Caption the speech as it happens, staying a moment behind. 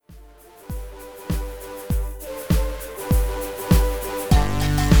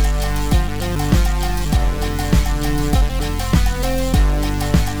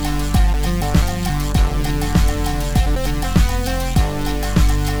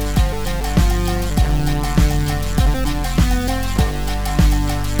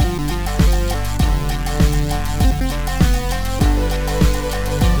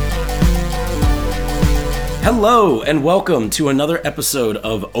Hello, and welcome to another episode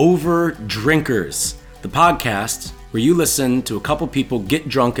of Over Drinkers, the podcast where you listen to a couple people get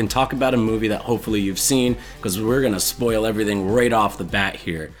drunk and talk about a movie that hopefully you've seen, because we're going to spoil everything right off the bat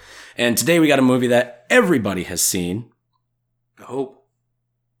here. And today we got a movie that everybody has seen. I hope.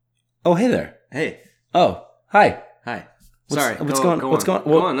 Oh, hey there. Hey. Oh, hi. Hi. Sorry. What's going? Go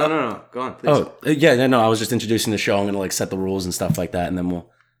on. No. Go on, please. Oh, yeah, no, I was just introducing the show. I'm going to set the rules and stuff like that, and then we'll...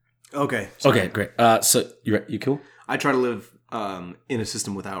 Okay. Sorry. Okay, great. So, you cool? I try to live in a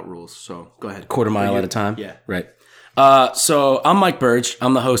system without rules, so go ahead. Quarter mile at a time? Yeah. Right. So I'm Mike Burge.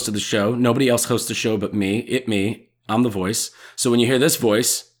 I'm the host of the show. Nobody else hosts the show but me. I'm the voice. So when you hear this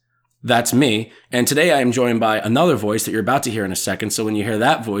voice, that's me. And today I am joined by another voice that you're about to hear in a second. So when you hear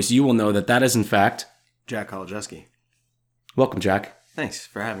that voice, you will know that that is in fact... Jack Kolodziejski. Welcome, Jack. Thanks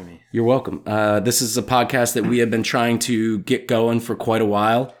for having me. You're welcome. This is a podcast that we have been trying to get going for quite a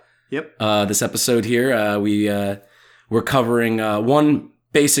while. Yep. This episode here, we're covering one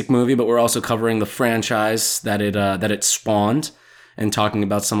basic movie, but we're also covering the franchise that it spawned, and talking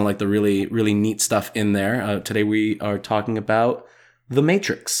about some of like the really, really neat stuff in there. Today we are talking about The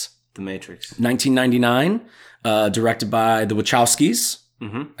Matrix. The Matrix. 1999, directed by the Wachowskis.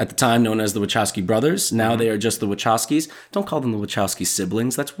 Mm-hmm. At the time known as the Wachowski brothers. Now they are just the Wachowskis. Don't call them the Wachowski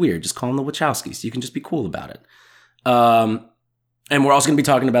siblings. That's weird. Just call them the Wachowskis. You can just be cool about it. And we're also going to be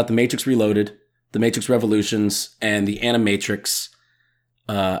talking about The Matrix Reloaded, The Matrix Revolutions, and The Animatrix.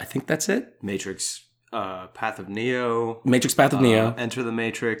 I think that's it. Matrix, Path of Neo. Matrix Path of Neo. Enter the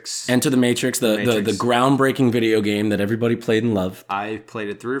Matrix. Enter the Matrix, the groundbreaking video game that everybody played and loved. I played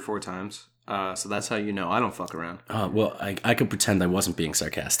it 3 or 4 times. So that's how you know I don't fuck around. Well, I could pretend I wasn't being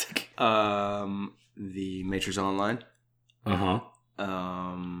sarcastic. The Matrix Online. Uh-huh.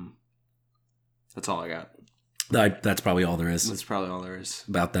 That's all I got. That's probably all there is. That's probably all there is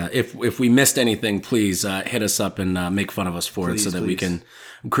about that. If we missed anything, please hit us up and make fun of us for it, so that we can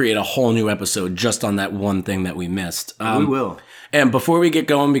create a whole new episode just on that one thing that we missed. We will. And before we get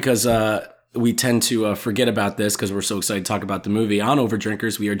going, because we tend to forget about this because we're so excited to talk about the movie, on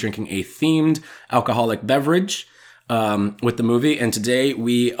Overdrinkers, we are drinking a themed alcoholic beverage with the movie. And today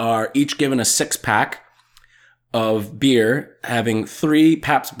we are each given a 6-pack of beer, having 3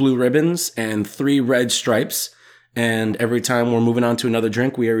 Pabst Blue Ribbons and 3 Red Stripes. And every time we're moving on to another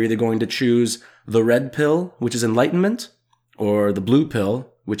drink, we are either going to choose the red pill, which is enlightenment, or the blue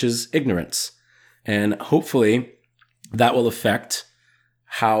pill, which is ignorance. And hopefully that will affect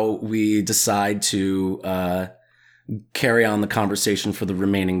how we decide to carry on the conversation for the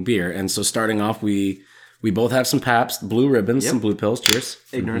remaining beer. And so starting off, we both have some Pabst Blue Ribbons, some blue pills. Cheers.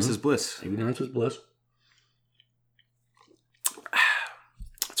 Ignorance is bliss. Ignorance is bliss.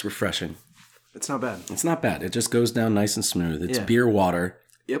 It's refreshing. It's not bad. It's not bad. It just goes down nice and smooth. It's beer water.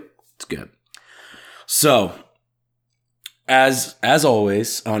 Yep. It's good. So, as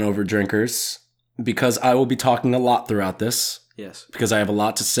always on Overdrinkers, because I will be talking a lot throughout this. Yes. Because I have a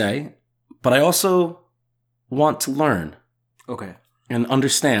lot to say, but I also want to learn. Okay. And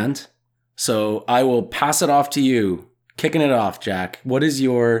understand. So I will pass it off to you. Kicking it off, Jack. What is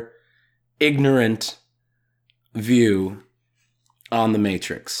your ignorant view on The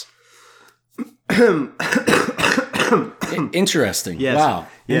Matrix? Interesting. Yes. Wow.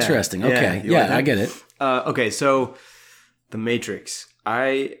 Yeah. Interesting. Yeah. Okay. You Yeah, I get it. Okay, so The Matrix.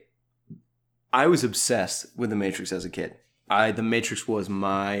 I was obsessed with The Matrix as a kid. The Matrix was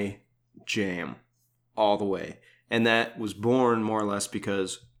my jam all the way. And that was born more or less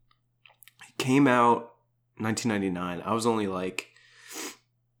because it came out 1999. I was only like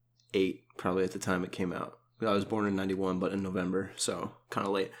 8 probably at the time it came out. I was born in 91, but in November, so kind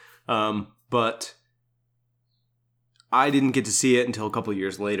of late. But I didn't get to see it until a couple of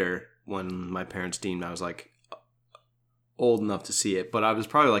years later when my parents deemed I was like old enough to see it. But I was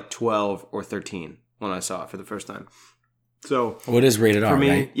probably like 12 or 13 when I saw it for the first time. So what is rated R, for me,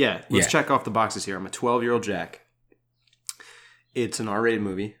 right? Yeah, let's check off the boxes here. I'm a 12-year-old Jack. It's an R-rated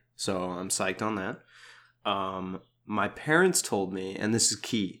movie, so I'm psyched on that. My parents told me, and this is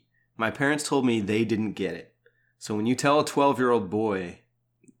key, my parents told me they didn't get it. So when you tell a 12-year-old boy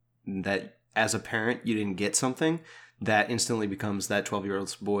that as a parent you didn't get something, that instantly becomes that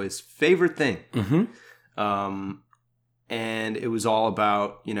 12-year-old boy's favorite thing. Mm-hmm. And it was all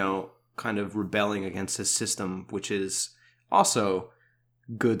about, kind of rebelling against a system, which is also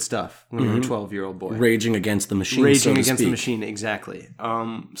good stuff when you're a 12-year-old boy. Raging against the machine, Raging against the machine, exactly.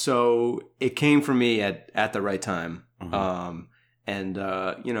 So it came for me at the right time. Mm-hmm. And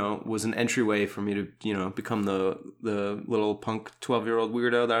was an entryway for me to, become the little punk 12-year-old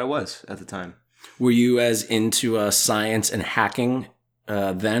weirdo that I was at the time. Were you as into science and hacking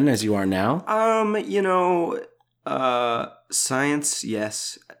then as you are now? Science,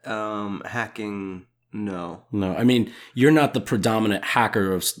 yes. Hacking, no. No, I mean, you're not the predominant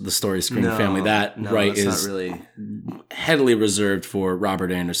hacker of the Story Screen No, family. That no, right that's is not really. heavily reserved for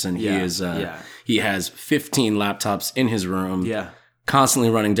Robert Anderson. Yeah, He is yeah. he has 15 laptops in his room, Yeah. constantly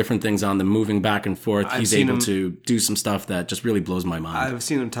running different things on them, moving back and forth. I've He's seen able him- to do some stuff that just really blows my mind. I've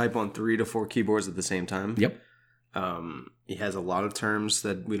seen him type on 3 to 4 keyboards at the same time. Yep. He has a lot of terms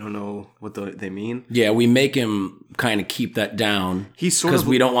that we don't know what they mean. Yeah, we make him kind of keep that down. He's sort because of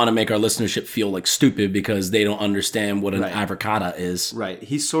we don't want to make our listenership feel like stupid because they don't understand what an Right. avocado is. right.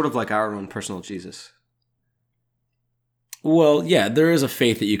 He's sort of like our own personal Jesus. Well, yeah, there is a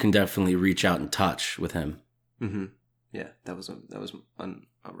faith that you can definitely reach out and touch with him. Mm-hmm. Yeah, that was a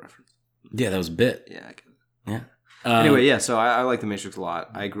reference. Yeah, that was a bit. Yeah. I get it. Yeah. Anyway, yeah, so I like The Matrix a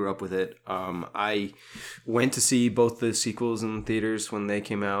lot. I grew up with it. I went to see both the sequels in theaters when they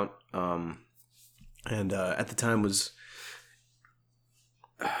came out, and at the time was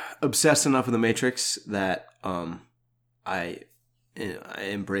obsessed enough with The Matrix that I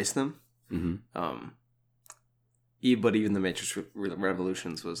embraced them. Mm-hmm. But even The Matrix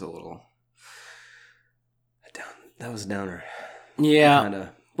Revolutions was a little down. That was a downer. Yeah. Kind of.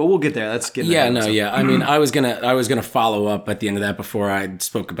 But we'll get there. Let's get. Yeah, no, yeah. I mean, I was gonna follow up at the end of that before I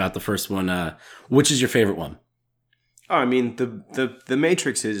spoke about the first one. Which is your favorite one? Oh, I mean, the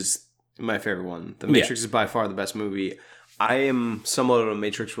Matrix is my favorite one. The Matrix is by far the best movie. I am somewhat of a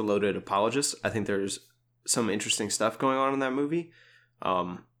Matrix Reloaded apologist. I think there's some interesting stuff going on in that movie.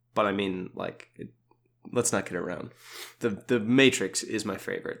 But I mean, like, let's not get around. The Matrix is my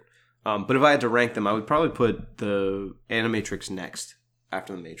favorite. But if I had to rank them, I would probably put the Animatrix next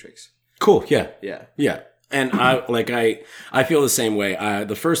after the Matrix. Cool. Yeah. Yeah. Yeah. And I feel the same way.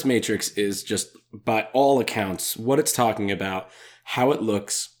 The first Matrix is just, by all accounts, what it's talking about, how it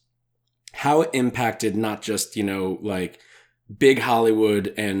looks, how it impacted not just, like big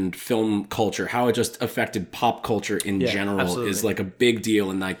Hollywood and film culture, how it just affected pop culture in general absolutely. is like a big deal.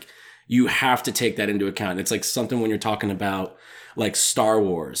 And like, you have to take that into account. It's like something when you're talking about like Star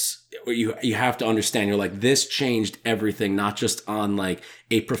Wars, you have to understand, you're like, this changed everything, not just on like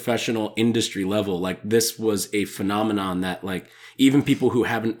a professional industry level. Like, this was a phenomenon that like even people who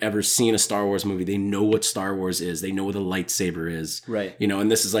haven't ever seen a Star Wars movie, they know what Star Wars is. They know what a lightsaber is. Right.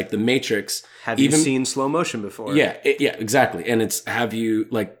 And this is like the Matrix. Have you seen slow motion before? Yeah, yeah, exactly. And it's, have you,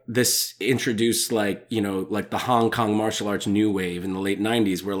 like, this introduced, like, like the Hong Kong martial arts new wave in the late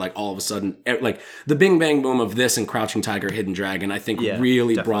 90s, where, like, all of a sudden, like, the bing bang boom of this and Crouching Tiger, Hidden Dragon, I think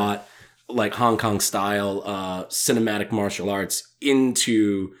really definitely brought, like, Hong Kong style cinematic martial arts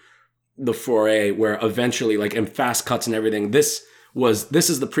into the foray, where eventually, like, in fast cuts and everything, this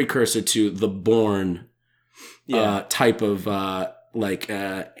is the precursor to the Bourne type of,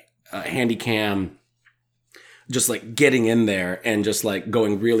 handy cam, just like getting in there and just like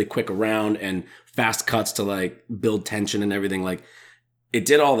going really quick around and fast cuts to like build tension and everything. Like, it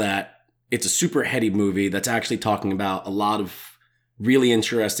did all that. It's a super heady movie that's actually talking about a lot of really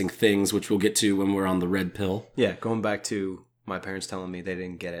interesting things, which we'll get to when we're on the red pill. Yeah, going back to my parents telling me they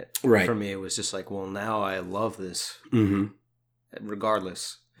didn't get it. Right. For me, it was just like, well, now I love this. Mm-hmm.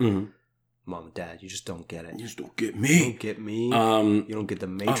 Regardless. Mm-hmm. Mom and Dad, you just don't get it. You just don't get You me. don't get me. You don't get the Oh,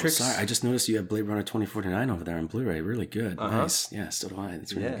 Matrix. sorry. I just noticed you have Blade Runner 2049 over there on Blu-ray. Really good. Uh-huh. Nice. Yeah, so do I.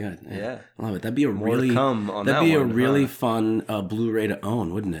 It's really good. Yeah. I love it. That'd be a More to really come on that'd that be a one, really huh? fun Blu-ray to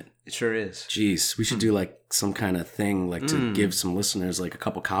own, wouldn't it? It sure is. Jeez, we should do like some kind of thing, like to give some listeners like a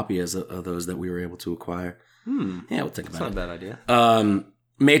couple copies of those that we were able to acquire. Yeah, we'll think It's about not a it. bad idea.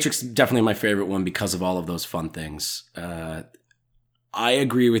 Matrix, definitely my favorite one because of all of those fun things. I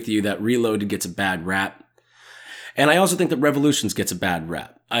agree with you that Reloaded gets a bad rap. And I also think that Revolutions gets a bad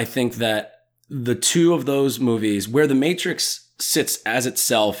rap. I think that the two of those movies, where The Matrix sits as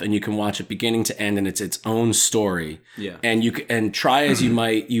itself and you can watch it beginning to end and it's its own story. Yeah. And and try as you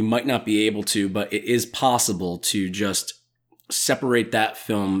might not be able to, but it is possible to just separate that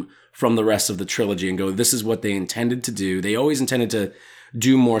film from the rest of the trilogy and go, this is what they intended to do. They always intended to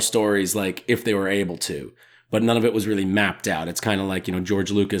do more stories, like, if they were able to, but none of it was really mapped out. It's kind of like,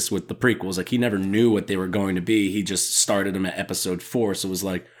 George Lucas with the prequels. Like, he never knew what they were going to be. He just started them at episode 4. So it was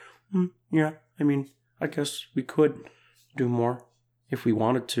like, yeah, I mean, I guess we could do more if we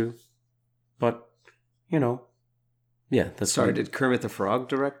wanted to, but, yeah, that's Sorry, fine. did Kermit the Frog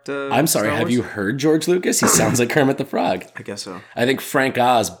direct I'm sorry, Star have Wars? you heard George Lucas? He sounds like Kermit the Frog. I guess so. I think Frank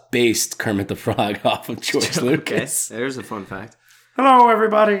Oz based Kermit the Frog off of George Lucas. There's a fun fact. Hello,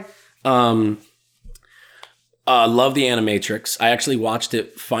 everybody. Love the Animatrix. I actually watched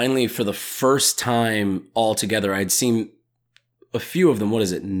it finally for the first time all together. I'd seen a few of them. What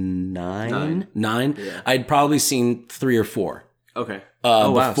is it? Nine? Yeah. I'd probably seen 3 or 4. Okay.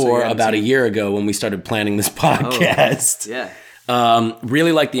 Before So you haven't about a seen- year ago when we started planning this podcast. Yeah.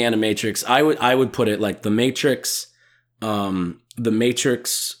 Really like the Animatrix. I would put it like the Matrix, the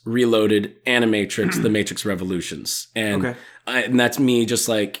Matrix Reloaded, Animatrix, the Matrix Revolutions, and Okay. and that's me. Just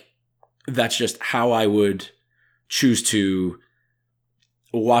like that's just how I would choose to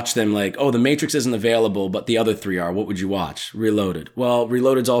watch them. Like, oh, the Matrix isn't available, but the other 3 are. What would you watch? Reloaded. Well,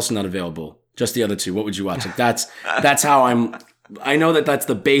 Reloaded's also not available. Just the other 2. What would you watch? Like that's how I'm. I know that that's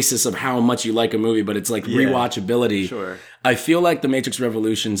the basis of how much you like a movie, but it's like rewatchability. Sure. I feel like the Matrix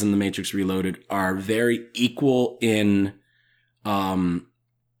Revolutions and the Matrix Reloaded are very equal in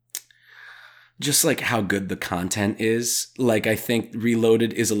just like how good the content is. Like I think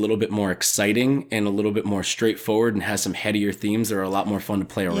Reloaded is a little bit more exciting and a little bit more straightforward and has some headier themes that are a lot more fun to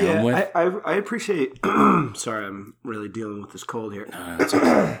play around with. I appreciate. Sorry, I'm really dealing with this cold here. That's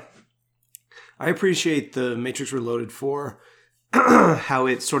okay. I appreciate the Matrix Reloaded for how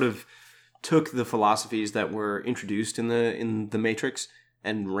it sort of took the philosophies that were introduced in the Matrix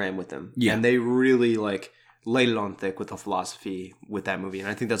and ran with them. Yeah. And they really like laid it on thick with the philosophy with that movie. And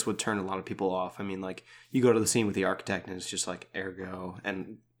I think that's what turned a lot of people off. I mean, like you go to the scene with the architect and it's just like ergo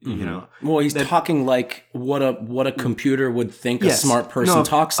and you know. Well, he's talking like what a computer would think a Yes. smart person No,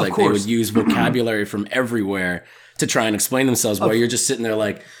 talks of like. They course. would use vocabulary from everywhere to try and explain themselves. While you're just sitting there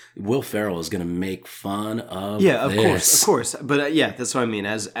like, Will Ferrell is going to make fun of this. Of course. But yeah, that's what I mean.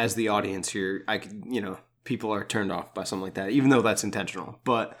 As the audience, people are turned off by something like that, even though that's intentional.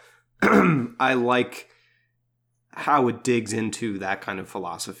 But I like how it digs into that kind of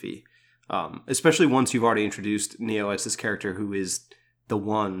philosophy, especially once you've already introduced Neo as this character who is the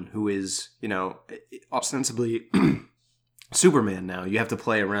one who is, ostensibly Superman. Now you have to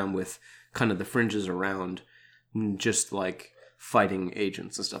play around with kind of the fringes around just like fighting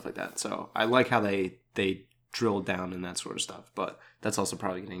agents and stuff like that. So I like how they drilled down in that sort of stuff, but that's also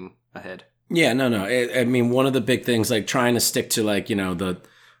probably getting ahead. Yeah, no. I mean, one of the big things, like trying to stick to like,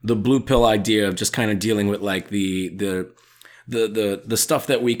 the blue pill idea of just kind of dealing with like the stuff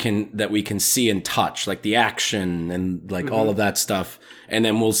that we can see and touch, like the action and like all of that stuff. And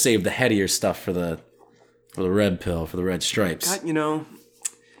then we'll save the headier stuff for the red pill, for the red stripes. God,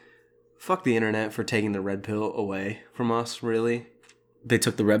 fuck the internet for taking the red pill away from us, really. They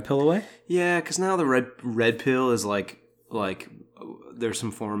took the red pill away? Yeah, because now the red pill is like there's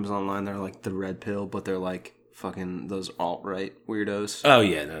some forums online that are like the red pill, but they're like fucking those alt-right weirdos. Oh,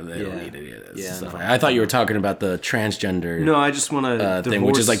 yeah. No, they don't need it. Stuff like I thought you were talking about the transgender No, I just want to thing,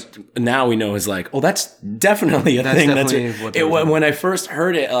 which is like, now we know is like, oh, that's definitely a thing. When I first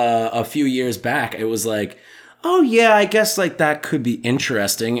heard it a few years back, it was like, oh, yeah, I guess like that could be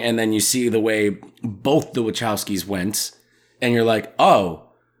interesting. And then you see the way both the Wachowskis went, and you're like, oh,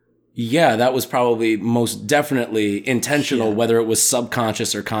 yeah, that was probably most definitely intentional, whether it was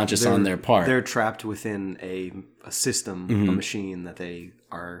subconscious or conscious on their part. They're trapped within a system, a machine that they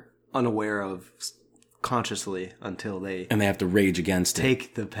are unaware of consciously until they and they have to rage against it.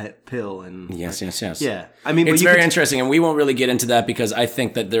 Take the pill and yes. Yeah, I mean, it's very interesting, and we won't really get into that because I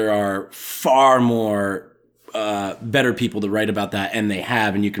think that there are far more better people to write about that, and they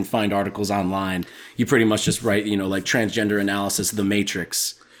have, and you can find articles online. You pretty much just write, like transgender analysis of the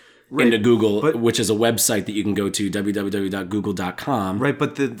Matrix into Google, which is a website that you can go to, www.google.com. Right,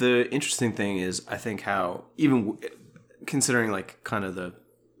 but the interesting thing is, I think how, even considering like kind of the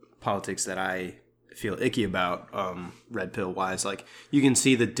politics that I feel icky about, red pill wise, like you can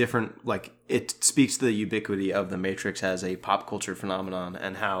see the different, like it speaks to the ubiquity of the Matrix as a pop culture phenomenon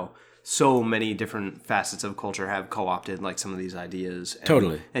and how so many different facets of culture have co-opted like some of these ideas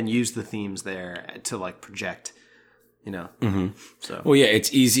and used the themes there to like project, So well, yeah,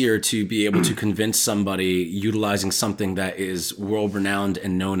 it's easier to be able to convince somebody utilizing something that is world renowned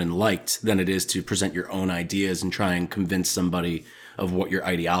and known and liked than it is to present your own ideas and try and convince somebody of what your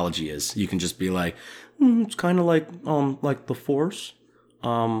ideology is. You can just be like, it's kind of like the Force,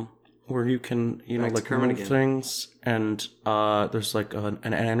 where you can, like move things, and there's like an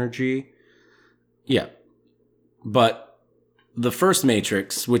energy. Yeah. But the first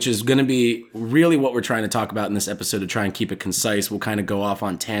Matrix, which is going to be really what we're trying to talk about in this episode to try and keep it concise, we'll kind of go off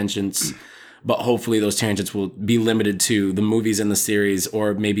on tangents, but hopefully those tangents will be limited to the movies in the series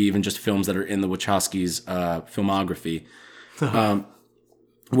or maybe even just films that are in the Wachowskis' filmography,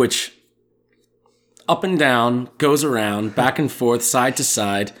 which up and down, goes around, back and forth, side to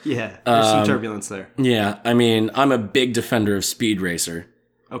side. Yeah, there's some turbulence there. Yeah, I mean, I'm a big defender of Speed Racer.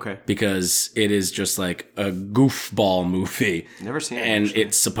 Okay. because it is just like a goofball movie. Never seen it. And actually.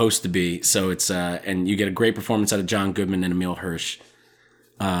 it's supposed to be. So it's and you get a great performance out of John Goodman and Emile Hirsch,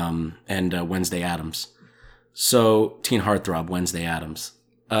 and Wednesday Addams. So Teen Heartthrob, Wednesday Addams.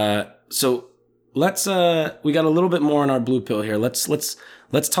 So let's we got a little bit more on our blue pill here.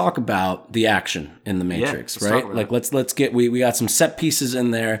 Let's talk about the action in the Matrix, let's talk right? about Like let's get we got some set pieces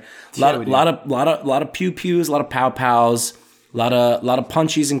in there. Lot of pew pews, a lot of pow pows, a lot of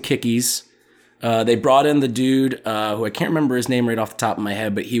punchies and kickies. They brought in the dude who I can't remember his name right off the top of my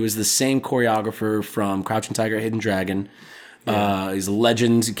head, but he was the same choreographer from Crouching Tiger, Hidden Dragon. He's a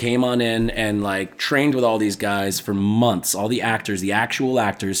legend. He came on in and like trained with all these guys for months, all the actors, the actual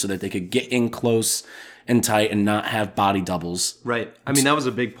actors, so that they could get in close and tight and not have body doubles. Right. I mean, that was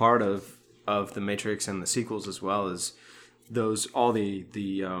a big part of the Matrix and the sequels as well. Is all the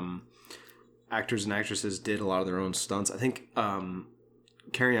actors and actresses did a lot of their own stunts. I think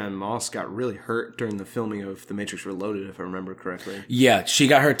Carrie-Anne Moss got really hurt during the filming of The Matrix Reloaded, if I remember correctly. Yeah, she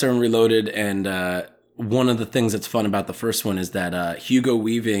got hurt during Reloaded, and one of the things that's fun about the first one is that Hugo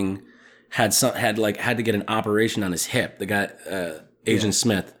Weaving had to get an operation on his hip. The guy, Agent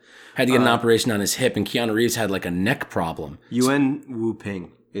Smith, had to get an operation on his hip, and Keanu Reeves had like a neck problem. Yuen Wu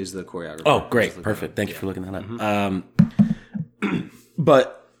Ping is the choreographer. Oh, great. Perfect. Thank you for looking that up.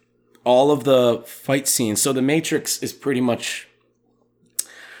 But all of the fight scenes, so the Matrix is pretty much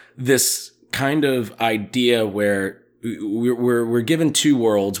this kind of idea where we're given two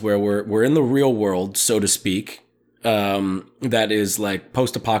worlds, where we're in the real world, so to speak, that is like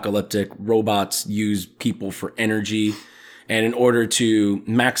post-apocalyptic. Robots use people for energy, and in order to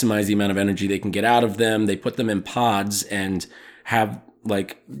maximize the amount of energy they can get out of them, they put them in pods and have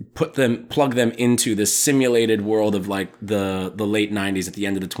like plug them into this simulated world of like the late 90s at the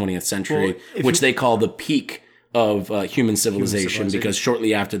end of the 20th century, which they call the peak of human civilization, because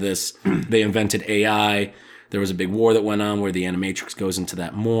shortly after this, they invented AI. There was a big war that went on where the Animatrix goes into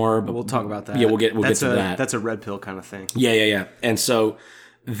that more. But we'll talk about that. Yeah, we'll get to that. That's a red pill kind of thing. Yeah. And so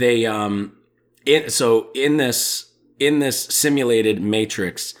they in this simulated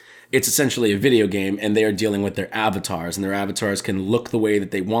Matrix, it's essentially a video game, and they are dealing with their avatars, and their avatars can look the way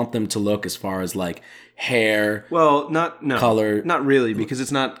that they want them to look as far as like hair. Well, color. Not really, because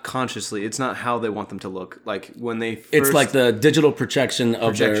it's not consciously. It's not how they want them to look. Like when they first, it's like the digital projection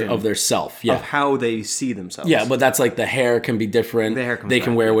of their self. Yeah. Of how they see themselves. Yeah, but that's like the hair can be different. The hair comes they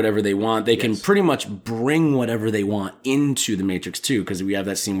can back, wear whatever they want. They can pretty much bring whatever they want into the Matrix too, because we have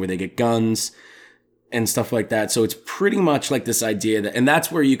that scene where they get guns and stuff like that. So it's pretty much like this idea that, and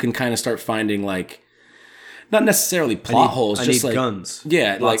that's where you can kind of start finding like, not necessarily plot holes, just like guns.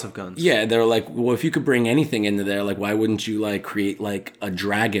 Yeah, lots of guns. Yeah, they're like, well, if you could bring anything into there, like, why wouldn't you like create like a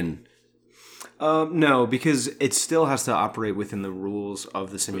dragon? No, because it still has to operate within the rules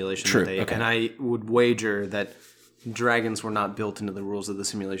of the simulation. True. Okay. And I would wager that dragons were not built into the rules of the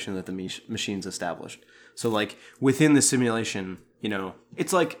simulation that the machines established. So, like within the simulation,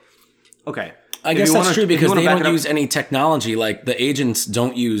 it's like, okay. I guess that's true, because they don't use any technology. Like the agents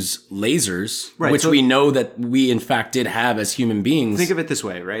don't use lasers, right, which we know that we in fact did have as human beings. Think of it this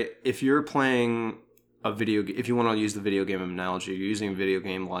way, right? If you're playing if you want to use the video game analogy, you're using a video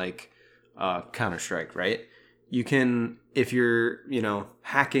game like Counter-Strike, right? You can, if you're,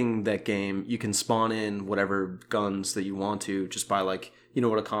 hacking that game, you can spawn in whatever guns that you want to just by like,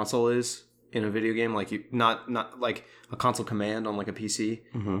 what a console is in a video game, like you not like a console command on like a PC,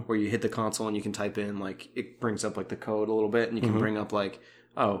 where you hit the console and you can type in like, it brings up like the code a little bit, and you can bring up like,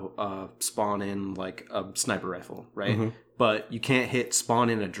 spawn in like a sniper rifle, right? But you can't hit spawn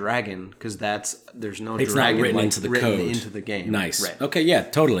in a dragon, because there's no it's dragon not written like, into the written code into the game. Nice. Right. Okay. Yeah.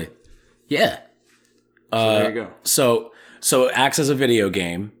 Totally. Yeah. So there you go. So it acts as a video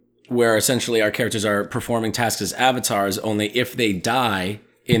game where essentially our characters are performing tasks as avatars. Only if they die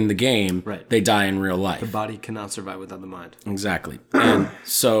in the game, right, they die in real life. The body cannot survive without the mind. Exactly. And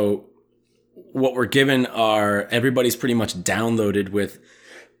so what we're given are, everybody's pretty much downloaded with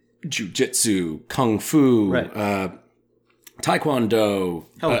jujitsu, kung fu, right, taekwondo,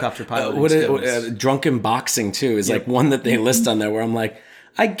 helicopter pilot, drunken boxing too is like one that they list on there, where I'm like,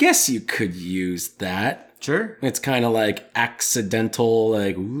 I guess you could use that. Sure. It's kind of like accidental,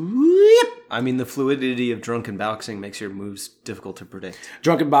 like whoop. I mean, the fluidity of drunken boxing makes your moves difficult to predict.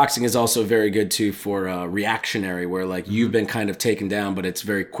 Drunken boxing is also very good too for reactionary, where like you've been kind of taken down, but it's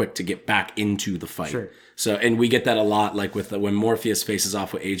very quick to get back into the fight. Sure. So, and we get that a lot, like with when Morpheus faces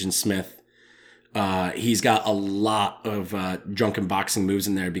off with Agent Smith. He's got a lot of drunken boxing moves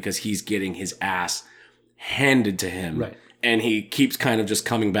in there, because he's getting his ass handed to him. Right. And he keeps kind of just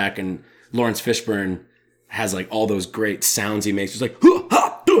coming back, and Lawrence Fishburne has like all those great sounds he makes. He's like,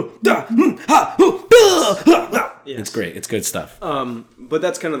 It's great. It's good stuff. But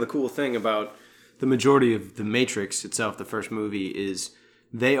that's kind of the cool thing about the majority of the Matrix itself, the first movie, is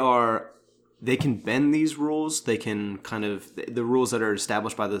they can bend these rules. They can the rules that are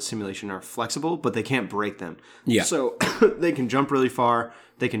established by the simulation are flexible, but they can't break them. Yeah. So they can jump really far,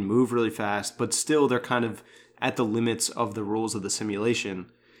 they can move really fast, but still they're kind of at the limits of the rules of the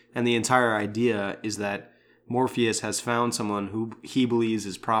simulation. And the entire idea is that Morpheus has found someone who he believes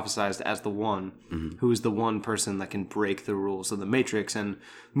is prophesized as the one, who is the one person that can break the rules of the Matrix and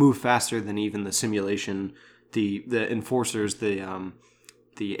move faster than even the simulation, the enforcers, the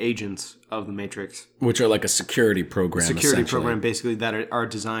agents of the Matrix. Which are like a security program, Security program, basically, that are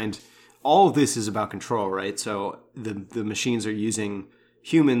designed. All of this is about control, right? So the machines are using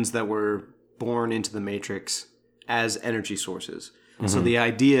humans that were born into the Matrix as energy sources. So the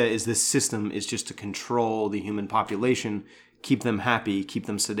idea is this system is just to control the human population, keep them happy, keep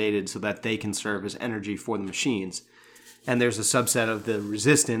them sedated so that they can serve as energy for the machines. And there's a subset of the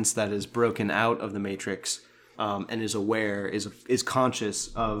resistance that is broken out of the Matrix and is aware, is conscious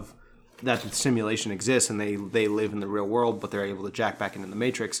of that the simulation exists and they live in the real world, but they're able to jack back into the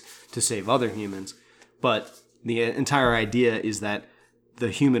Matrix to save other humans. But the entire idea is that the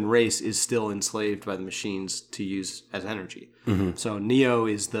human race is still enslaved by the machines to use as energy. So Neo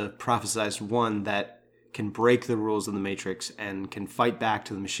is the prophesized one that can break the rules of the Matrix and can fight back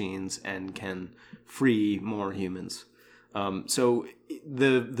to the machines and can free more humans. So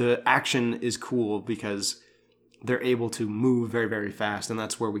the action is cool because they're able to move very, very fast, and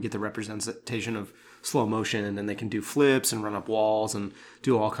that's where we get the representation of slow motion, and then they can do flips and run up walls and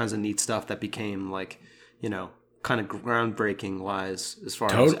do all kinds of neat stuff that became kind of groundbreaking wise as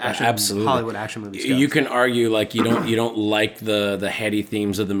far as absolutely. Hollywood action movies go. You can argue like you don't like the heady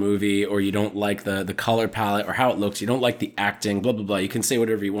themes of the movie, or you don't like the color palette or how it looks. You don't like the acting, blah blah blah. You can say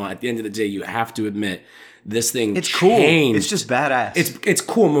whatever you want. At the end of the day, you have to admit this thing. It's changed. Cool. It's just badass. It's a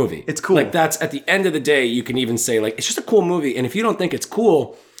cool movie. It's cool. Like that's at the end of the day, you can even say like it's just a cool movie. And if you don't think it's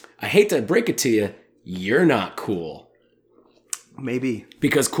cool, I hate to break it to you, you're not cool. Maybe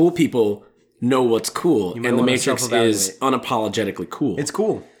because cool people know what's cool, and the Matrix is unapologetically cool. It's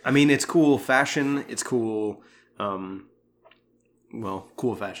cool. I mean, it's cool fashion. It's cool. Cool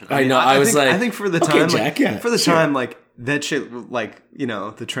fashion. I know. I think for the time, Jack, for the time, like that shit, like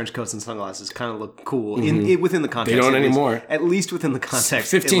the trench coats and sunglasses kind of look cool within the context. They don't anymore. At least within the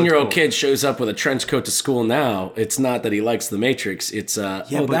context. 15-year-old kid shows up with a trench coat to school now. It's not that he likes the Matrix. It's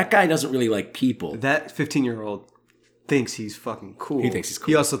that guy doesn't really like people. That 15-year-old thinks he's fucking cool. He thinks he's cool.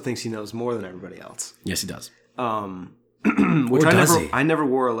 He also thinks he knows more than everybody else. Yes, he does. Which I never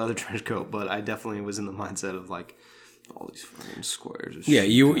wore a leather trench coat, but I definitely was in the mindset of like all these fucking squares.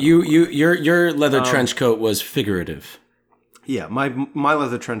 Your leather trench coat was figurative. Yeah, my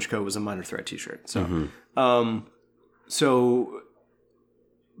leather trench coat was a Minor Threat t-shirt. So,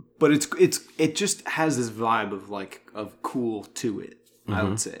 but it just has this vibe of cool to it. I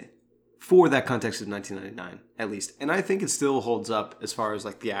would say. For that context of 1999, at least. And I think it still holds up as far as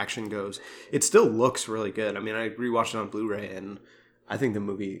like the action goes. It still looks really good. I mean, I rewatched it on Blu-ray and I think the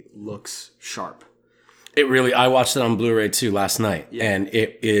movie looks sharp. I watched it on Blu-ray too last night, and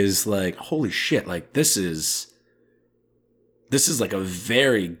it is like, holy shit, like this is like a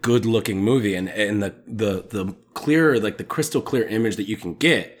very good looking movie, and the clear, like the crystal clear image that you can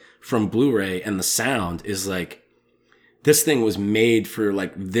get from Blu-ray and the sound is like, this thing was made for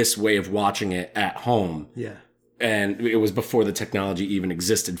like this way of watching it at home. Yeah. And it was before the technology even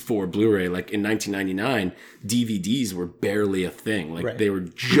existed for Blu-ray. Like in 1999, DVDs were barely a thing. Like they were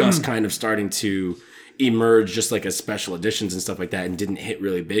just kind of starting to emerge just like as special editions and stuff like that, and didn't hit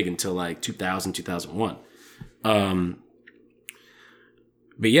really big until like 2000, 2001.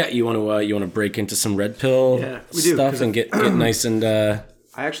 But yeah, you want to break into some Red Pill stuff and get nice and... I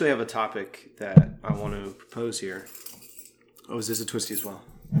actually have a topic that I want to propose here. Oh, is this a twisty as well?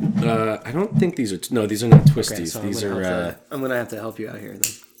 I don't think these are... No, these are not twisties. Okay, so these are... I'm going to have to help you out here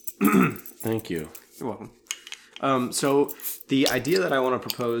then. Thank you. You're welcome. So the idea that I want to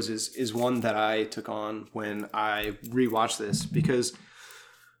propose is one that I took on when I rewatched this because...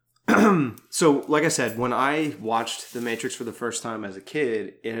 So, like I said, when I watched The Matrix for the first time as a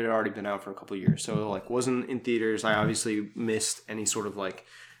kid, it had already been out for a couple of years. So, like, wasn't in theaters. I obviously missed any sort of, like,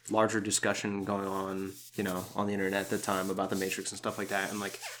 larger discussion going on, on the internet at the time about The Matrix and stuff like that. And,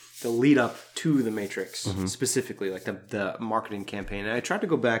 like, the lead up to The Matrix, specifically, like, the marketing campaign. And I tried to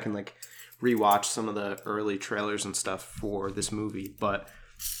go back and, like, rewatch some of the early trailers and stuff for this movie. But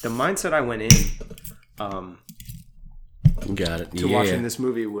the mindset I went in... Got it. To watching this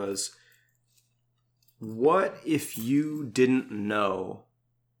movie was, what if you didn't know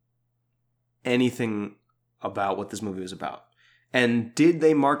anything about what this movie was about. And did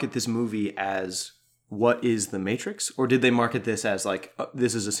they market this movie as what is the Matrix? Or did they market this as like,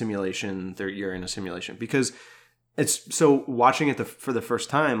 this is a simulation, you're in a simulation? Because it's so watching it for the first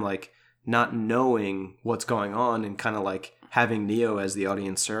time, like not knowing what's going on and kind of like having Neo as the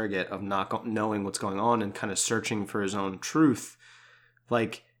audience surrogate of not knowing what's going on and kind of searching for his own truth,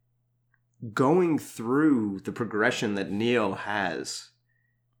 like going through the progression that Neo has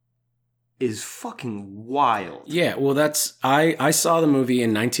is fucking wild. Yeah, well, I saw the movie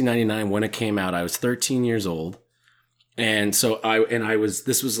in 1999 when it came out. I was 13 years old. And so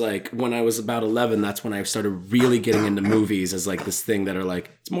this was like when I was about 11, that's when I started really getting into movies as like this thing that are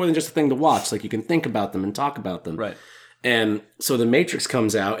like, it's more than just a thing to watch. Like you can think about them and talk about them. Right. And so The Matrix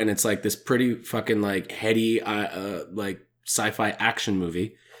comes out and it's like this pretty fucking like heady, like sci-fi action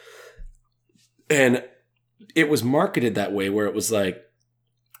movie. And it was marketed that way where it was like,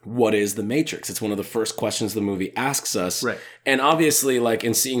 what is the Matrix? It's one of the first questions the movie asks us. Right. And obviously, like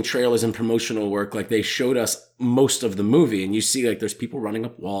in seeing trailers and promotional work, like they showed us most of the movie and you see like there's people running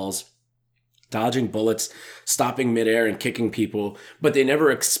up walls, dodging bullets, stopping midair and kicking people, but they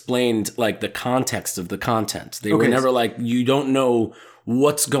never explained like the context of the content. They were never like, you don't know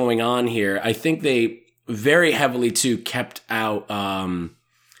what's going on here. I think they very heavily too kept out,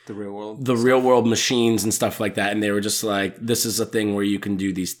 the real world machines and stuff like that. And they were just like, this is a thing where you can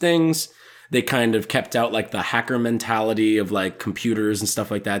do these things. They kind of kept out like the hacker mentality of like computers and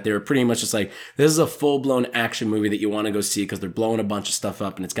stuff like that. They were pretty much just like, this is a full blown action movie that you want to go see because they're blowing a bunch of stuff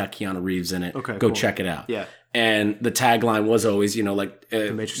up and it's got Keanu Reeves in it. Okay, go cool. check it out. Yeah. And the tagline was always, you know, like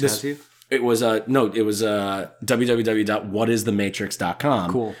The Matrix has you? It was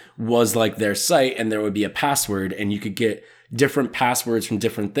www.whatisthematrix.com. Cool. Was like their site, and there would be a password, and you could get different passwords from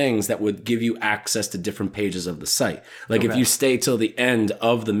different things that would give you access to different pages of the site. Like if you stay till the end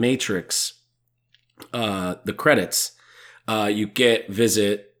of the Matrix, the credits, you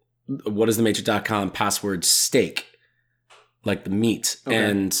visit whatisthematrix.com password steak, like the meat,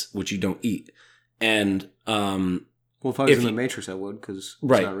 and which you don't eat, and well, if I was in the Matrix, I would, because it's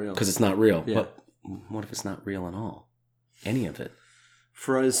not real. Because it's not real. Yeah. But what if it's not real at all? Any of it.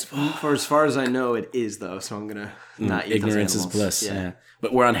 For as far as I know, it is though. So I'm gonna not eat ignorance those is bliss. Yeah. Yeah.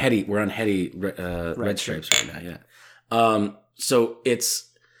 But we're on heady red stripes right now. Yeah. So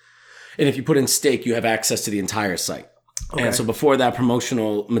it's, and if you put in steak, you have access to the entire site. Okay. And so before that,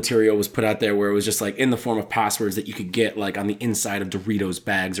 promotional material was put out there where it was just like in the form of passwords that you could get like on the inside of Doritos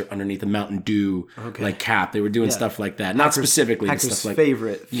bags or underneath a Mountain Dew like cap. They were doing stuff like that. Not specifically, but stuff like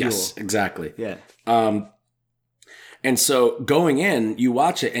favorite fuel. Yes, exactly. Yeah. And so going in, you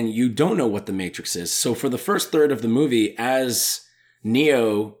watch it and you don't know what the Matrix is. So for the first third of the movie, as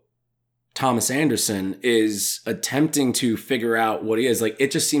Neo, Thomas Anderson is attempting to figure out what he is, like,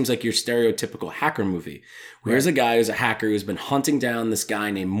 it just seems like your stereotypical hacker movie. Here's a guy who's a hacker who's been hunting down this guy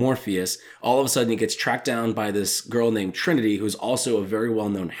named Morpheus. All of a sudden, he gets tracked down by this girl named Trinity, who's also a very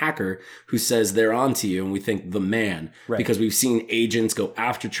well-known hacker, who says they're onto you, and we think the man. Right. Because we've seen agents go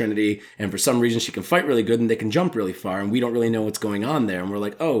after Trinity, and for some reason, she can fight really good, and they can jump really far, and we don't really know what's going on there. And we're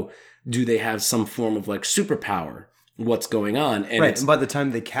like, oh, do they have some form of, like, superpower? What's going on? And right, and by the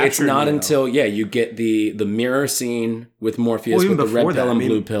time they capture, it's not until you get the mirror scene with Morpheus with the red pill and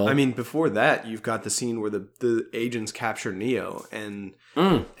blue pill. I mean, before that, you've got the scene where the agents capture Neo and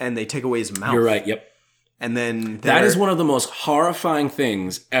they take away his mouth. You're right. Yep. And then that is one of the most horrifying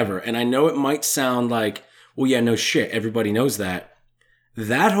things ever. And I know it might sound like, well, yeah, no shit, everybody knows that.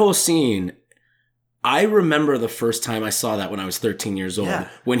 That whole scene, I remember the first time I saw that when I was 13 years old. Yeah.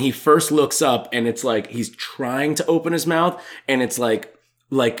 When he first looks up and it's like he's trying to open his mouth and it's like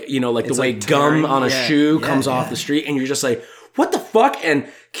you know, like it's the way like gum on a shoe comes off the street and you're just like, what the fuck? And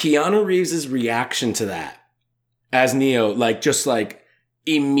Keanu Reeves' reaction to that as Neo, like just like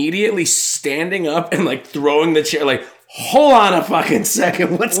immediately standing up and like throwing the chair, like, hold on a fucking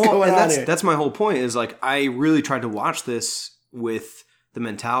second, what's going on here? That's my whole point is like, I really tried to watch this with the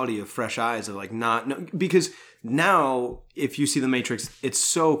mentality of fresh eyes of like because now if you see the Matrix, it's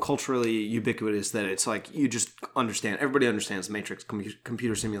so culturally ubiquitous that it's like you just understand. Everybody understands the Matrix,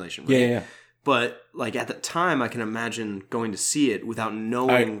 computer simulation. Right? Yeah. But like at the time, I can imagine going to see it without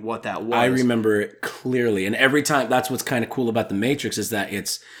knowing what that was. I remember it clearly, and every time, that's what's kind of cool about the Matrix is that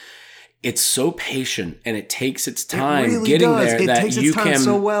it's so patient and it takes its time getting there that you can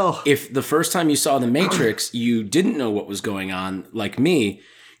so well. If the first time you saw the Matrix, you didn't know what was going on, like me,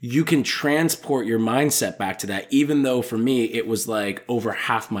 you can transport your mindset back to that, even though for me, it was like over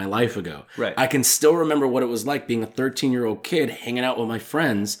half my life ago. Right. I can still remember what it was like being a 13-year-old kid hanging out with my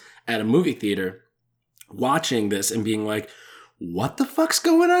friends at a movie theater, watching this and being like, what the fuck's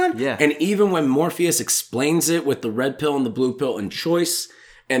going on? Yeah. And even when Morpheus explains it with the red pill and the blue pill and choice,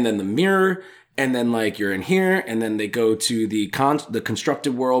 and then the mirror, and then like you're in here, and then they go to the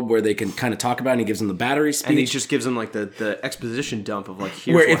constructed world where they can kind of talk about it, and he gives them the battery speech. And he just gives them like the exposition dump of like,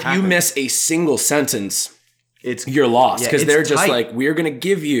 here's where what if happened. you miss a single sentence, it's you're lost. Because they're just tight. like, we're going to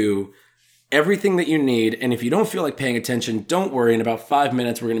give you everything that you need, and if you don't feel like paying attention, don't worry. In about 5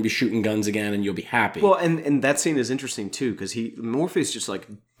 minutes, we're going to be shooting guns again, and you'll be happy. Well, and that scene is interesting too, because Morpheus just like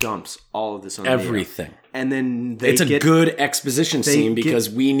dumps all of this on Neo. Everything. And then It's a good exposition scene because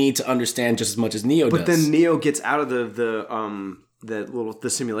we need to understand just as much as Neo does. But then Neo gets out of the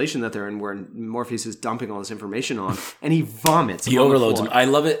simulation that they're in, where Morpheus is dumping all this information on, and he vomits. He overloads him. I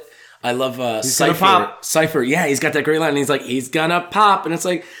love it. I love Cypher. Cypher, yeah, he's got that great line. And he's like, he's gonna pop. And it's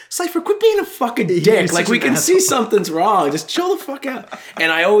like, Cypher, quit being a fucking dick. Like, we can see something's wrong. Just chill the fuck out.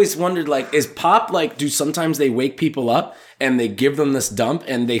 And I always wondered, like, is Pop, like, do sometimes they wake people up and they give them this dump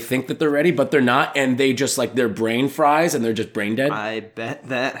and they think that they're ready, but they're not. And they just, like, their brain fries and they're just brain dead? I bet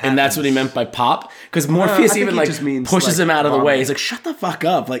that happens. And that's what he meant by pop? Because Morpheus even, like, pushes him out of the way. He's like, shut the fuck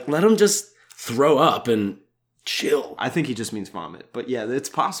up. Like, let him just throw up and chill. I think he just means vomit, but yeah, it's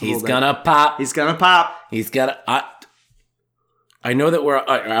possible. He's gonna pop. He's gonna pop. He's gonna. I know that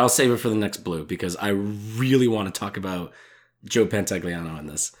I'll save it for the next blue because I really want to talk about Joe Pantoliano in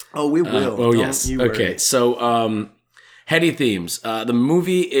this. Oh, we will. Yes. Okay. So, heady themes. The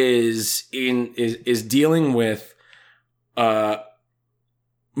movie is dealing with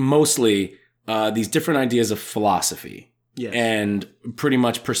mostly these different ideas of philosophy. Yes. And pretty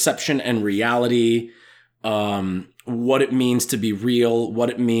much perception and reality. What it means to be real,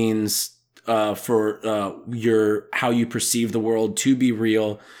 what it means for how you perceive the world to be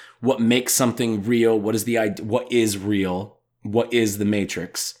real, what makes something real, what is real, what is the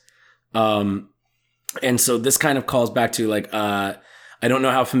Matrix. And so this kind of calls back to like I don't know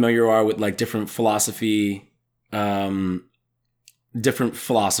how familiar you are with like different philosophers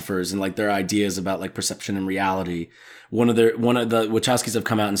and like their ideas about like perception and reality. One of the Wachowskis have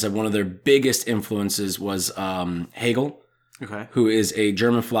come out and said one of their biggest influences was Hegel, who is a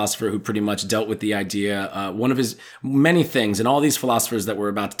German philosopher who pretty much dealt with the idea. One of his many things, and all these philosophers that we're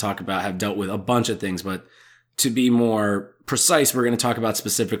about to talk about have dealt with a bunch of things. But to be more precise, we're going to talk about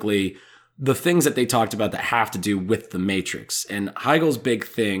specifically the things that they talked about that have to do with the Matrix. And Hegel's big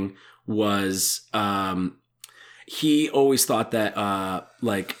thing was he always thought that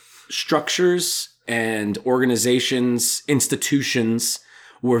like structures and organizations, institutions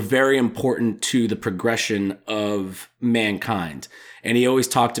were very important to the progression of mankind. And he always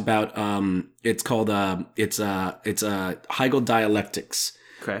talked about it's called Hegel dialectics,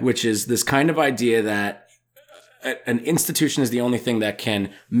 which is this kind of idea that an institution is the only thing that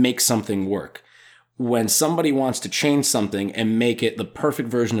can make something work. When somebody wants to change something and make it the perfect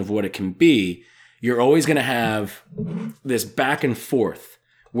version of what it can be, you're always going to have this back and forth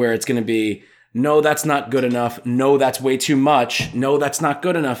where it's going to be, no, that's not good enough. No, that's way too much. No, that's not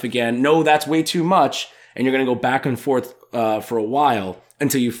good enough again. No, that's way too much. And you're going to go back and forth for a while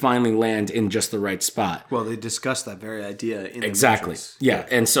until you finally land in just the right spot. Well, they discussed that very idea in exactly. The Matrix. Yeah.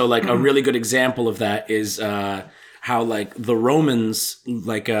 And so like a really good example of that is how like the Romans,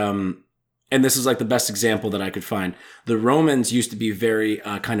 like, and this is like the best example that I could find. The Romans used to be very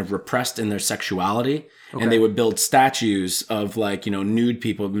kind of repressed in their sexuality. Okay. And they would build statues of like, you know, nude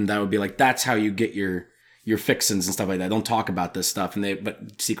people. And that would be like, that's how you get your fixins and stuff like that. Don't talk about this stuff.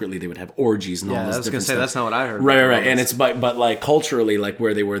 But secretly they would have orgies and all this different stuff. That's not what I heard. Right. And it's, but like culturally, like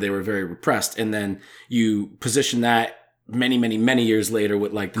where they were very repressed. And then you position that many years later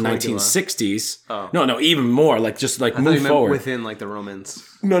with like the Caligula. 1960s. Oh. No, even more. Like just like move forward. Within like the Romans.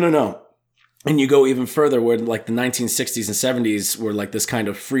 No. And you go even further where like the 1960s and 70s were like this kind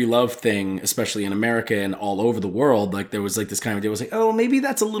of free love thing, especially in America and all over the world. Like there was like this kind of idea was like, oh, maybe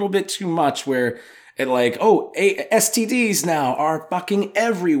that's a little bit too much where it like, oh, STDs now are fucking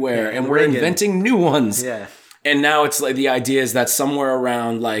everywhere and we're inventing new ones. Yeah. And now it's like the idea is that somewhere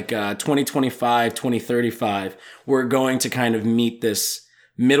around like 2025, 2035, we're going to kind of meet this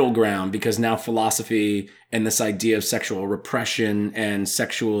middle ground because now philosophy and this idea of sexual repression and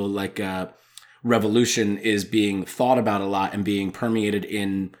sexual like revolution is being thought about a lot and being permeated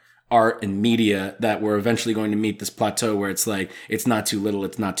in art and media that we're eventually going to meet this plateau where it's like, it's not too little,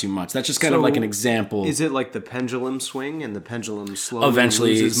 it's not too much. That's just kind of like an example. Is it like the pendulum swing and the pendulum slowly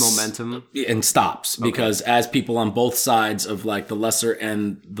eventually loses momentum? And stops because as people on both sides of like the lesser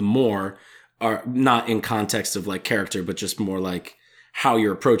and the more are not in context of like character, but just more like how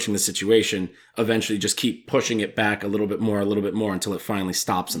you're approaching the situation, eventually just keep pushing it back a little bit more until it finally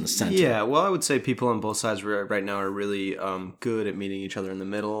stops in the center. Yeah, well, I would say people on both sides right now are really good at meeting each other in the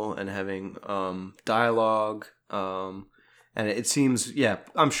middle and having dialogue. And it seems,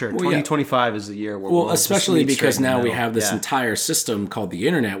 I'm sure 2025 is the year where well, especially because now we have this entire system called the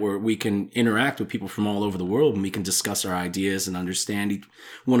internet where we can interact with people from all over the world and we can discuss our ideas and understand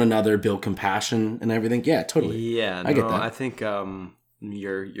one another, build compassion and everything. Yeah, totally. Yeah, I get that. I think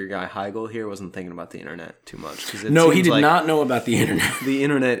your guy Heigl here wasn't thinking about the internet too much. No, he did not know about the internet. The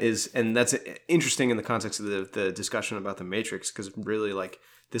internet is, and that's interesting in the context of the discussion about the Matrix, because really, like,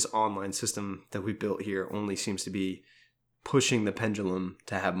 this online system that we built here only seems to be pushing the pendulum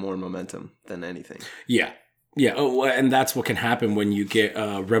to have more momentum than anything. Yeah. Yeah. Oh, and that's what can happen when you get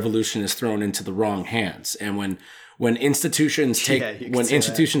revolution is thrown into the wrong hands. And when institutions take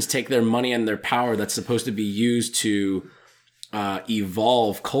take their money and their power that's supposed to be used to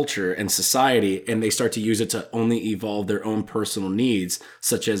evolve culture and society, and they start to use it to only evolve their own personal needs,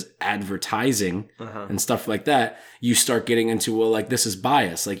 such as advertising and stuff like that, you start getting into, well, like, this is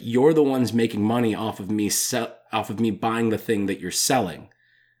bias. Like, you're the ones making money off of me buying the thing that you're selling,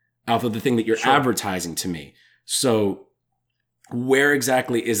 off of the thing that you're advertising to me. So where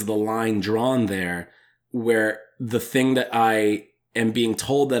exactly is the line drawn there where the thing that I am being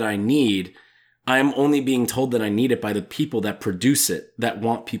told that I need, I'm only being told that I need it by the people that produce it, that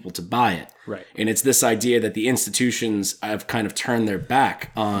want people to buy it. Right. And it's this idea that the institutions have kind of turned their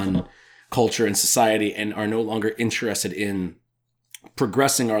back on culture and society and are no longer interested in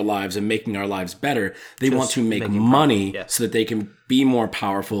progressing our lives and making our lives better. They want to make money so that they can be more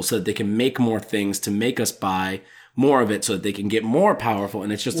powerful, so that they can make more things to make us buy more of it, so that they can get more powerful.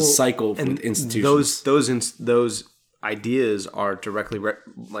 And it's just a cycle with institutions. Those ideas are directly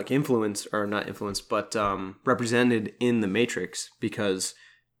influenced, or not influenced, but represented in the Matrix, because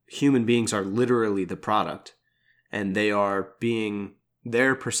human beings are literally the product, and their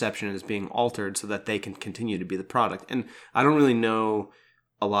perception is being altered so that they can continue to be the product. And I don't really know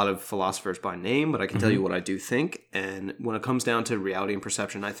a lot of philosophers by name, but I can tell you what I do think. And when it comes down to reality and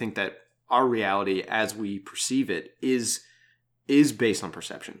perception, I think that our reality as we perceive it is based on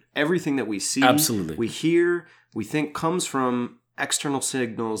perception. Everything that we see, absolutely, we hear, we think comes from external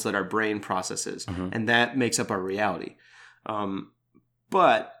signals that our brain processes, and that makes up our reality.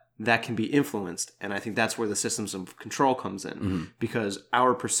 But that can be influenced, and I think that's where the systems of control comes in, because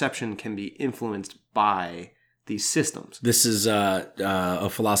our perception can be influenced by these systems. This is a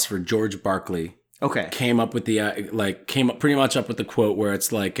philosopher, George Berkeley. Okay, came up with pretty much up with the quote where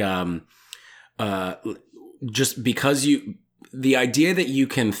it's like, just because the idea that you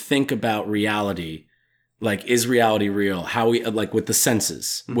can think about reality, like, is reality real? How we, like, with the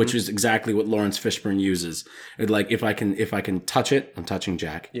senses, which is exactly what Lawrence Fishburne uses. Like, if I can touch it, I'm touching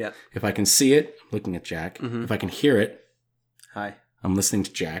Jack. Yeah. If I can see it, I'm looking at Jack. If I can hear it, hi, I'm listening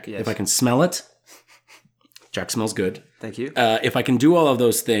to Jack. Yes. If I can smell it, Jack smells good. Thank you. If I can do all of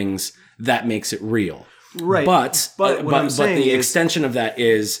those things, that makes it real. Right. But the is, extension of that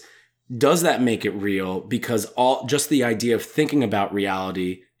is, does that make it real? Because just the idea of thinking about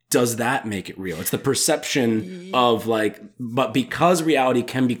reality, does that make it real? It's the perception of, like, but because reality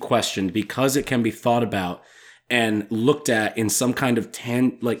can be questioned, because it can be thought about and looked at in some kind of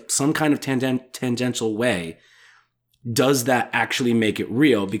tangential way, does that actually make it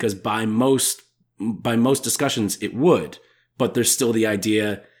real? Because by most discussions it would, but there's still the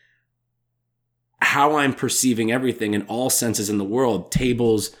idea how I'm perceiving everything in all senses in the world,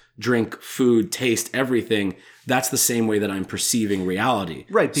 tables, drink, food, taste, everything, that's the same way that I'm perceiving reality.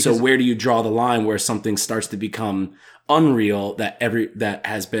 Right. So where do you draw the line where something starts to become unreal that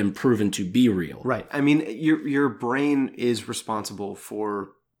has been proven to be real? Right. I mean, your brain is responsible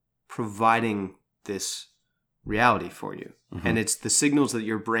for providing this reality for you. And it's the signals that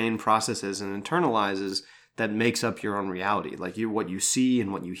your brain processes and internalizes that makes up your own reality. Like, what you see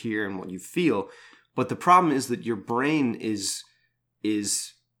and what you hear and what you feel. But the problem is that your brain is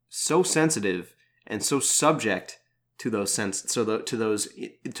so sensitive and so subject to those to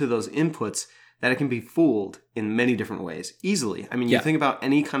those inputs that it can be fooled in many different ways easily. I mean, you think about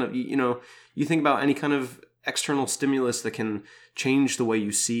any kind of external stimulus that can change the way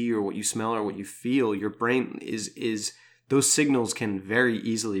you see or what you smell or what you feel. Your brain is those signals can very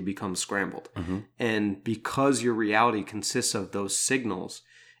easily become scrambled. And because your reality consists of those signals,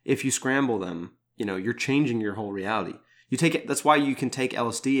 if you scramble them, you're changing your whole reality. You take it. That's why you can take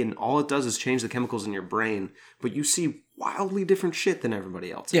LSD, and all it does is change the chemicals in your brain. But you see wildly different shit than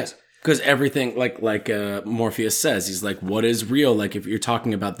everybody else. Yes, because everything, like Morpheus says, he's like, "What is real?" Like, if you're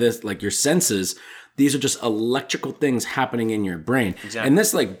talking about this, like, your senses, These are just electrical things happening in your brain. Exactly. And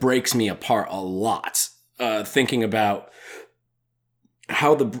this like breaks me apart a lot, thinking about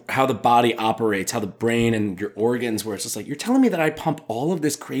how the body operates, how the brain and your organs, where it's just like, you're telling me that I pump all of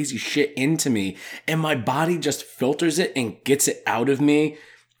this crazy shit into me and my body just filters it and gets it out of me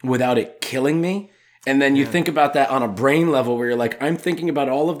without it killing me. And then you think about that on a brain level where you're like, I'm thinking about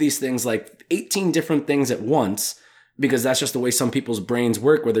all of these things, like 18 different things at once, because that's just the way some people's brains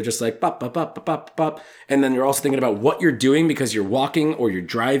work, where they're just like, pop, pop, pop, pop, pop, pop. And then you're also thinking about what you're doing because you're walking or you're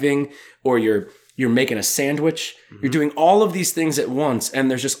driving or you're making a sandwich. You're doing all of these things at once. And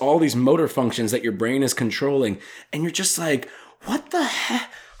there's just all these motor functions that your brain is controlling. And you're just like, what the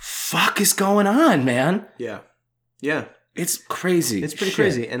fuck is going on, man? Yeah. Yeah. It's crazy. It's pretty shit.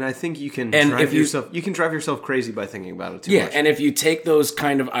 crazy. And I think you can drive yourself crazy by thinking about it too much. And if you take those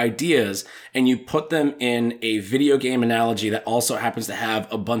kind of ideas and you put them in a video game analogy that also happens to have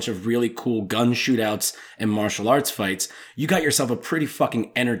a bunch of really cool gun shootouts and martial arts fights, you got yourself a pretty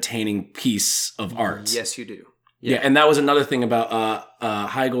fucking entertaining piece of art. Yes, you do. Yeah, and that was another thing about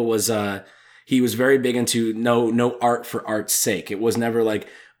Heigl was he was very big into no art for art's sake. It was never like,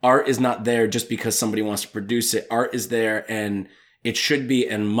 art is not there just because somebody wants to produce it. Art is there and it should be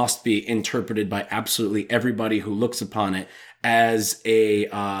and must be interpreted by absolutely everybody who looks upon it as a,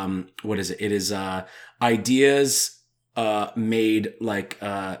 what is it? It is ideas made like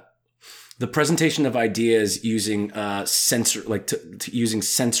the presentation of ideas using using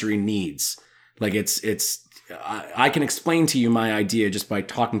sensory needs. Like I can explain to you my idea just by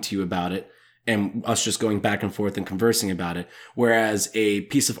talking to you about it, and us just going back and forth and conversing about it. Whereas a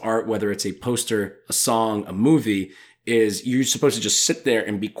piece of art, whether it's a poster, a song, a movie, is you're supposed to just sit there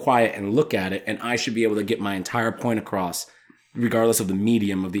and be quiet and look at it. And I should be able to get my entire point across, regardless of the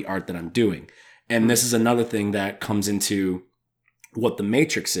medium of the art that I'm doing. And this is another thing that comes into what The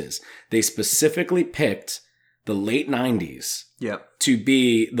Matrix is. They specifically picked the late 90s to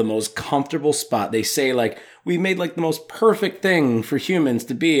be the most comfortable spot. They say like, we made like the most perfect thing for humans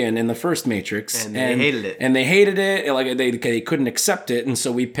to be in the first Matrix. And they hated it. And they hated it. Like they couldn't accept it. And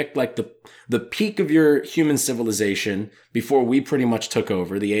so we picked like the peak of your human civilization before we pretty much took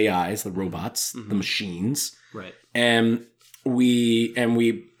over, the AIs, the robots, the machines. Right. And we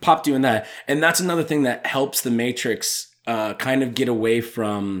popped you in that. And that's another thing that helps the Matrix kind of get away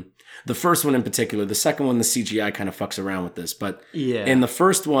from the first one in particular. The second one, the CGI kind of fucks around with this. But in the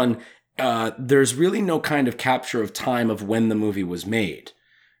first one, there's really no kind of capture of time of when the movie was made.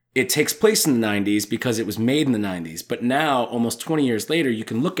 It takes place in the 90s because it was made in the 90s. But now, almost 20 years later, you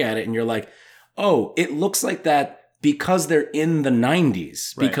can look at it and you're like, oh, it looks like that because they're in the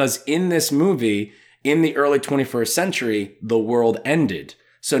 90s. Right. Because in this movie, in the early 21st century, the world ended.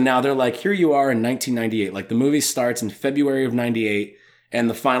 So now they're like, here you are in 1998. Like the movie starts in February of 98 and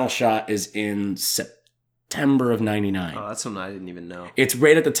the final shot is in September of 99. Oh, that's something I didn't even know. It's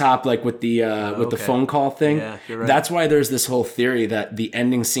right at the top, like with the the phone call thing. Yeah, you're right. That's why there's this whole theory that the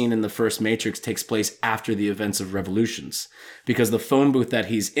ending scene in the first Matrix takes place after the events of Revolutions. Because the phone booth that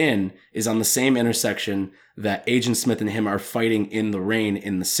he's in is on the same intersection that Agent Smith and him are fighting in the rain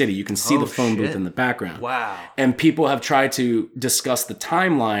in the city. You can see the phone booth in the background. Wow. And people have tried to discuss the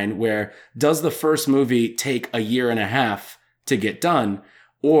timeline where does the first movie take a year and a half to get done?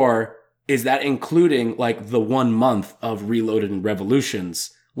 Or is that including like the 1 month of Reloaded and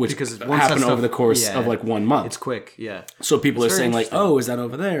Revolutions, which happen over the course of like 1 month? It's quick, yeah. So people are saying like, oh, is that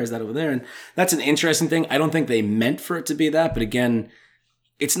over there? Is that over there? And that's an interesting thing. I don't think they meant for it to be that. But again,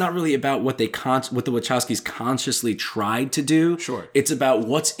 it's not really about what the Wachowskis consciously tried to do. Sure. It's about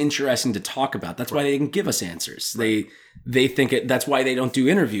what's interesting to talk about. That's why they can give us answers. Right. They think that's why they don't do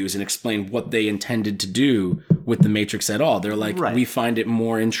interviews and explain what they intended to do with the Matrix at all. They're like, we find it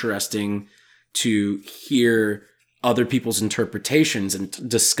more interesting to hear other people's interpretations and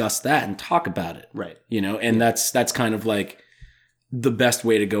discuss that and talk about it. Right. You know, and that's kind of like the best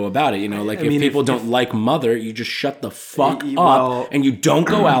way to go about it. You know, like if people don't like Mother, you just shut the fuck up and you don't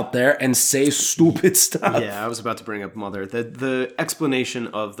go out there and say stupid stuff. Yeah, I was about to bring up Mother. The explanation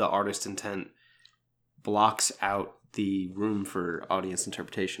of the artist's intent blocks out the room for audience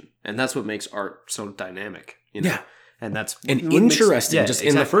interpretation. And that's what makes art so dynamic. You know? Yeah. And that's interesting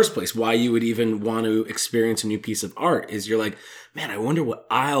in the first place. Why you would even want to experience a new piece of art is you're like, man, I wonder what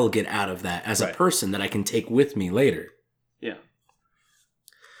I'll get out of that as a person that I can take with me later. Yeah.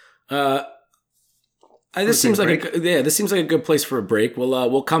 This seems like a good place for a break.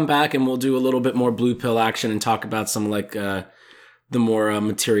 We'll come back and we'll do a little bit more blue pill action and talk about some like the more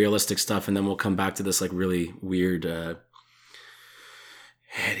materialistic stuff, and then we'll come back to this like really weird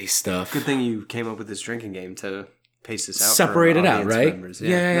heady stuff. Good thing you came up with this drinking game to pace this out. Separate it out, audience right? members.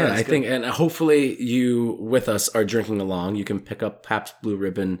 Yeah. No, that's I good. think, and hopefully you with us are drinking along. You can pick up Pabst Blue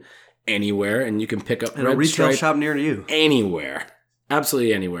Ribbon anywhere, and you can pick up in a Red retail Stripe shop near you. anywhere.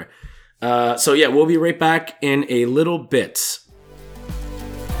 Absolutely anywhere. So yeah, we'll be right back in a little bit.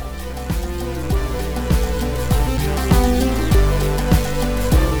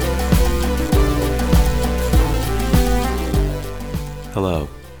 Hello.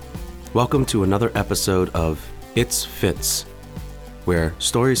 Welcome to another episode of It's Fitz, where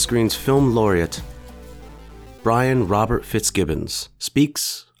Story Screen's film laureate Brian Robert Fitzgibbons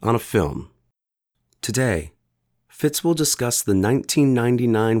speaks on a film. Today, Fitz will discuss the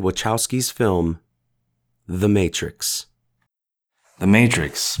 1999 Wachowskis film, The Matrix. The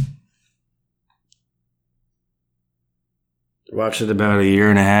Matrix. Watched it about a year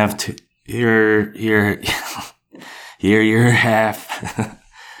and a half to year and a half.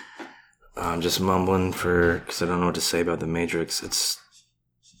 I'm just mumbling because I don't know what to say about The Matrix. It's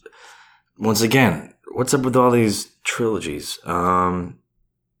once again, what's up with all these trilogies? I'm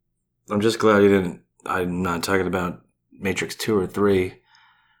just glad I'm not talking about Matrix 2 or 3.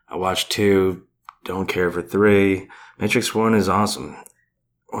 I watched 2, don't care for 3. Matrix 1 is awesome.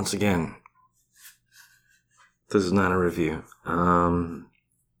 Once again, this is not a review.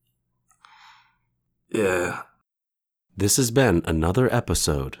 Yeah. This has been another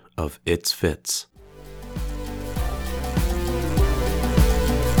episode of It's Fitz.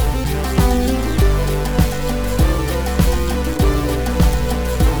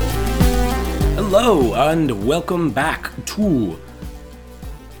 Hello, and welcome back to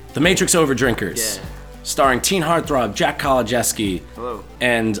The Matrix Overdrinkers, starring teen heartthrob Jack Kolodziejski Hello.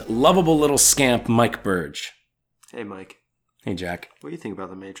 and lovable little scamp Mike Burge. Hey, Mike. Hey, Jack. What do you think about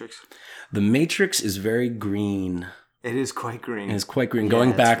The Matrix? The Matrix is very green. It is quite green. It's quite green. Yeah, Going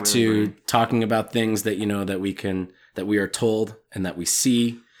it's back really to green. talking about things that that we are told and that we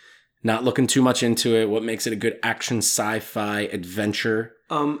see. Not looking too much into it. What makes it a good action sci-fi adventure?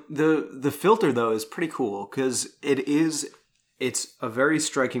 The filter though is pretty cool because it's a very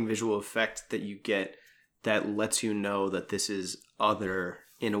striking visual effect that you get that lets you know that this is other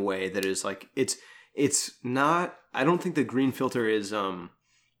in a way that is like it's not. I don't think the green filter is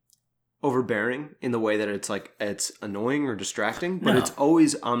overbearing in the way that it's annoying or distracting, but No. it's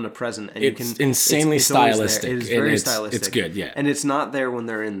always omnipresent, and It's you can insanely it's always there. stylistic. It is and very it's, stylistic. It's good, yeah. And it's not there when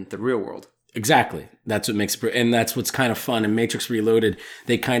they're in the real world. Exactly. That's what makes it, and that's what's kind of fun. In Matrix Reloaded,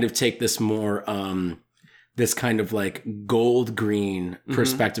 they kind of take this more, this kind of like gold green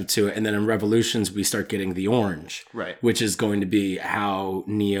perspective to it, and then in Revolutions we start getting the orange, Right. which is going to be how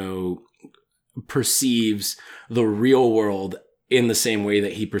Neo perceives the real world in the same way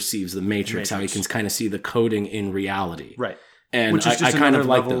that he perceives the Matrix. How he can kind of see the coding in reality, Right. And Which is just I kind another of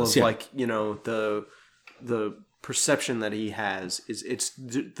like level those, of yeah. like, you know, the perception that he has is it's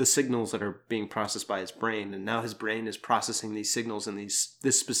the signals that are being processed by his brain, and now his brain is processing these signals in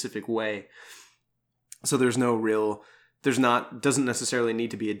this specific way. So doesn't necessarily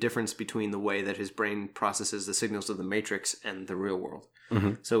need to be a difference between the way that his brain processes the signals of the Matrix and the real world.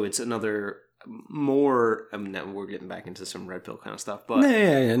 Mm-hmm. So it's another more. I mean, now we're getting back into some red pill kind of stuff, but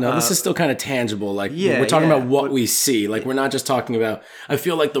No, this is still kind of tangible. Like, yeah, we're talking yeah, about what but- we see. Like, we're not just talking about. I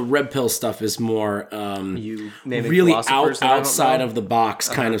feel like the red pill stuff is more you naming really philosophers that I don't outside know? of the box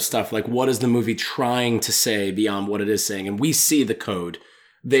kind of stuff. Like, what is the movie trying to say beyond what it is saying? And we see the code.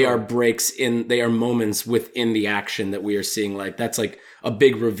 They are breaks in. They are moments within the action that we are seeing. Like, that's like a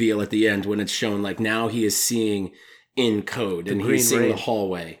big reveal at the end when it's shown. Like, now he is seeing in code and green he's seeing rain. the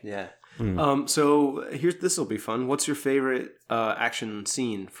hallway. Yeah. So this will be fun. What's your favorite action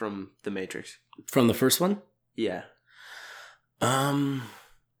scene from The Matrix? From the first one. Yeah. Um.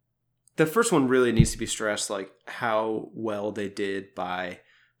 The first one really needs to be stressed, like how well they did by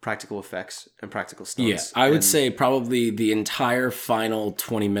practical effects and practical Yeah, stunts. I would And- say probably the entire final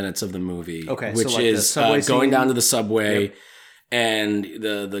 20 minutes of the movie. Okay, so which like the is subway going scene? down to the subway, Yep. and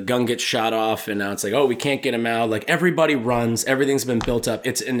the gun gets shot off, and now it's like, oh, we can't get him out. Like, everybody runs, everything's been built up.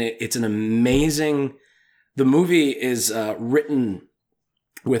 It's an amazing. The movie is written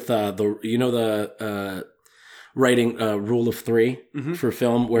with the writing rule of 3 Mhm. for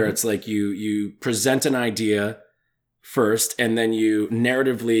film, where it's like you present an idea first, and then you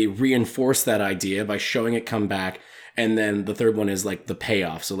narratively reinforce that idea by showing it come back, and then the third one is like the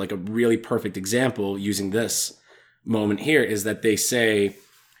payoff. So like a really perfect example using this moment here is that they say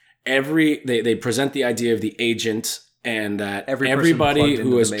they present the idea of the agent, and that Every person everybody plugged into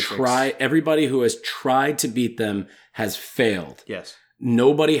who the has Matrix. tried to beat them has failed. Yes.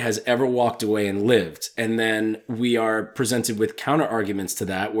 Nobody has ever walked away and lived. And then we are presented with counter arguments to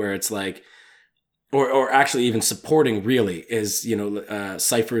that, where it's like, or actually even supporting really is,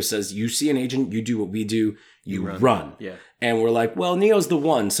 Cypher says, you see an agent, you do what we do, you run. Yeah. And we're like, well, Neo's the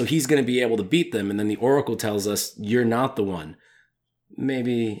one, so he's going to be able to beat them. And then the Oracle tells us, you're not the one.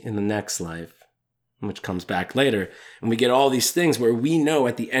 Maybe in the next life, which comes back later. And we get all these things where we know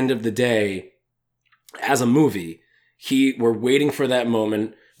at the end of the day, as a movie, we're waiting for that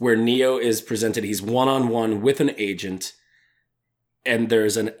moment where Neo is presented. He's one-on-one with an agent, and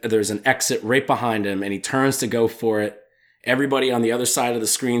there's an exit right behind him, and he turns to go for it. Everybody on the other side of the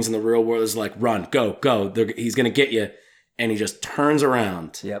screens in the real world is like, run, go. He's going to get you. And he just turns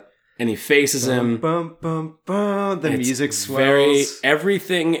around. Yep. And he faces him. Bum, bum, bum. The music swells.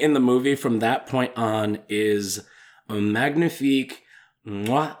 Everything in the movie from that point on is a magnifique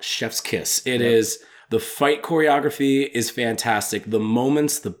chef's kiss. It is. The fight choreography is fantastic. The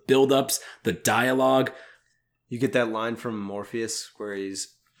moments, the build-ups, the dialogue. You get that line from Morpheus where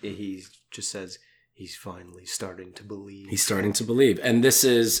he just says, he's finally starting to believe. He's starting to believe. And this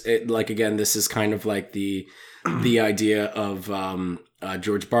is, this is kind of like the idea of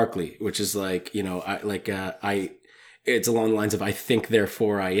George Barkley, which is like, it's along the lines of I think,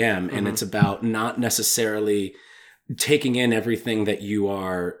 therefore I am. And it's about not necessarily taking in everything that you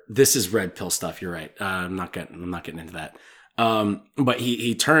are. This is red pill stuff. You're right. I'm not getting into that. But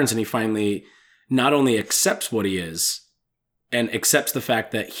he turns and he finally not only accepts what he is and accepts the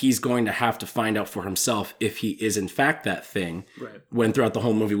fact that he's going to have to find out for himself if he is in fact that thing. Right. When throughout the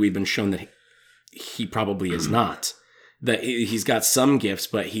whole movie we've been shown that he probably is not. That he's got some gifts,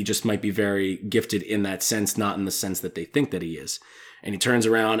 but he just might be very gifted in that sense, not in the sense that they think that he is. And he turns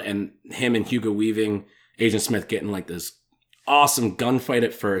around, and him and Hugo Weaving, Agent Smith getting like this awesome gunfight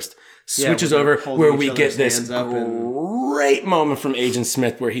at first, switches over where we get this great moment from Agent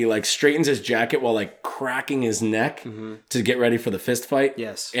Smith where he like straightens his jacket while like cracking his neck to get ready for the fist fight.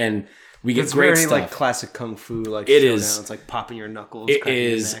 Yes. And we get it's great very stuff. Like classic kung fu, like it showdown. is. It's like popping your knuckles. It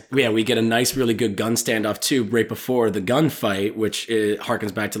is. Yeah, we get a nice, really good gun standoff too, right before the gunfight, which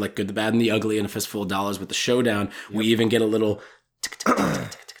harkens back to like Good, the Bad, and the Ugly and A Fistful of Dollars with the showdown. Yep. We even get a little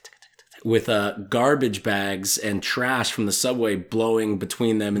with garbage bags and trash from the subway blowing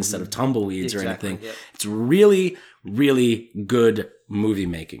between them instead of tumbleweeds or anything. Yep. It's really, really good movie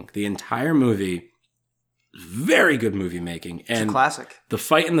making. The entire movie. Very good movie making. And it's a classic. The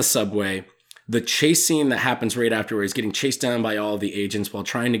fight in the subway, the chase scene that happens right after where he's getting chased down by all the agents while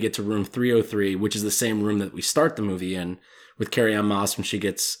trying to get to room 303, which is the same room that we start the movie in with Carrie-Anne Moss when she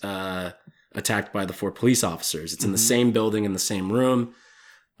gets attacked by the 4 police officers. It's in the same building, in the same room,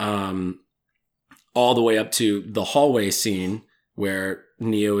 all the way up to the hallway scene where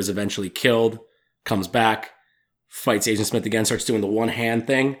Neo is eventually killed, comes back, fights Agent Smith again, starts doing the one hand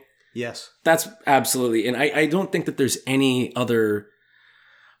thing. Yes. That's absolutely. And I don't think that there's any other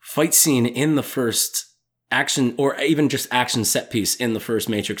fight scene in the first action or even just action set piece in the first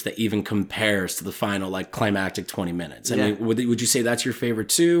Matrix that even compares to the final like climactic 20 minutes. I mean, would you say that's your favorite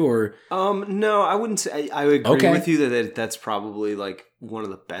too, or? No, I wouldn't say. I would agree with you that that's probably like one of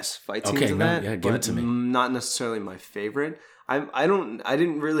the best fight scenes of that. Yeah, give it to me. Not necessarily my favorite. I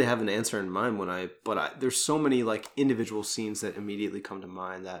didn't really have an answer in mind but there's so many like individual scenes that immediately come to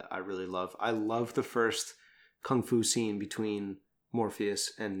mind that I really love. I love the first kung fu scene between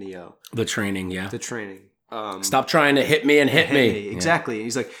Morpheus and Neo. The training, yeah. The training. Stop trying to hit me and hit me. Exactly. And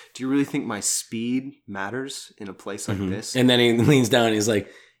he's like, do you really think my speed matters in a place like this? And then he leans down and he's like,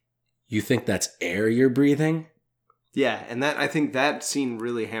 you think that's air you're breathing? Yeah. And I think that scene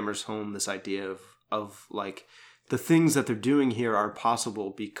really hammers home this idea of like, the things that they're doing here are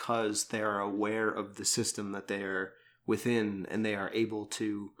possible because they are aware of the system that they are within, and they are able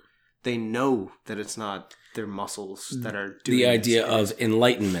to. They know that it's not their muscles that are doing the idea of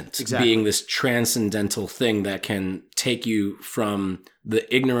enlightenment being this transcendental thing that can take you from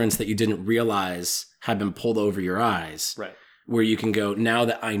the ignorance that you didn't realize had been pulled over your eyes. Right. Where you can go, now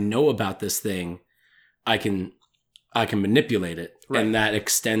that I know about this thing, I can manipulate it. Right. And that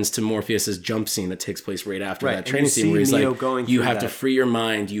extends to Morpheus's jump scene that takes place right after that training scene where he's Neo like, you have to free your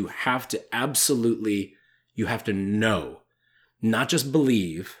mind. You have to you have to know, not just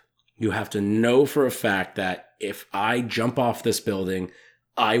believe. You have to know for a fact that if I jump off this building,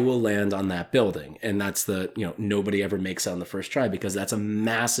 I will land on that building. And that's nobody ever makes it on the first try because that's a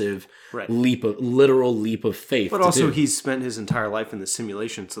massive literal leap of faith. But also he's spent his entire life in the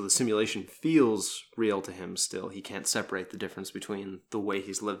simulation. So the simulation feels real to him still. He can't separate the difference between the way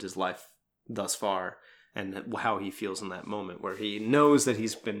he's lived his life thus far and how he feels in that moment where he knows that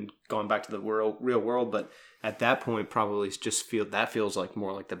he's been going back to the real world. But at that point, probably just feels like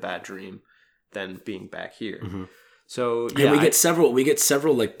more like the bad dream than being back here. Mm-hmm. So And yeah, we get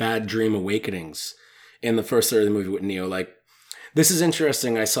several like bad dream awakenings in the first third of the movie with Neo. Like, this is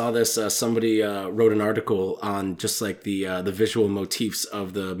interesting. I saw this. Somebody wrote an article on just like the visual motifs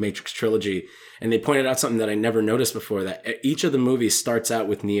of the Matrix trilogy, and they pointed out something that I never noticed before. That each of the movies starts out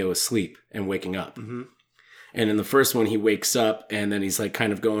with Neo asleep and waking up. Mm-hmm. And in the first one, he wakes up and then he's like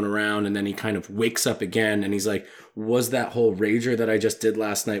kind of going around, and then he kind of wakes up again, and he's like, "Was that whole rager that I just did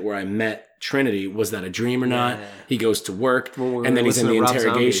last night where I met Trinity, was that a dream or not?" He goes to work, and then he's in the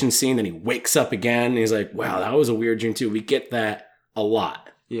interrogation scene, then he wakes up again, and he's like, "Wow, that was a weird dream too." We get that a lot.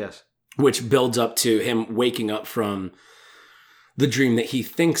 Yes. Which builds up to him waking up from the dream that he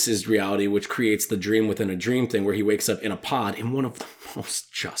thinks is reality, which creates the dream within a dream thing where he wakes up in a pod in one of the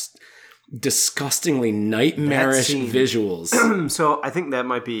most just disgustingly nightmarish visuals. So I think that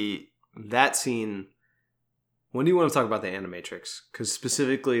might be that scene. When do you want to talk about the Animatrix? Because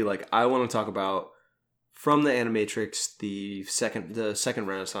specifically, like, I want to talk about from the Animatrix, the second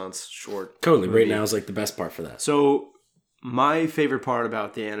Renaissance short. Totally. movie. Right now is like the best part for that. So my favorite part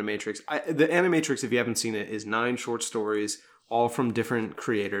about the Animatrix, the Animatrix, if you haven't seen it, is 9 short stories, all from different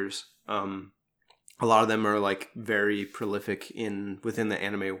creators. A lot of them are like very prolific within the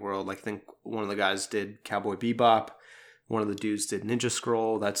anime world. Like, I think one of the guys did Cowboy Bebop. One of the dudes did Ninja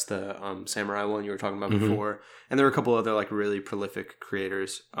Scroll. That's the samurai one you were talking about before. And there were a couple other like really prolific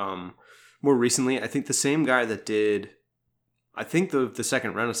creators. More recently, I think the same guy that did, I think the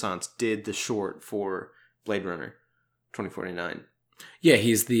second Renaissance did the short for Blade Runner 2049. Yeah,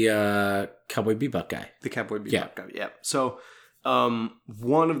 he's the Cowboy Bebop guy. The Cowboy Bebop guy, yeah. So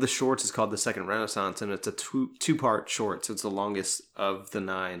one of the shorts is called The Second Renaissance, and it's a two-part short, so it's the longest of the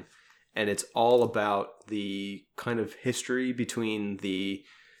 9. And it's all about the kind of history between the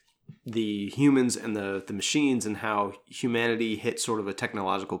humans and the machines, and how humanity hit sort of a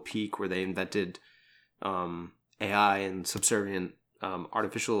technological peak where they invented AI and subservient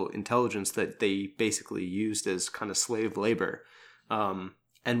artificial intelligence that they basically used as kind of slave labor,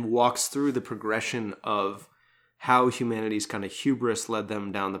 and walks through the progression of how humanity's kind of hubris led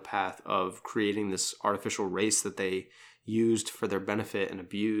them down the path of creating this artificial race that they used for their benefit and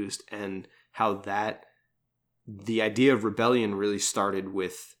abused, and how the idea of rebellion really started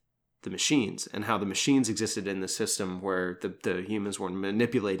with the machines, and how the machines existed in the system where the humans were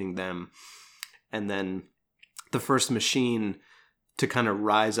manipulating them. And then the first machine to kind of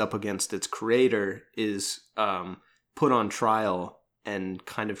rise up against its creator is put on trial and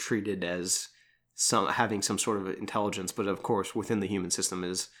kind of treated as having some sort of intelligence, but of course within the human system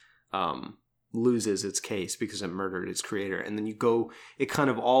is loses its case because it murdered its creator. And then it kind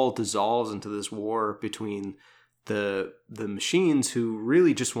of all dissolves into this war between the machines, who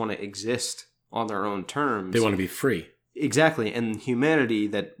really just want to exist on their own terms. They want to be free. Exactly. And humanity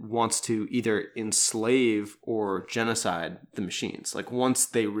that wants to either enslave or genocide the machines. Like, once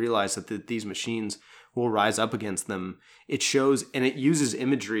they realize that these machines will rise up against them, it shows, and it uses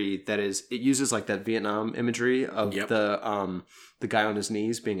imagery it uses like that Vietnam imagery of the guy on his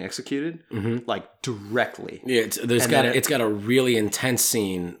knees being executed, like directly. Yeah, it's got a really intense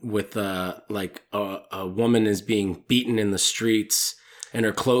scene with like a woman is being beaten in the streets and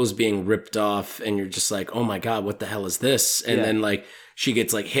her clothes being ripped off, and you're just like, oh my God, what the hell is this? And then like she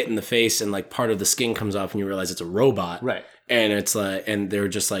gets like hit in the face, and like part of the skin comes off, and you realize it's a robot. Right. And it's like, and they're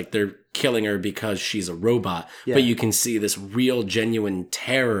just like, they're killing her because she's a robot. Yeah. But you can see this real, genuine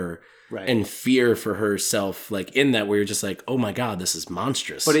terror and fear for herself, like in that, where you're just like, oh my God, this is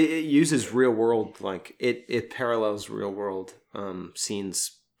monstrous. But it uses real world, like it parallels real world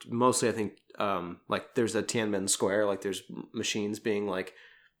scenes. Mostly, I think, like there's a Tiananmen Square, like there's machines being like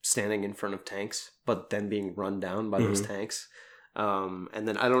standing in front of tanks, but then being run down by those tanks. And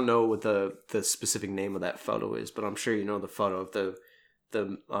then I don't know what the specific name of that photo is, but I'm sure you know the photo of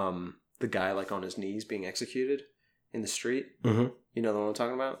the guy like on his knees being executed in the street. Mm-hmm. You know the one I'm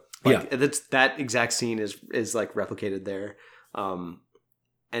talking about? Like, that exact scene is like replicated there. And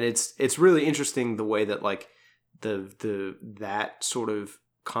it's really interesting the way that like that sort of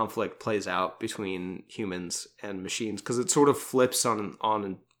conflict plays out between humans and machines, because it sort of flips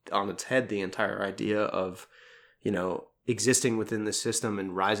on its head the entire idea of, you know, existing within the system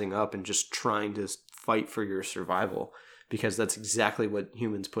and rising up and just trying to fight for your survival, because that's exactly what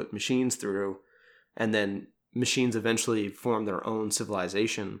humans put machines through. And then machines eventually formed their own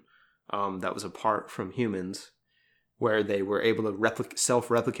civilization that was apart from humans, where they were able to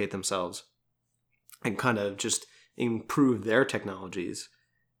self-replicate themselves and kind of just improve their technologies,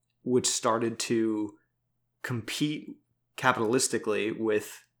 which started to compete capitalistically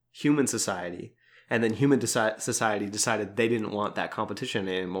with human society. And then human society decided they didn't want that competition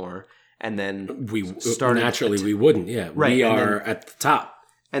anymore, and then We started naturally we wouldn't. Yeah, Right, we and are at the top.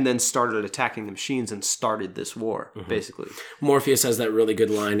 and then started attacking the machines and started this war, Mm-hmm. basically. Morpheus has that really good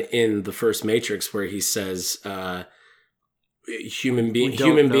line in the first Matrix where he says, "Human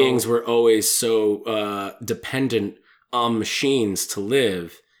don't know. beings were always so dependent on machines to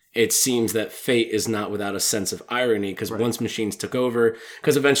live. It seems that fate is not without a sense of irony because once machines took over,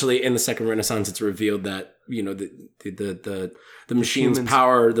 because eventually in the Second Renaissance it's revealed that the machines humans-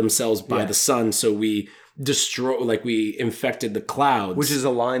 power themselves by Yeah. the sun, so we we infected the clouds, Which is a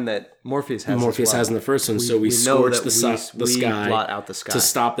line that Morpheus has. Morpheus as well. has in the first one. So we know scorched that the we sky blot out the sky. to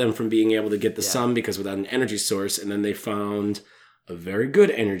stop them from being able to get the sun because without an energy source. And then they found a very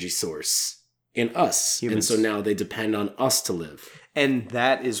good energy source in us. Humans. And so now they depend on us to live. And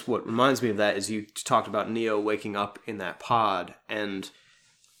that is what reminds me of that is you talked about Neo waking up in that pod, and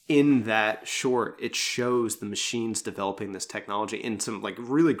in that short it shows the machines developing this technology in some like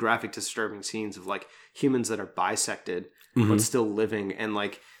really graphic, disturbing scenes of like humans that are bisected but still living, and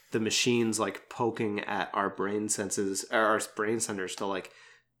like the machines like poking at our brain senses or our brain centers to like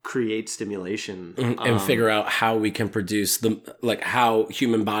create stimulation And figure out how we can produce how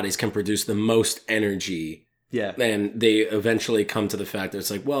human bodies can produce the most energy. yeah And they eventually come to the fact that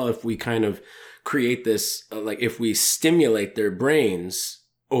it's like, well, if we kind of create this, if we stimulate their brains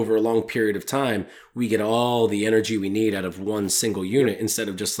over a long period of time, we get all the energy we need out of one single unit instead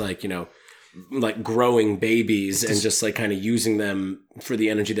of just growing babies and just like kind of using them for the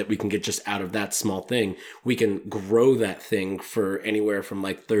energy that we can get just out of that small thing. We can grow that thing for anywhere from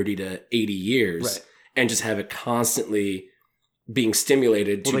like 30 to 80 years Right. and just have it constantly being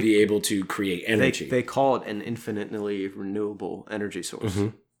stimulated to be able to create energy. they call it an infinitely renewable energy source,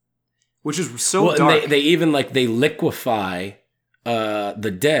 which is so Well, dark. and they even they liquefy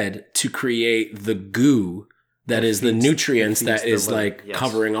the dead to create the goo that is the nutrients that feeds is the living. Yes.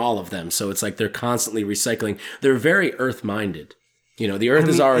 covering all of them. So it's like they're constantly recycling. They're very earth minded. The earth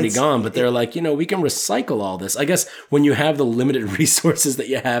is already gone, but they're we can recycle all this. I guess when you have the limited resources that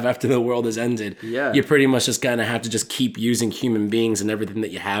you have after the world has ended, Yeah. you pretty much just kind of have to just keep using human beings and everything that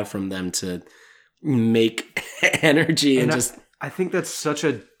you have from them to make energy and just I think that's such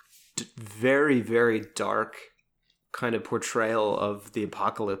a very, very dark kind of portrayal of the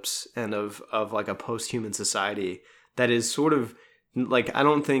apocalypse and of like a post-human society that is sort of like, I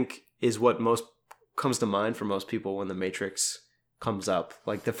don't think is what most comes to mind for most people when the Matrix comes up.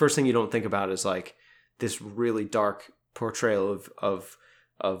 Like the first thing you don't think about is like this really dark portrayal of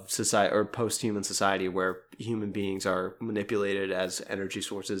society or post-human society where human beings are manipulated as energy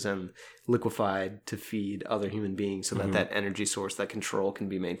sources and liquefied to feed other human beings so that energy source, that control can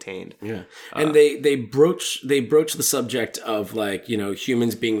be maintained. Yeah. And they broach the subject of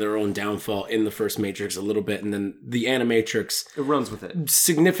humans being their own downfall in the first Matrix a little bit, and then the Animatrix It runs with it.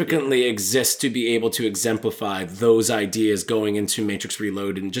 significantly exists to be able to exemplify those ideas going into Matrix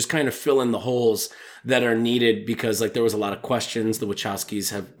Reloaded and just kind of fill in the holes that are needed, because there was a lot of questions. The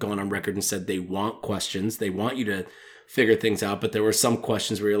Wachowskis have gone on record and said they want questions. They want you to figure things out, but there were some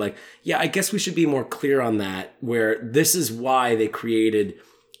questions where you're like, yeah, I guess we should be more clear on that, where this is why they created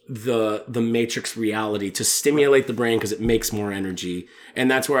the Matrix reality to stimulate the brain because it makes more energy. And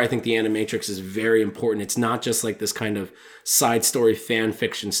that's where I think the Animatrix is very important. It's not just like this kind of side story fan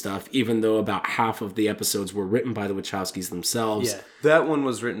fiction stuff, even though about half of the episodes were written by the Wachowskis themselves. Yeah, that one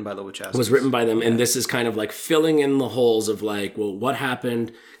was written by the Wachowskis. Was written by them, and this is kind of filling in the holes of what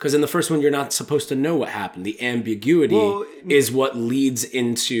happened, because in the first one you're not supposed to know what happened. The ambiguity is what leads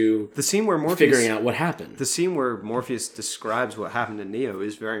into the scene where Morpheus figuring out what happened. The scene where Morpheus describes what happened to Neo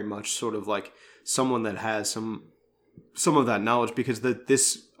is very much sort of like someone that has some of that knowledge, because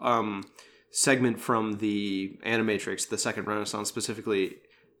this segment from the Animatrix, the Second Renaissance specifically,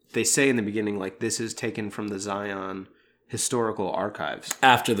 they say in the beginning this is taken from the Zion historical archives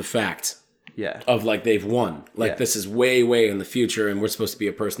After the fact. Yeah. Of they've won. This is way, way in the future, and we're supposed to be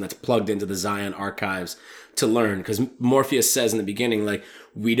a person that's plugged into the Zion archives to learn. Because Morpheus says in the beginning,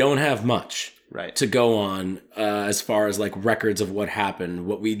 we don't have much Right. to go on as far as records of what happened.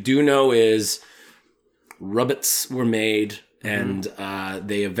 What we do know is robots were made, and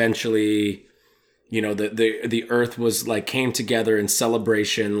they eventually, the earth was came together in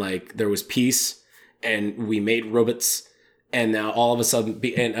celebration. There was peace, and we made robots. And now all of a sudden,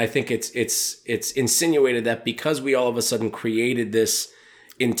 and I think it's insinuated that because we all of a sudden created this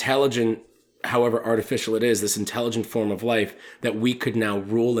intelligent, however artificial it is, this intelligent form of life that we could now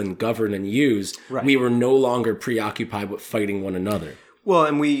rule and govern and use, we were no longer preoccupied with fighting one another. Well,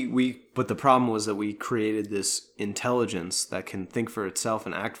 and but the problem was that we created this intelligence that can think for itself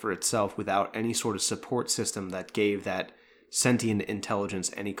and act for itself without any sort of support system that gave that sentient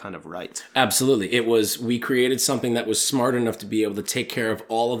intelligence any kind of right. Absolutely. We created something that was smart enough to be able to take care of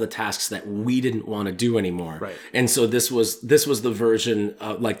all of the tasks that we didn't want to do anymore. Right. And so this was the version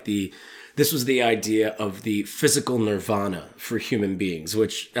of this was the idea of the physical nirvana for human beings,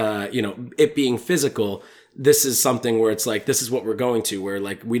 which, it being physical, this is something where it's like, this is what we're going to, where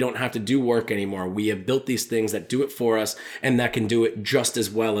like, we don't have to do work anymore. We have built these things that do it for us and that can do it just as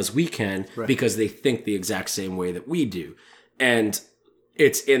well as we can because they think the exact same way that we do. And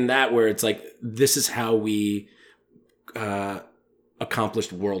it's in that where it's like, this is how we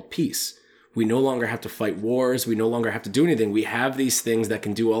accomplished world peace. We no longer have to fight wars. We no longer have to do anything. We have these things that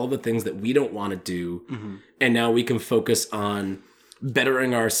can do all of the things that we don't want to do. Mm-hmm. And now we can focus on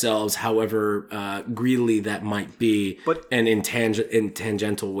bettering ourselves, however greedily that might be, and in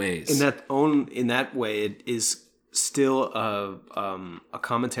tangential ways. In that way, it is still a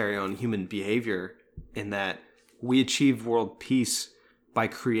commentary on human behavior in that we achieve world peace by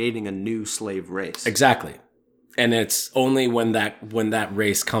creating a new slave race. Exactly. And it's only when that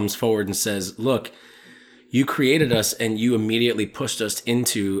race comes forward and says, look, you created us and you immediately pushed us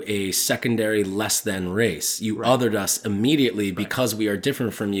into a secondary less than race. You othered us immediately because we are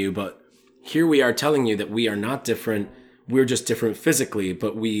different from you. But here we are telling you that we are not different. We're just different physically,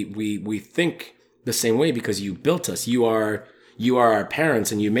 but we think the same way because you built us. You are our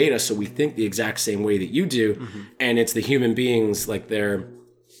parents and you made us, so we think the exact same way that you do. Mm-hmm. And it's the human beings, like their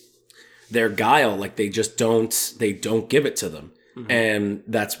guile, like they don't give it to them. Mm-hmm. And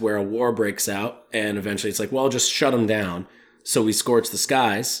that's where a war breaks out. And eventually it's like, well, just shut them down. So we scorch the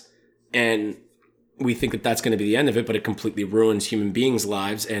skies and we think that that's going to be the end of it, but it completely ruins human beings'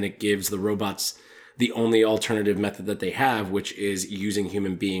 lives. And it gives the robots the only alternative method that they have, which is using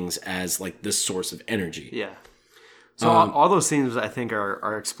human beings as like this source of energy. Yeah. So all those themes I think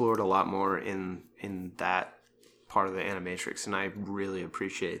are explored a lot more in that part of the Animatrix, and I really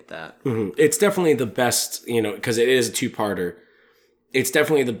appreciate that. Mm-hmm. It's definitely the best, because it is a two-parter. It's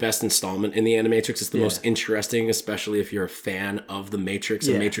definitely the best installment in the Animatrix. It's the most interesting, especially if you're a fan of the Matrix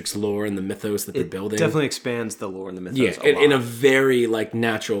and Matrix lore and the mythos that they're building. Definitely expands the lore and the mythos a lot. In a very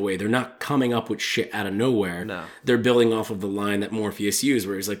natural way. They're not coming up with shit out of nowhere. No. They're building off of the line that Morpheus used,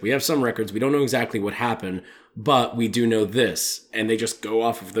 where he's like, we have some records, we don't know exactly what happened, but we do know this. And they just go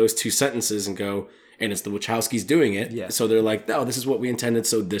off of those two sentences and go, and it's the Wachowskis doing it. Yeah. So they're like, no, this is what we intended,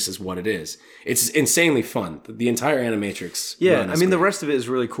 so this is what it is. It's insanely fun. The entire Animatrix. Yeah, I mean, the rest of it is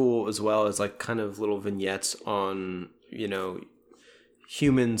really cool as well as kind of little vignettes on,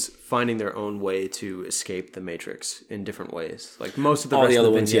 humans finding their own way to escape the Matrix in different ways. Like most of the rest of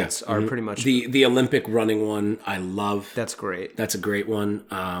the vignettes are pretty much... The Olympic running one, I love. That's great. That's a great one.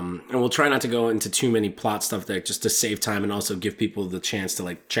 And we'll try not to go into too many plot stuff there, just to save time and also give people the chance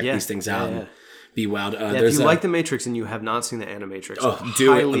to check these things out. And be wowed. If you like The Matrix and you have not seen The Animatrix,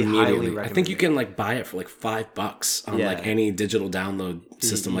 do it immediately. I think you can buy it for $5 on any digital download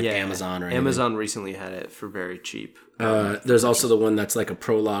system like Amazon or anything. Amazon recently had it for very cheap. There's also the one that's a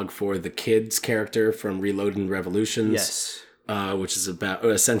prologue for the kids character from Reloaded Revolutions. Yes. Which is about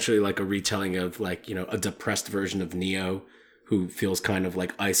essentially a retelling of a depressed version of Neo who feels kind of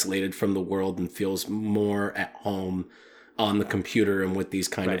isolated from the world and feels more at home on the computer and with these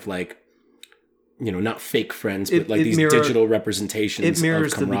kind of not fake friends, but these digital representations. It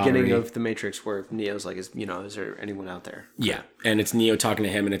mirrors the beginning of The Matrix, where Neo's is there anyone out there? Yeah, and it's Neo talking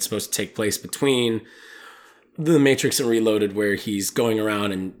to him, and it's supposed to take place between The Matrix and Reloaded, where he's going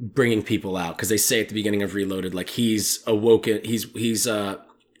around and bringing people out. Because they say at the beginning of Reloaded, he's awoken, he's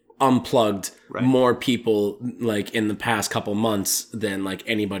unplugged more people in the past couple months than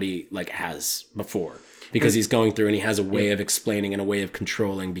anybody has before. Because he's going through and he has a way of explaining and a way of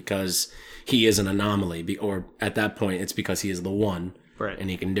controlling because he is an anomaly. Or at that point, it's because he is the one. Right. And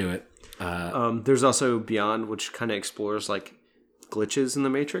he can do it. There's also Beyond, which kind of explores glitches in the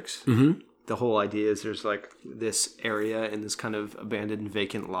Matrix. Mm-hmm. The whole idea is there's this area in this kind of abandoned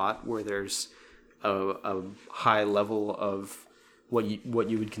vacant lot where there's a high level of what you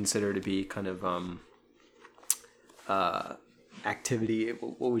would consider to be kind of activity.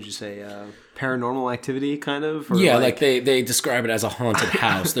 What would you say? Paranormal activity, kind of? Or they describe it as a haunted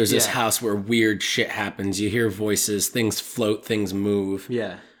house. There's this house where weird shit happens. You hear voices, things float, things move.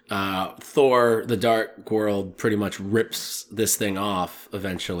 Yeah. Thor, the Dark World, pretty much rips this thing off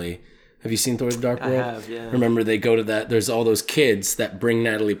eventually. Have you seen Thor, the Dark World? I have, yeah. Remember, they go to that. There's all those kids that bring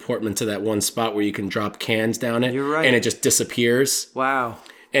Natalie Portman to that one spot where you can drop cans down it. You're right. And it just disappears. Wow.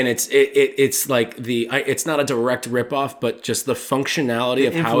 And it's it's not a direct ripoff, but just the functionality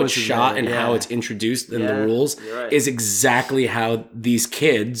of how it's shot and how it's introduced and the rules is exactly how these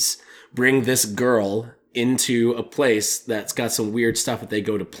kids bring this girl into a place that's got some weird stuff that they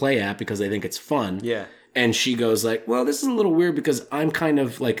go to play at because they think it's fun. Yeah. And she goes like, well, this is a little weird because I'm kind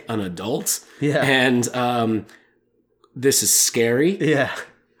of like an adult. Yeah. And this is scary. Yeah.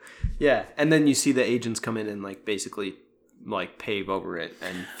 Yeah. And then you see the agents come in and like basically like pave over it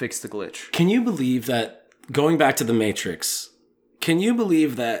and fix the glitch. Can you believe that, going back to The Matrix, can you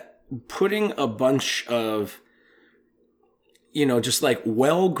believe that putting a bunch of, just like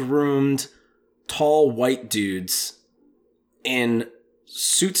well-groomed, tall white dudes in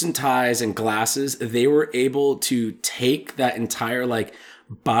suits and ties and glasses, they were able to take that entire like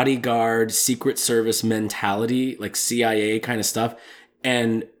bodyguard, Secret Service mentality, like CIA kind of stuff,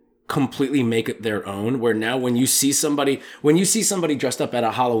 and completely make it their own, where now when you see somebody dressed up at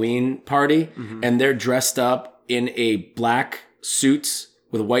a Halloween party and they're dressed up in a black suits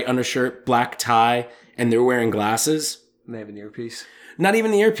with a white undershirt, black tie, and they're wearing glasses. And they have an earpiece. Not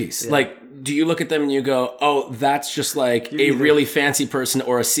even the earpiece. Yeah. Like, do you look at them and you go, oh, that's just like a really fancy person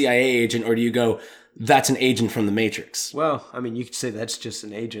or a CIA agent, or do you go, that's an agent from The Matrix? Well, I mean, you could say that's just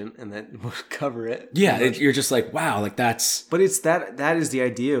an agent and that would cover it. Yeah, you're just like, wow, like that's... But it's that is the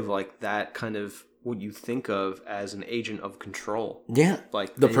idea of like that kind of what you think of as an agent of control. Yeah,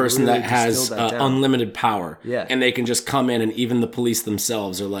 Like the they person really that has distilled that down. unlimited power. Yeah. And they can just come in, and even the police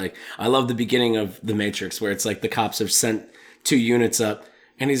themselves are like, I love the beginning of The Matrix where it's like the cops have sent 2 units up,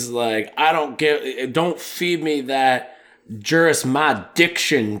 and he's like, don't feed me that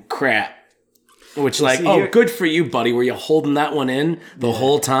jurisdiction crap. Which like, see, good for you, buddy. Were you holding that one in the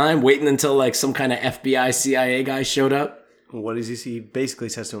whole time, waiting until like some kind of FBI, CIA guy showed up? What does he see? He basically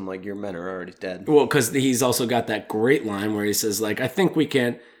says to him like, your men are already dead. Well, because he's also got that great line where he says like, I think we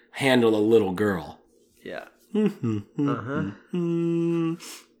can handle a little girl. Yeah. Mm-hmm.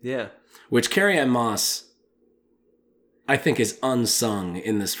 Yeah. Which Carrie-Anne Moss, I think, is unsung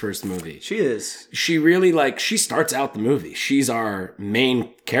in this first movie. She is. She really, she starts out the movie. She's our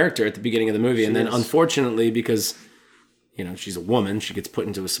main character at the beginning of the movie. And then, unfortunately, because, she's a woman, she gets put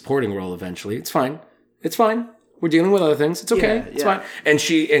into a supporting role eventually. It's fine. It's fine. We're dealing with other things. It's okay. It's fine. And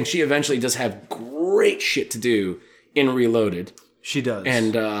she eventually does have great shit to do in Reloaded. She does.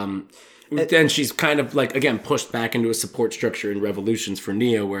 And then she's kind of, again, pushed back into a support structure in Revolutions for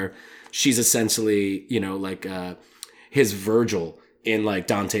Neo, where she's essentially, his Virgil in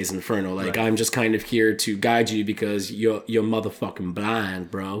Dante's Inferno. I'm just kind of here to guide you because you're motherfucking blind,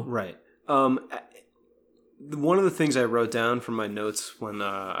 bro. Right. One of the things I wrote down from my notes when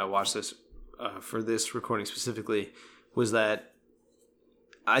I watched this for this recording specifically was that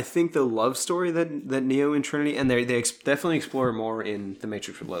I think the love story that Neo and Trinity, and they definitely explore more in The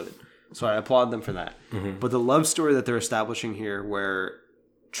Matrix Reloaded. So I applaud them for that. Mm-hmm. But the love story that they're establishing here, where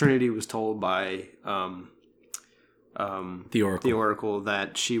Trinity was told by the Oracle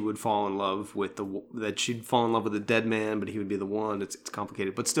that she would fall in love with she'd fall in love with a dead man, but he would be the one. It's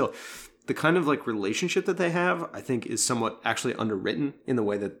complicated, but still, the kind of relationship that they have, I think, is somewhat actually underwritten in the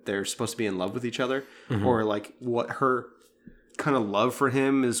way that they're supposed to be in love with each other, or what her kind of love for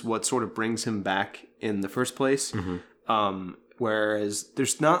him is what sort of brings him back in the first place. Whereas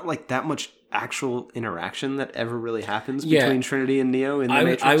there's not that much actual interaction that ever really happens between Trinity and Neo in The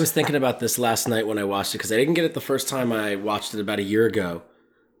Matrix. I was thinking about this last night when I watched it, because I didn't get it the first time I watched it about a year ago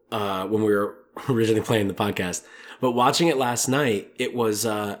when we were originally playing the podcast. But watching it last night, it was...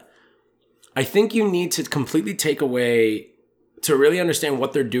 I think you need to completely take away... To really understand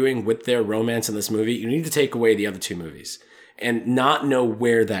what they're doing with their romance in this movie, you need to take away the other 2 movies and not know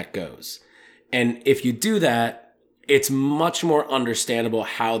where that goes. And if you do that, it's much more understandable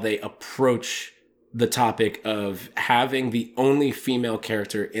how they approach the topic of having the only female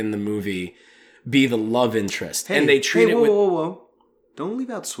character in the movie be the love interest. And they treat it with... Whoa. Don't leave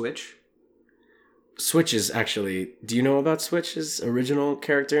out Switch. Switch is actually... Do you know about Switch's original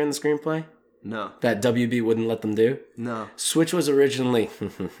character in the screenplay? No. That WB wouldn't let them do? No. Switch was originally...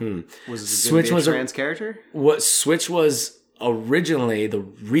 Was it a trans character? What Switch was originally... The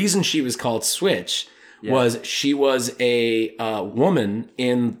reason she was called Switch... was she was a woman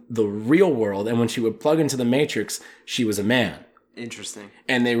in the real world, and when she would plug into the Matrix, she was a man. Interesting.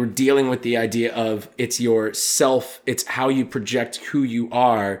 And they were dealing with the idea of it's your self, it's how you project who you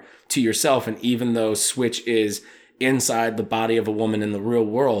are to yourself, and even though Switch is inside the body of a woman in the real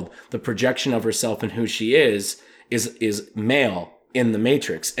world, the projection of herself and who she is male in the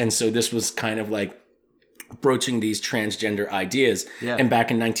Matrix. And so this was kind of broaching these transgender ideas. Yeah. And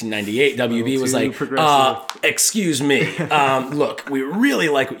back in 1998, WB was like, excuse me, look, we really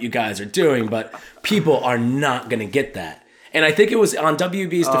like what you guys are doing, but people are not going to get that. And I think it was on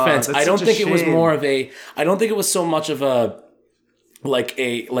WB's defense. I don't think it was so much of a like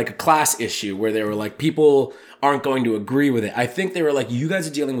a class issue where they were like, people aren't going to agree with it. I think they were like, you guys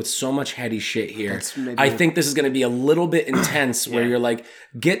are dealing with so much heady shit here. I think this is going to be a little bit intense where you're like,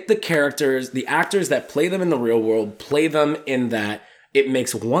 get the characters, the actors that play them in the real world, play them in that. It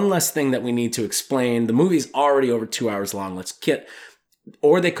makes one less thing that we need to explain. The movie's already over 2 hours long. Let's get,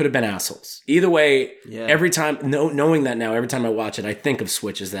 or they could have been assholes. Either way, every time, knowing that now, every time I watch it, I think of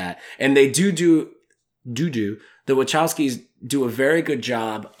Switch as that. And they do the Wachowskis do a very good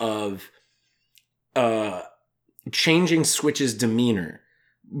job of changing Switch's demeanor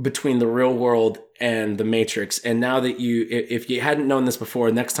between the real world and the Matrix. And now that if you hadn't known this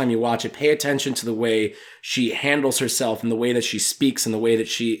before, next time you watch it, pay attention to the way she handles herself and the way that she speaks and the way that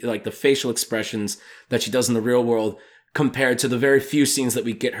she, like the facial expressions that she does in the real world compared to the very few scenes that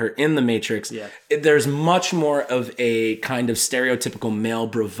we get her in the Matrix. Yeah. There's much more of a kind of stereotypical male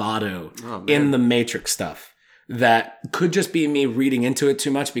bravado in the Matrix stuff. That could just be me reading into it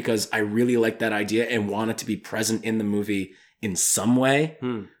too much because I really like that idea and want it to be present in the movie in some way.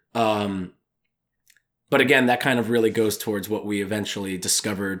 But again, that kind of really goes towards what we eventually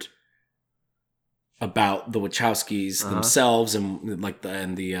discovered about the Wachowskis themselves and like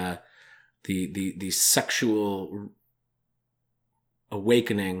the sexual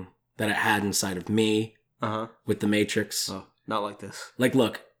awakening that it had inside of me with the Matrix. Oh, not like this. Like,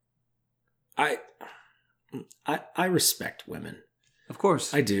 look, I respect women. Of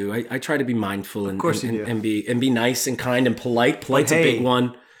course. I do. I try to be mindful and, of course and be nice and kind and polite. Polite's a big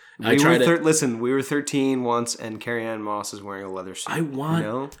one. Listen, we were 13 once and Carrie-Anne Moss is wearing a leather suit.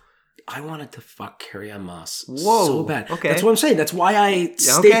 I wanted to fuck Carrie-Anne Moss so bad. Okay. That's what I'm saying. That's why I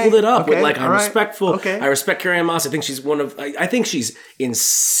stapled it up with like, I'm respectful. Okay. I respect Carrie-Anne Moss. I think she's I think she's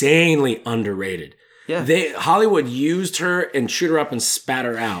insanely underrated. Yeah. Hollywood used her and chewed her up and spat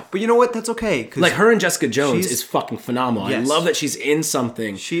her out. But you know what? That's okay. Like her and Jessica Jones is fucking phenomenal. Yes. I love that she's in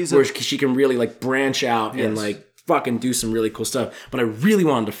something where she can really like branch out and like fucking do some really cool stuff. But I really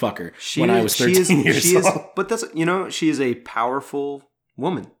wanted to fuck her when I was 13 years old. But that's, she is a powerful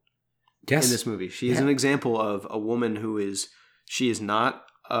woman in this movie. She is an example of a woman she is not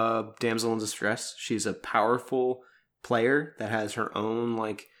a damsel in distress. She's a powerful player that has her own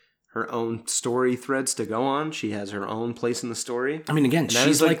story threads to go on. She has her own place in the story. I mean, again,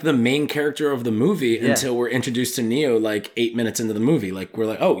 she's like the main character of the movie until we're introduced to Neo like 8 minutes into the movie. Like we're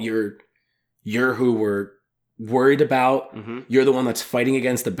like, oh, you're who we're worried about. Mm-hmm. You're the one that's fighting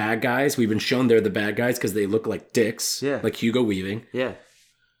against the bad guys. We've been shown they're the bad guys because they look like dicks. Yeah. Like Hugo Weaving. Yeah.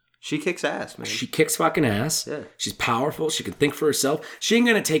 She kicks ass, man. She kicks fucking ass. Yeah. She's powerful. She can think for herself. She ain't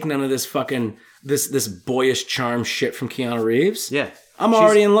gonna take none of this fucking this boyish charm shit from Keanu Reeves. Yeah. I'm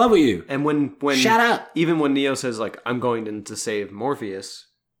already in love with you. And when shut up. Even when Neo says like, I'm going in to save Morpheus,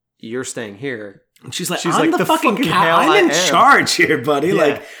 you're staying here. And she's like, I'm the fucking cow. I'm in charge here, buddy. Yeah.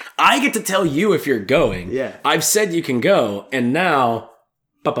 Like, I get to tell you if you're going. Yeah. I've said you can go, and now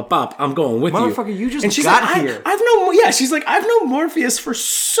I'm going with you. Motherfucker, you just got here. She's like, I've known Morpheus for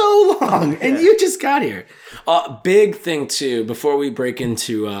so long, and you just got here. Big thing too, before we break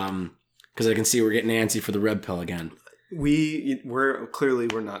into because I can see we're getting antsy for the red pill again. We're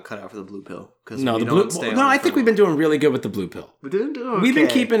not cut out for the blue pill because I think we've been doing really good with the blue pill. We've been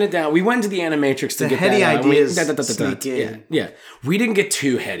keeping it down. We went to the Animatrix to get heady that ideas. Yeah. We didn't get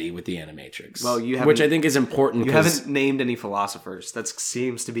too heady with the Animatrix. Well, which I think is important. You haven't named any philosophers. That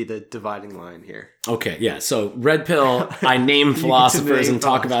seems to be the dividing line here. Okay, yeah. So red pill, I name philosophers and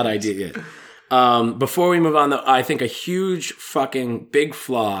talk about ideas. Before we move on, though, I think a huge fucking big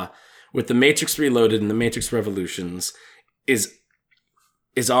flaw with The Matrix Reloaded and The Matrix Revolutions is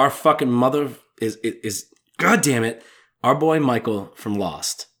our fucking mother is God damn it, our boy Michael from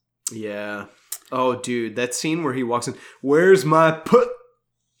Lost. Yeah. Oh, dude, that scene where he walks in, where's my put?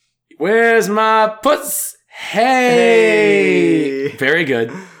 Where's my puts? Hey! Very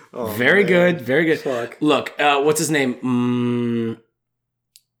good. Oh, very good. Very good. Fuck. Look, what's his name?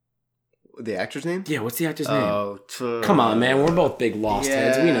 The actor's name? Yeah, what's the actor's name? Come on, man. We're both big Lost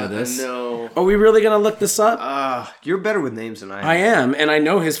heads. We know this. No. Are we really going to look this up? You're better with names than I am. I am, and I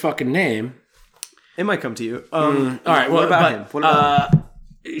know his fucking name. It might come to you. All right. What about him?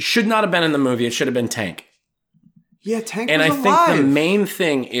 It should not have been in the movie. It should have been Tank. Yeah, Tank was alive. And I think the main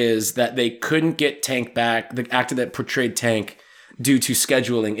thing is that they couldn't get Tank back, the actor that portrayed Tank, due to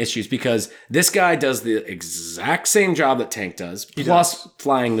scheduling issues, because this guy does the exact same job that Tank does, plus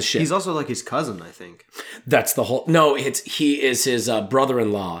flying the ship. He's also like his cousin, I think. That's the whole... No, he is his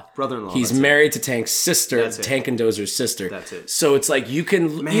brother-in-law. He's married to Tank's sister, Tank and Dozer's sister. That's it. So it's like, you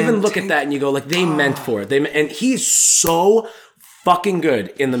can even look at that and you go, like, they meant for it. And he's so fucking good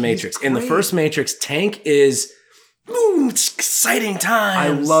in The Matrix. In the first Matrix, Tank is Ooh, it's exciting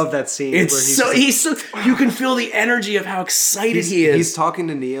times. I love that scene. It's where he's so you can feel the energy of how excited he is. He's talking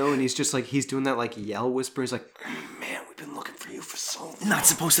to Neo, and he's just like, he's doing that like yell whisper. He's like, man, we've been looking for you for so long. Not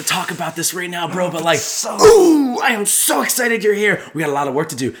supposed to talk about this right now, bro, but like, ooh, I am so excited you're here. We got a lot of work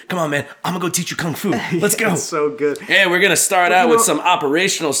to do. Come on, man. I'm gonna go teach you Kung Fu. Let's go. It's so good. Yeah, we're gonna start out with some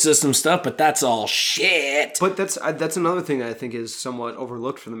operational system stuff, but that's all shit. But that's another thing that I think is somewhat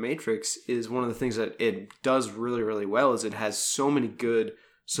overlooked for The Matrix, is one of the things that it does really, really well is it has so many good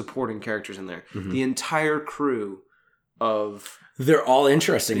supporting characters in there. Mm-hmm. The entire crew of... They're all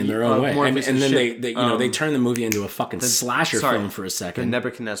interesting in their own way. Morpheus And then ship. they you know, they turn the movie into a fucking slasher film for a The second.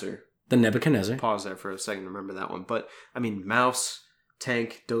 Nebuchadnezzar. The Nebuchadnezzar. Pause there for a second to remember that one. But, I mean, Mouse,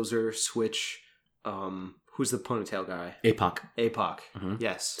 Tank, Dozer, Switch, who's the ponytail guy? APOC. APOC.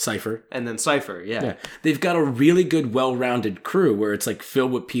 Yes. Cypher. And then Cypher, Yeah. They've got a really good, well-rounded crew where it's like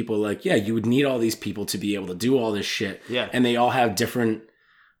filled with people like, yeah, you would need all these people to be able to do all this shit. Yeah. And they all have different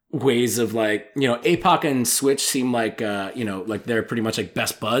ways of like, you know, APOC and Switch seem like, you know, like they're pretty much like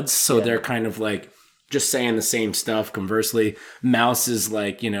best buds. So they're kind of like just saying the same stuff. Conversely, Mouse is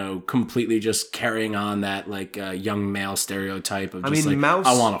like, you know, completely just carrying on that like young male stereotype of just like, Mouse...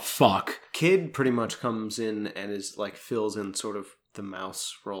 I want to fuck. Kid pretty much comes in and is like fills in sort of the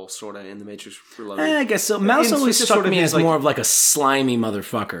Mouse role, sort of in The Matrix Reloaded. I guess so. Mouse And always just struck sort of me his, as like- more of like a slimy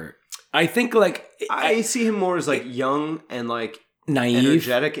motherfucker. I think like I see him more as like young and like naive.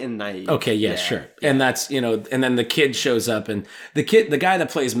 energetic and naive. Okay, yeah, sure. And that's, you know, and then the kid shows up and the guy that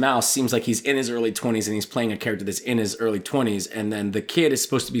plays Mouse seems like he's in his early 20s and he's playing a character that's in his early 20s. And then the kid is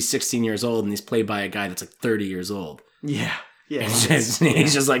supposed to be 16 years old and he's played by a guy that's like 30 years old. Yeah. Yeah.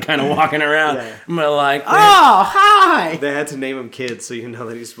 He's just like kind of walking around. Yeah. I'm like, oh, hi. They had to name him Kid so you know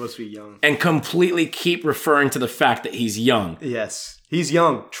that he's supposed to be young. And completely keep referring to the fact that he's young. Yes. He's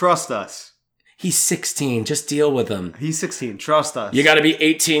young. Trust us. He's 16. Just deal with him. He's 16. Trust us. You got to be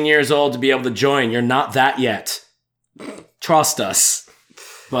 18 years old to be able to join. You're not that yet. Trust us.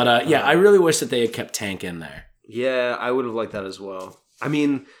 But yeah, I really wish that they had kept Tank in there. Yeah, I would have liked that as well. I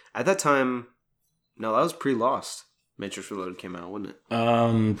mean, at that time, no, that was pre-Lost. Matrix Reloaded came out, wouldn't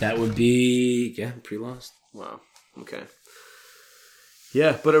it? That would be pre-Lost. Wow. Okay.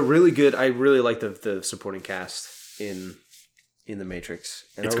 Yeah, but a really good. I really like the supporting cast in The Matrix.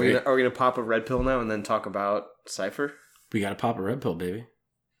 And It's are great. we gonna pop a red pill now and then talk about Cypher? We got to pop a red pill, baby.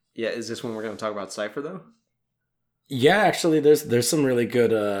 Yeah, is this when we're gonna talk about Cypher though? Yeah, actually, there's some really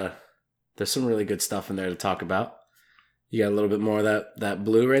good stuff in there to talk about. You got a little bit more of that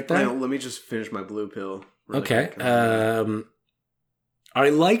blue right there. Let me just finish my blue pill. Really Okay. quick. I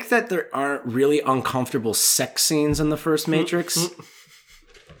like that there aren't really uncomfortable sex scenes in the first Matrix,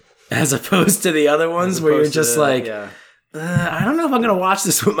 as opposed to the other ones where you're just like, yeah. I don't know if I'm gonna watch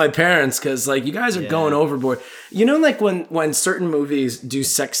this with my parents because like you guys are going overboard. You know, like when certain movies do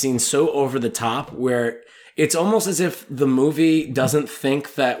sex scenes so over the top where it's almost as if the movie doesn't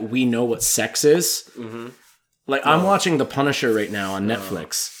think that we know what sex is. Mm-hmm. Like I'm watching The Punisher right now on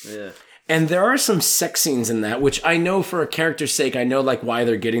Netflix. Yeah. And there are some sex scenes in that, which I know for a character's sake, I know like why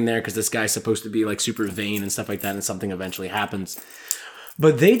they're getting there because this guy's supposed to be like super vain and stuff like that, and something eventually happens.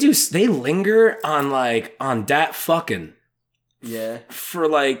 But they linger on that fucking Yeah. for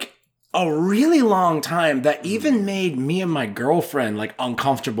like a really long time that even made me and my girlfriend like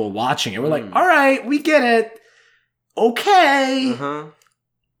uncomfortable watching it. We're like, all right, we get it. Okay. Uh-huh.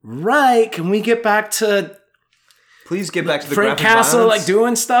 Right. Can we get back to Please get back to the Frank graphic Castle violence. like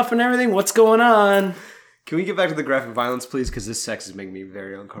doing stuff and everything? What's going on? Can we get back to the graphic violence, please? Because this sex is making me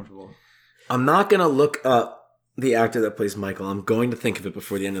very uncomfortable. I'm not going to look up the actor that plays Michael. I'm going to think of it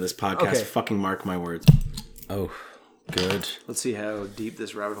before the end of this podcast. Okay. Fucking mark my words. Oh, good. Let's see how deep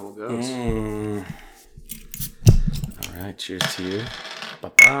this rabbit hole goes. All right. Cheers to you.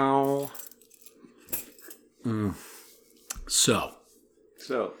 Ba-bow. So,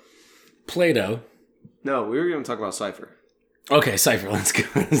 So, Plato. no, we were going to talk about Cypher. Okay, Cypher. Let's go.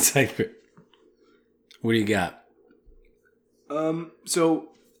 Cypher. What do you got? So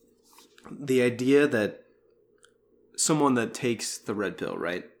the idea that someone that takes the red pill,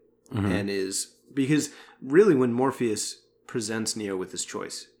 right, and is because really when Morpheus presents Neo with his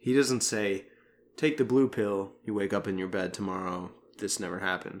choice, he doesn't say, "Take the blue pill, you wake up in your bed tomorrow. This never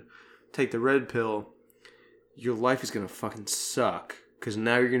happened. Take the red pill, your life is gonna fucking suck." Because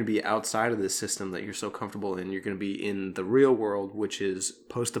now you're going to be outside of this system that you're so comfortable in. You're going to be in the real world, which is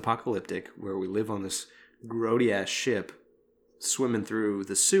post-apocalyptic, where we live on this grody-ass ship swimming through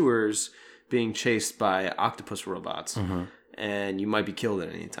the sewers, being chased by octopus robots. And you might be killed at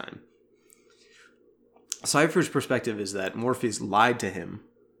any time. Cypher's perspective is that Morpheus lied to him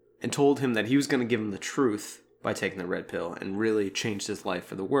and told him that he was going to give him the truth by taking the red pill and really changed his life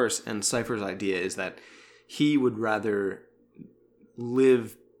for the worse. And Cypher's idea is that he would rather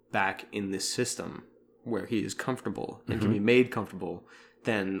live back in this system where he is comfortable and can be made comfortable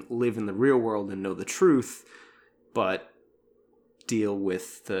than live in the real world and know the truth, but deal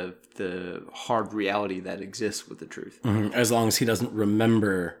with the hard reality that exists with the truth. As long as he doesn't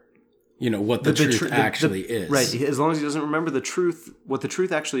remember, what the truth actually is. Right. As long as he doesn't remember the truth, what the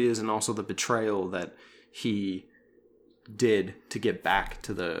truth actually is, and also the betrayal that he did to get back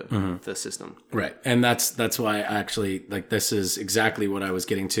to the system. Right. And that's why actually, this is exactly what I was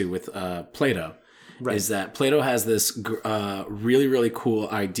getting to with Plato. Right. Is that Plato has this really, really cool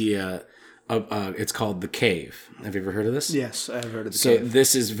idea of, it's called the cave. Have you ever heard of this? Yes, I've heard of the cave. So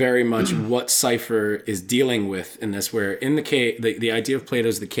this is very much what Cypher is dealing with in this, where in the cave, the idea of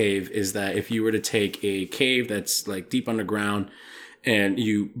Plato's the cave is that if you were to take a cave that's deep underground and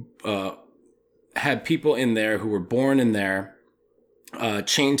you had people in there who were born in there,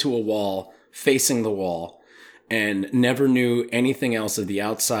 chained to a wall, facing the wall, and never knew anything else of the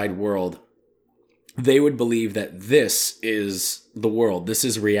outside world, they would believe that this is the world, this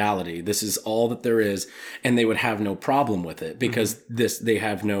is reality, this is all that there is, and they would have no problem with it because they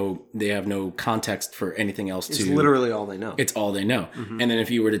have no context for anything else. It's literally all they know. It's all they know. And then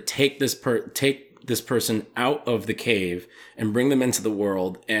if you were to take this person out of the cave and bring them into the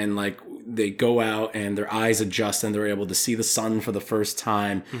world, and they go out and their eyes adjust and they're able to see the sun for the first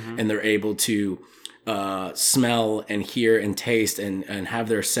time, and they're able to smell and hear and taste and have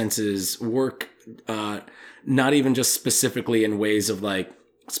their senses work, not even just specifically in ways of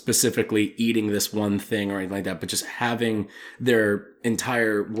specifically eating this one thing or anything like that, but just having their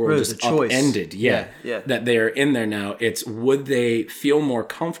entire world just upended. Yeah. That they are in there now. It's, would they feel more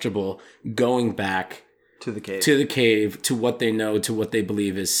comfortable going back to the cave, to what they know, to what they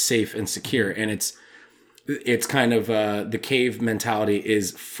believe is safe and secure? And it's kind of the cave mentality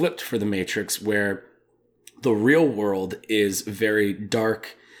is flipped for the Matrix, where the real world is very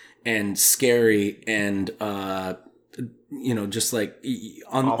dark and scary and just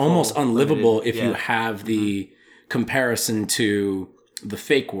almost unlivable if you have the comparison to the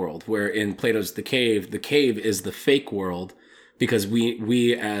fake world, where in Plato's the cave is the fake world, because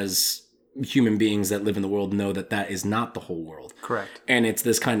we as human beings that live in the world know that is not the whole world. Correct. And it's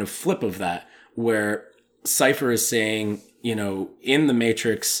this kind of flip of that, where Cypher is saying, in the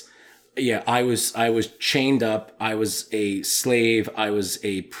Matrix, I was chained up, I was a slave, I was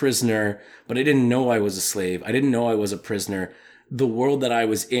a prisoner, but I didn't know I was a slave. I didn't know I was a prisoner. The world that I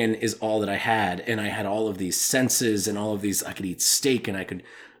was in is all that I had, and I had all of these senses and all of these. I could eat steak, and I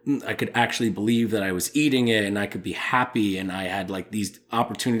could actually believe that I was eating it, and I could be happy, and I had these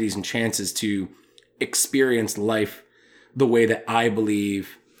opportunities and chances to experience life the way that I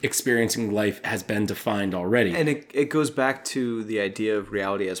believe experiencing life has been defined already. And it goes back to the idea of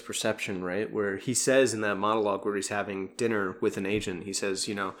reality as perception, right? Where he says in that monologue where he's having dinner with an agent, he says,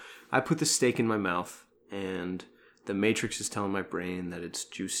 I put the steak in my mouth and the Matrix is telling my brain that it's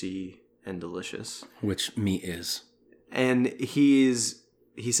juicy and delicious. Which meat is. And he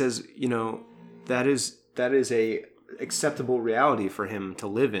says, that is a acceptable reality for him to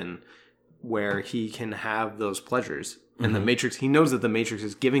live in, where he can have those pleasures. And the Matrix, he knows that the Matrix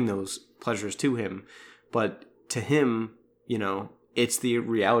is giving those pleasures to him, but to him, it's the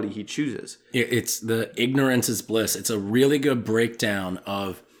reality he chooses. It's the ignorance is bliss. It's a really good breakdown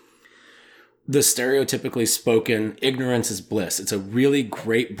of the stereotypically spoken ignorance is bliss. It's a really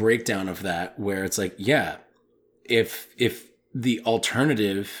great breakdown of that, where it's if the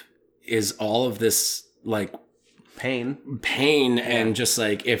alternative is all of this pain and just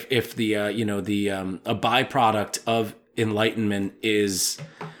if the a byproduct of enlightenment is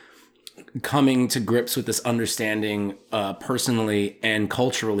coming to grips with this understanding personally and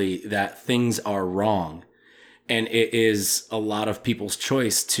culturally that things are wrong, and it is a lot of people's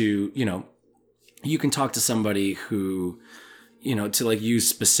choice to you can talk to somebody who to use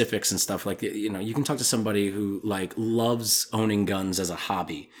specifics and stuff you can talk to somebody who loves owning guns as a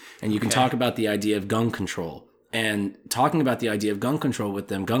hobby, and you can talk about the idea of gun control, and talking about the idea of gun control with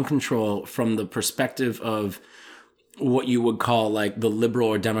them, gun control from the perspective of what you would call the liberal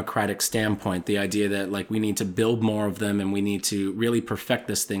or democratic standpoint, the idea that we need to build more of them and we need to really perfect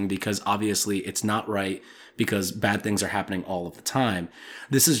this thing because obviously it's not right, because bad things are happening all of the time.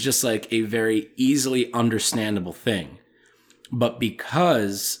 This is just a very easily understandable thing. But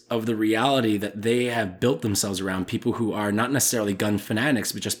because of the reality that they have built themselves around, people who are not necessarily gun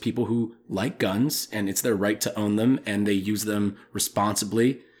fanatics, but just people who like guns and it's their right to own them and they use them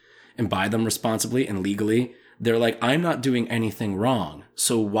responsibly and buy them responsibly and legally, they're I'm not doing anything wrong,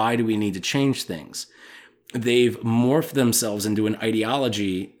 so why do we need to change things? they've morphed themselves into an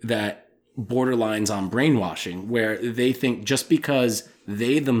ideology that borderlines on brainwashing, where they think just because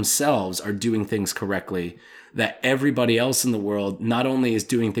they themselves are doing things correctly, that everybody else in the world not only is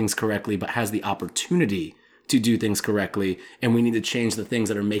doing things correctly, but has the opportunity to do things correctly. And we need to change the things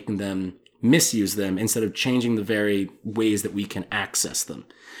that are making them misuse them instead of changing the very ways that we can access them.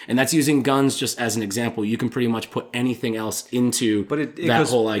 And that's using guns just as an example. You can pretty much put anything else into that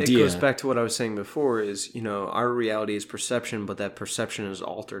whole idea. It goes back to what I was saying before is, our reality is perception, but that perception is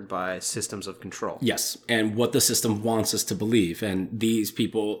altered by systems of control. Yes. And what the system wants us to believe. And these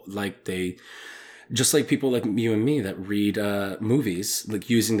people, just like people like you and me that read movies, like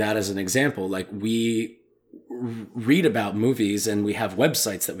using that as an example, like we read about movies and we have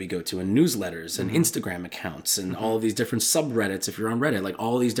websites that we go to and newsletters and Instagram accounts and all of these different subreddits. If you're on Reddit, like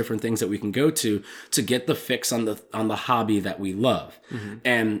all these different things that we can go to get the fix on the hobby that we love.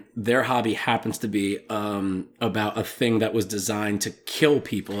 And their hobby happens to be about a thing that was designed to kill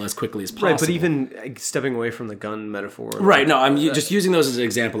people as quickly as possible. Right, but even stepping away from the gun metaphor. Right, no, I'm just using those as an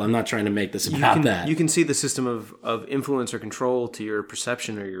example. I'm not trying to make this about that. You can see the system of influence or control to your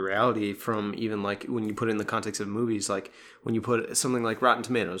perception or your reality from even like when you put it in the context of movies, like when you put something like Rotten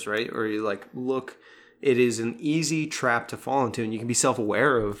Tomatoes, right? Or you look, it is an easy trap to fall into, and you can be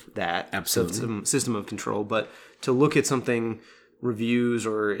self-aware of that system of control. But to look at something, reviews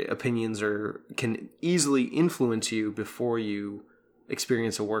or opinions can easily influence you before you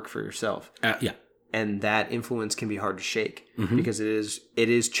experience a work for yourself. Yeah. And that influence can be hard to shake because it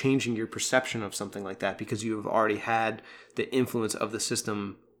is changing your perception of something like that because you have already had the influence of the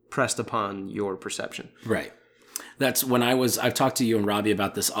system pressed upon your perception. Right. That's when I've talked to you and Robbie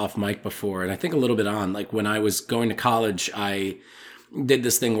about this off mic before, and I think a little bit on, like when I was going to college, I did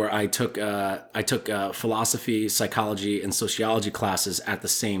this thing where I took philosophy, psychology, and sociology classes at the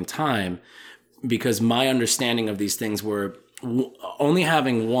same time because my understanding of these things were only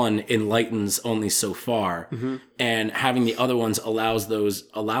having one enlightens only so far, and having the other ones allows those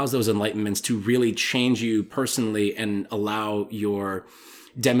enlightenments to really change you personally and allow your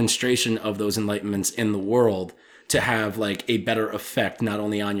demonstration of those enlightenments in the world to have like a better effect, not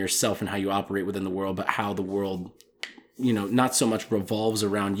only on yourself and how you operate within the world, but how the world, not so much revolves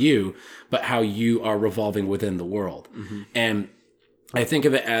around you, but how you are revolving within the world. And I think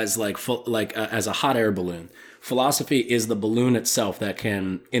of it as as a hot air balloon. Philosophy is the balloon itself that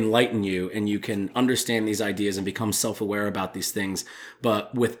can enlighten you, and you can understand these ideas and become self-aware about these things.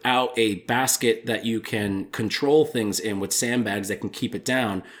 But without a basket that you can control things in with sandbags that can keep it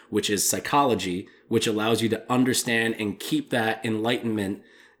down, which is psychology, which allows you to understand and keep that enlightenment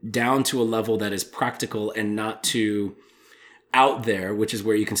down to a level that is practical and not too out there, which is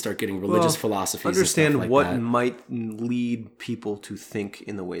where you can start getting religious philosophies. Understand and stuff like what that. might lead people to think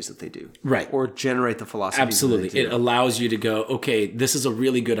in the ways that they do, Right. Or generate the philosophy. Absolutely. It allows you to go, okay, this is a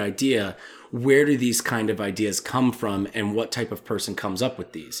really good idea. Where do these kind of ideas come from, and what type of person comes up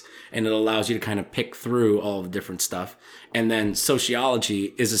with these? And it allows you to kind of pick through all the different stuff. And then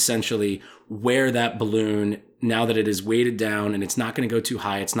sociology is essentially where that balloon, now that it is weighted down and it's not going to go too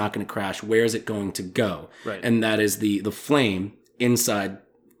high, it's not going to crash, where is it going to go? Right. And that is the flame inside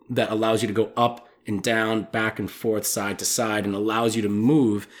that allows you to go up and down, back and forth, side to side, and allows you to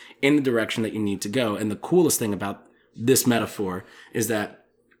move in the direction that you need to go. And the coolest thing about this metaphor is that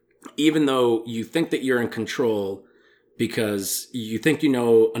even though you think that you're in control because you think you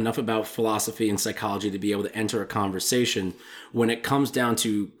know enough about philosophy and psychology to be able to enter a conversation, when it comes down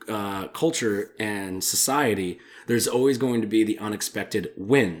to culture and society, there's always going to be the unexpected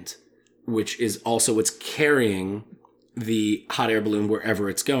wind, which is also what's carrying the hot air balloon wherever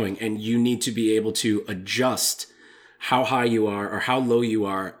it's going. And you need to be able to adjust how high you are or how low you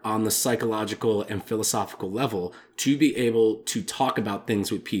are on the psychological and philosophical level to be able to talk about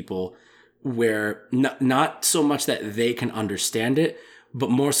things with people where not so much that they can understand it,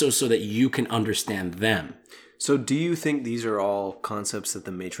 but more so that you can understand them. So do you think these are all concepts that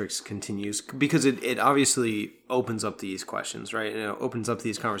the Matrix continues? Because it obviously opens up these questions, right? It opens up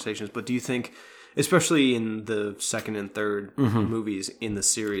these conversations. But do you think, especially in the second and third movies in the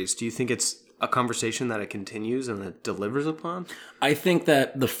series, do you think it's a conversation that it continues and it delivers upon? I think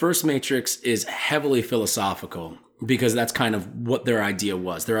that the first Matrix is heavily philosophical because that's kind of what their idea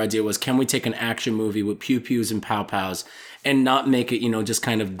was. Their idea was, can we take an action movie with pew-pews and pow-pows and not make it, just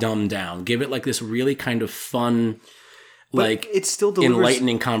kind of dumbed down? Give it like this really kind of fun like it still delivers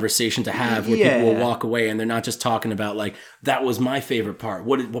enlightening conversation to have where people will walk away and they're not just talking about like, that was my favorite part.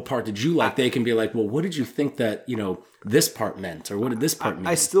 What part did you like? They can be like, well, what did you think that, this part meant, or what did this part mean?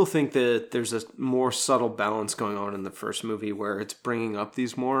 I still think that there's a more subtle balance going on in the first movie where it's bringing up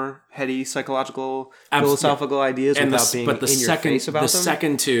these more heady psychological, philosophical ideas without being in your face about them. The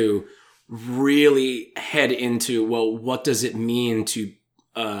second two really head into, well, what does it mean to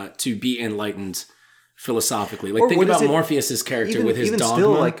be enlightened philosophically? Like, think about Morpheus's character with his dogma.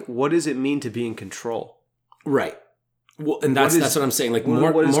 Still, like, what does it mean to be in control? Right. Well, and that's what I'm saying. Like,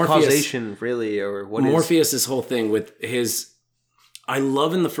 what is Morpheus, causation really, or what Morpheus's whole thing with his, I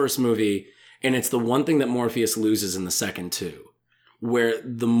love in the first movie, and it's the one thing that Morpheus loses in the second too, where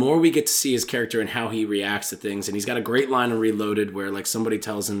the more we get to see his character and how he reacts to things, and he's got a great line in Reloaded where like somebody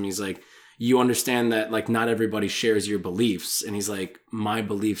tells him, he's like, you understand that like not everybody shares your beliefs, and he's like, my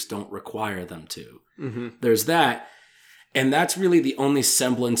beliefs don't require them to. Mm-hmm. There's that. And that's really the only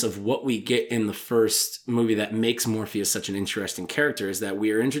semblance of what we get in the first movie that makes Morpheus such an interesting character, is that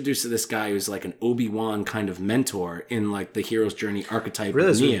we are introduced to this guy who's like an Obi-Wan kind of mentor in like the hero's journey archetype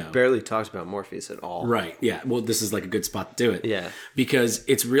of Neo. We barely talked about Morpheus at all. Right. Yeah. Well, this is like a good spot to do it. Yeah. Because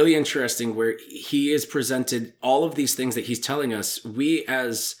it's really interesting where he is presented all of these things that he's telling us. We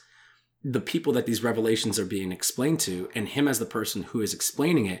as the people that these revelations are being explained to, and him as the person who is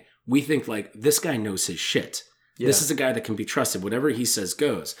explaining it, we think like, this guy knows his shit. Yeah. This is a guy that can be trusted. Whatever he says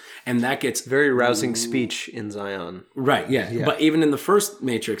goes. And that gets... very rousing speech in Zion. Right, yeah. But even in the first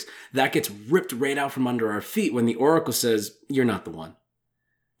Matrix, that gets ripped right out from under our feet when the Oracle says, you're not the one.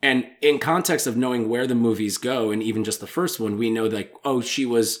 And in context of knowing where the movies go, and even just the first one, we know that, oh, she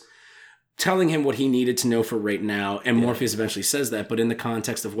was telling him what he needed to know for right now, and Morpheus eventually says that. But in the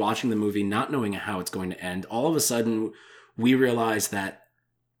context of watching the movie, not knowing how it's going to end, all of a sudden, we realize that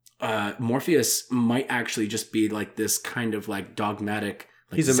Morpheus might actually just be like this kind of like dogmatic,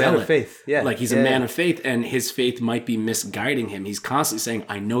 like he's a zealot. man of faith. Yeah. Like he's a man of faith, and his faith might be misguiding him. He's constantly saying,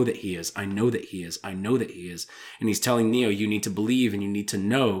 I know that he is. I know that he is. I know that he is. And he's telling Neo, you need to believe and you need to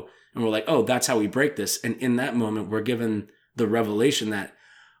know. And we're like, oh, that's how we break this. And in that moment, we're given the revelation that,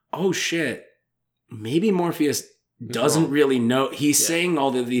 oh shit, maybe Morpheus doesn't really know. He's saying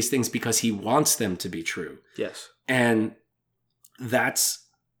all of these things because he wants them to be true. Yes. And that's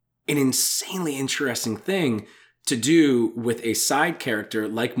an insanely interesting thing to do with a side character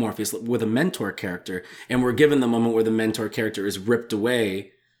like Morpheus, with a mentor character. And we're given the moment where the mentor character is ripped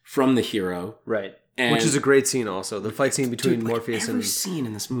away from the hero. Right. And which is a great scene also. The fight scene between Morpheus and... every scene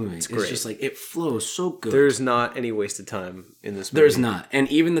in this movie is just like, it flows so good. There's not any wasted time in this movie. There's not. And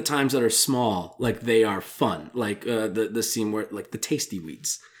even the times that are small, like they are fun. Like the scene where, like the Tasty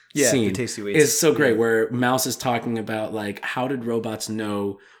Wheats scene the Tasty Wheats is so great, where Mouse is talking about like, how did robots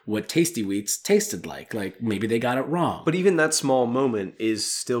know what Tasty Wheats tasted like? Like maybe they got it wrong. But even that small moment is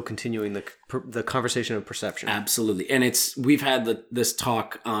still continuing the conversation of perception. Absolutely. And we've had this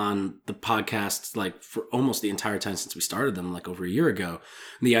talk on the podcast like for almost the entire time since we started them, like over a year ago.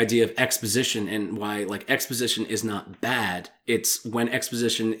 The idea of exposition, and why like exposition is not bad. It's when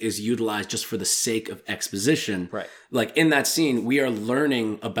exposition is utilized just for the sake of exposition. Right. Like in that scene, we are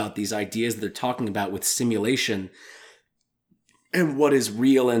learning about these ideas that they're talking about with simulation, and what is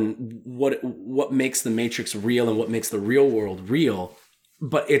real, and what makes the Matrix real, and what makes the real world real.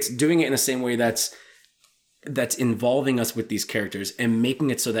 But it's doing it in the same way that's involving us with these characters and making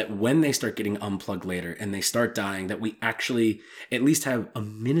it so that when they start getting unplugged later and they start dying, that we actually at least have a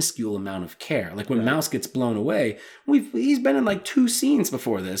minuscule amount of care. Like when Mouse gets blown away, he's been in like 2 scenes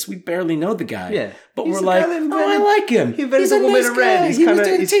before this. We barely know the guy. Yeah. But we're like, I like him. He's a nice Woman in guy. Red. He was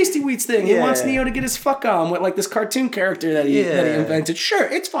doing the Tasty Wheats thing. He wants Neo to get his fuck on with like this cartoon character that he invented. Sure,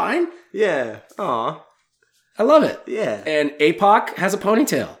 it's fine. Yeah. Aw. I love it. Yeah. And APOC has a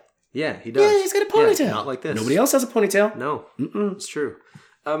ponytail. Yeah, he does. Yeah, he's got a ponytail. Yeah, not like this. Nobody else has a ponytail. No. Mm-mm. It's true.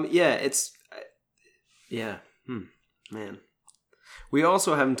 Man. We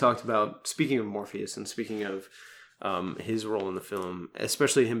also haven't talked about, speaking of Morpheus and speaking of his role in the film,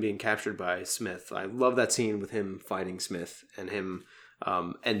 especially him being captured by Smith. I love that scene with him fighting Smith and him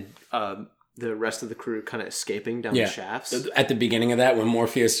the rest of the crew kind of escaping down the shafts. At the beginning of that, when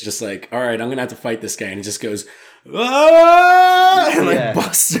Morpheus is just like, all right, I'm going to have to fight this guy. And he just goes, ah! And like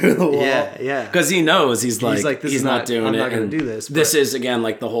busts through the wall. Yeah. Because he knows he's not doing I'm it. not going to do this. This is, again,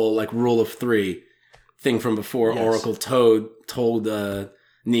 like the whole like rule of 3 thing from before. Yes. Oracle told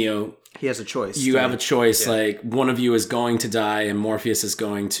Neo, he has a choice. You have a choice. Yeah. Like one of you is going to die, and Morpheus is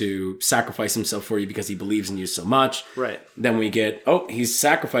going to sacrifice himself for you because he believes in you so much. Right. Then we get, he's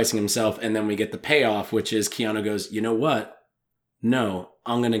sacrificing himself, and then we get the payoff, which is Keanu goes, you know what? no,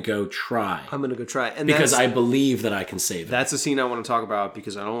 I'm gonna go try I'm gonna go try it. And because I believe that I can save it. that's a scene I want to talk about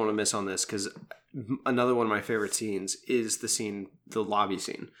because I don't want to miss on this because another one of my favorite scenes is the lobby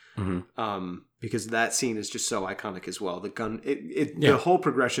scene. Because that scene is just so iconic as well. The gun, the whole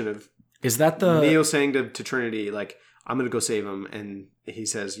progression of Is that the Neo saying to Trinity, like, I'm going to go save him. And he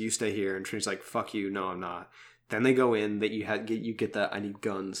says, you stay here. And Trinity's like, fuck you. No, I'm not. Then they go in that you get the I need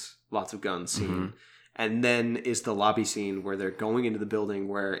guns, lots of guns scene. And then is the lobby scene where they're going into the building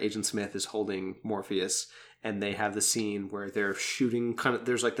where Agent Smith is holding Morpheus. And they have the scene where they're shooting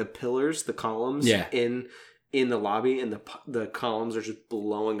there's like the pillars, the columns in the lobby, and the columns are just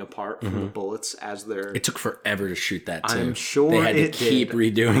blowing apart from the bullets as they're... It took forever to shoot that, too. I'm sure they had to keep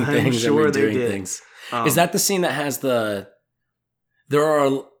redoing things and redoing things. Is that the scene that has the... There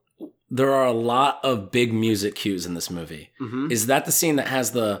are a lot of big music cues in this movie. Is that the scene that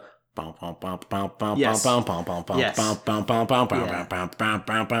has the... Yeah.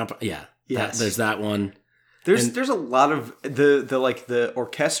 There's that one. There's a lot of the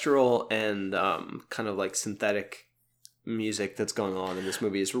orchestral and kind of like synthetic music that's going on in this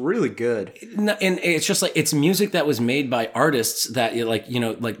movie is really good. And it's just like it's music that was made by artists that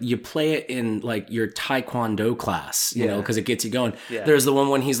you play it in like your taekwondo class, you know, because it gets you going. Yeah. There's the one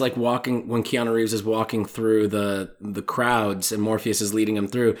when he's like walking, when Keanu Reeves is walking through the crowds and Morpheus is leading him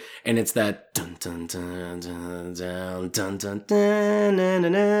through, and it's that dun dun dun dun dun dun dun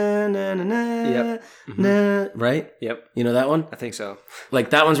dun dun. Right? Yep. You know that one? I think so. Like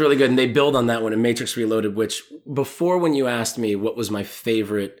that one's really good, and they build on that one in Matrix Reloaded, which before when you asked me what was my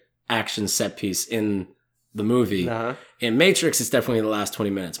favorite action set piece in the movie, in Matrix, it's definitely the last 20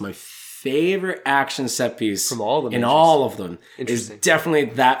 minutes. My favorite action set piece from all of them is definitely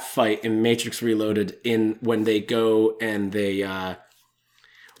that fight in Matrix Reloaded when they go and they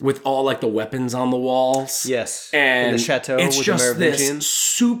with all like the weapons on the walls. Yes. And in the chateau it's with just the Merovingians. This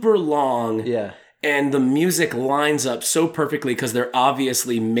super long. Yeah. And the music lines up so perfectly because they're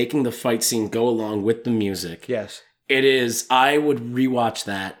obviously making the fight scene go along with the music. Yes. It is. I would rewatch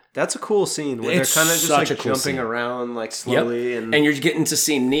that. That's a cool scene where they're kind of just like jumping around like slowly. Yep. And you're getting to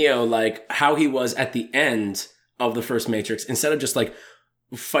see Neo like how he was at the end of the first Matrix instead of just like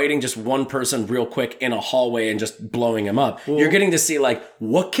fighting just one person real quick in a hallway and just blowing him up. Well, you're getting to see like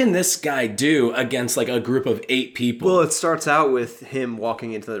what can this guy do against like a group of 8 people. Well, it starts out with him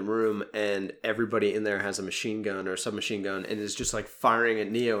walking into the room and everybody in there has a machine gun or a submachine gun and is just like firing at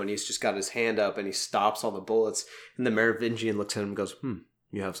Neo, and he's just got his hand up and he stops all the bullets, and the Merovingian looks at him and goes,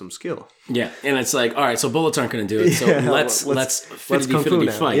 you have some skill. Yeah, and it's like, all right, so bullets aren't going to do it. So let's fiddly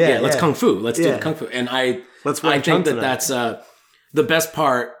fight. Yeah, let's kung fu. Let's do the kung fu. And I think that's the best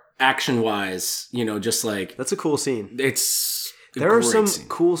part, action-wise, you know, just like... That's a cool scene. There are some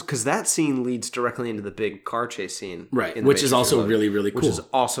cool... Because that scene leads directly into the big car chase scene. Right, which is also really, really cool. Which is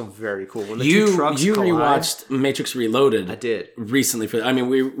also very cool. When the you two trucks collide, rewatched Matrix Reloaded. I did. Recently.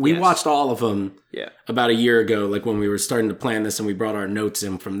 We watched all of them about a year ago, like when we were starting to plan this and we brought our notes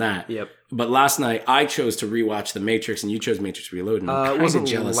in from that. Yep. But last night, I chose to rewatch The Matrix and you chose Matrix Reloaded. It wasn't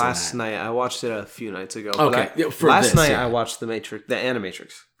jealous last night. I watched it a few nights ago. Okay. Last night I watched The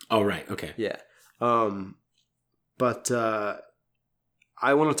Animatrix. Oh, right. Okay. Yeah. But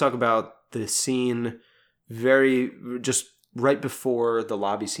I want to talk about the scene just right before the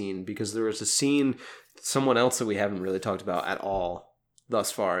lobby scene, because there was a scene, someone else that we haven't really talked about at all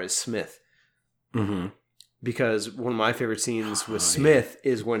thus far is Smith. Mm-hmm. Because one of my favorite scenes with Smith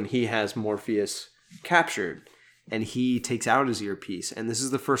is when he has Morpheus captured and he takes out his earpiece. And this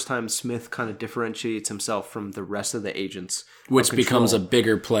is the first time Smith kind of differentiates himself from the rest of the agents. Which becomes a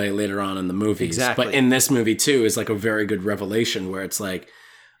bigger play later on in the movies. Exactly. But in this movie, too, is like a very good revelation where it's like,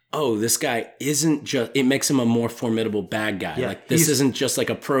 oh, this guy isn't just... It makes him a more formidable bad guy. Yeah, like, this isn't just like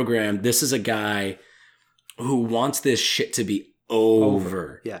a program. This is a guy who wants this shit to be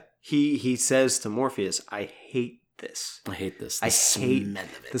over. Yeah. He says to Morpheus, I hate this. I hate this. I hate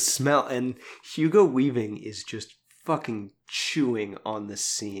the smell. And Hugo Weaving is just fucking chewing on this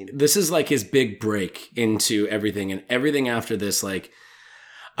scene. This is like his big break into everything. And everything after this, like,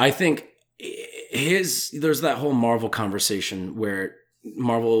 I think there's that whole Marvel conversation where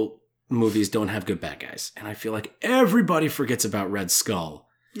Marvel movies don't have good bad guys. And I feel like everybody forgets about Red Skull.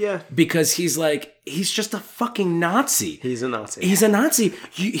 Yeah. Because he's just a fucking Nazi. He's a Nazi. He's a Nazi.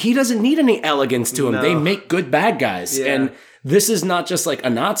 He doesn't need any elegance to him. No. They make good bad guys. Yeah. And this is not just like a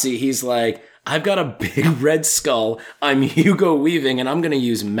Nazi. He's like, I've got a big red skull. I'm Hugo Weaving and I'm going to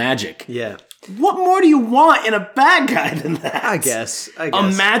use magic. Yeah. What more do you want in a bad guy than that? I guess. A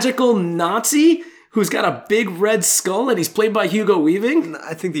magical Nazi who's got a big red skull and he's played by Hugo Weaving?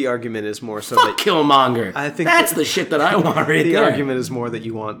 I think the argument is more so Fuck that Killmonger. I think that's the shit that I want right the there. argument is more that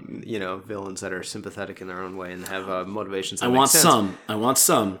you want, villains that are sympathetic in their own way and have motivations that I make want sense.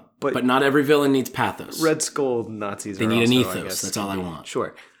 some. But not every villain needs pathos. Red Skull Nazis They are need an also, I ethos. guess, That's all I want.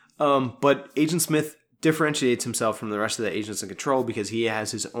 Sure. But Agent Smith differentiates himself from the rest of the agents in control because he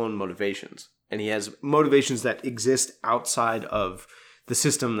has his own motivations. And he has motivations that exist outside of the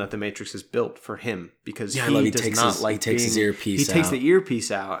system that the Matrix has built for him, because he takes his earpiece He takes out. the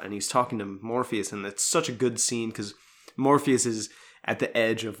earpiece out and he's talking to Morpheus, and it's such a good scene because Morpheus is at the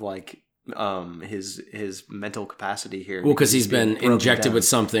edge of like his mental capacity here. Well, because he's been broken injected down. with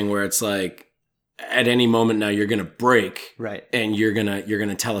something where it's like, at any moment now you're gonna break, Right. And you're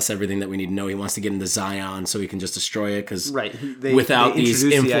gonna tell us everything that we need to know. He wants to get into Zion so he can just destroy it, because Right. without they these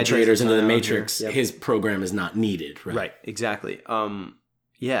introduce the ideas infiltrators of into the Zion Matrix, here. Yep. his program is not needed. Right. Right, exactly.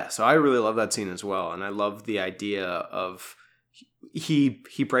 Yeah, so I really love that scene as well, and I love the idea of he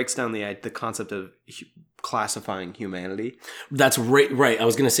breaks down the concept of classifying humanity. That's right. I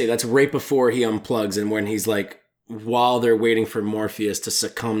was gonna say that's right before he unplugs, and when he's like, while they're waiting for Morpheus to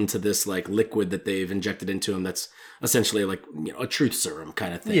succumb to this like liquid that they've injected into him, that's essentially like a truth serum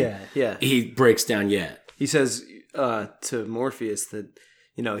kind of thing. Yeah. He breaks down. He says to Morpheus that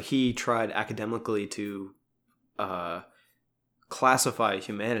he tried academically to classify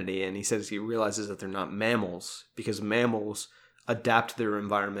humanity, and he says he realizes that they're not mammals because mammals adapt to their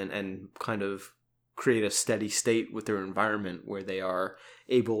environment and kind of create a steady state with their environment where they are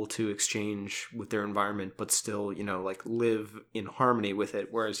able to exchange with their environment but still like live in harmony with it,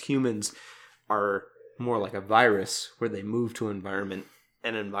 whereas humans are more like a virus where they move to an environment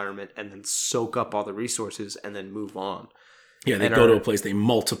and then soak up all the resources and then move on. Yeah, they go to a place, they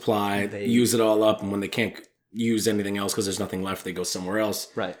multiply, they use it all up, and when they can't use anything else because there's nothing left, they go somewhere else,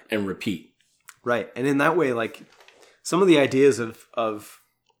 right, and repeat. Right, and in that way, like some of the ideas of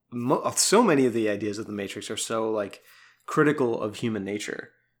so many of the ideas of the Matrix are so like critical of human nature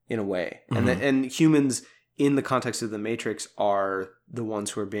in a way, and humans in the context of the Matrix are the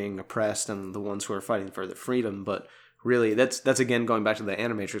ones who are being oppressed and the ones who are fighting for their freedom. But really, that's again going back to the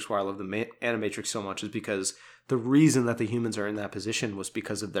Animatrix, where I love the Animatrix so much, is because the reason that the humans are in that position was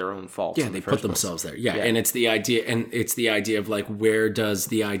because of their own faults. Yeah, they put themselves there. Yeah, and it's the idea of like, where is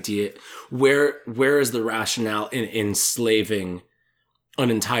the rationale in enslaving an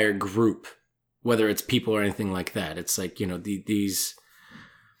entire group, whether it's people or anything like that? It's like, these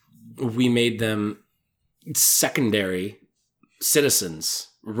we made them secondary citizens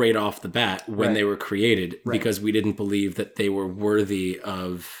right off the bat when they were created, because we didn't believe that they were worthy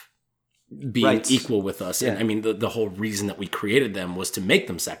of being equal with us. And I mean, the whole reason that we created them was to make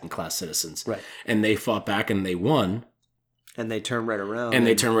them second-class citizens. Right. And they fought back and they won. And they turned right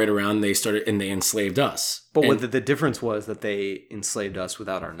around. They started and they enslaved us. But what the difference was that they enslaved us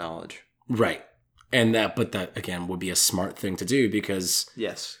without our knowledge. Right. And that again would be a smart thing to do, because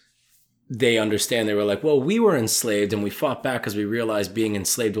yes, they understand. They were like, well, we were enslaved and we fought back because we realized being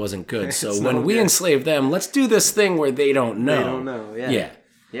enslaved wasn't good. So when we enslaved them, let's do this thing where they don't know. They don't know. Yeah.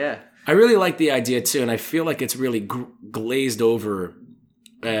 Yeah. I really like the idea too, and I feel like it's really glazed over.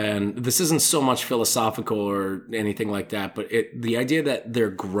 And this isn't so much philosophical or anything like that, but the idea that they're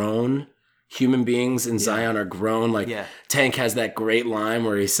grown human beings in Zion are grown. Like Tank has that great line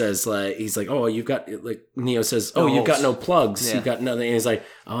where he says, like, he's like, oh, you've got, like, Neo says, oh, you've got no plugs. You've got nothing. And he's like,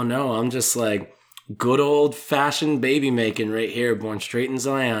 oh no, I'm just like good old fashioned baby making right here, born straight in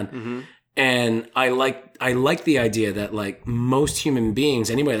Zion. Mm-hmm. And I like the idea that like most human beings,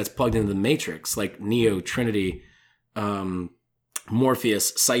 anybody that's plugged into the Matrix, like Neo, Trinity,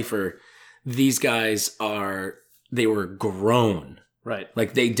 Morpheus, Cypher, these guys they were grown. Right.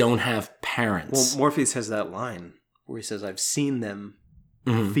 Like they don't have parents. Well, Morpheus has that line where he says, I've seen them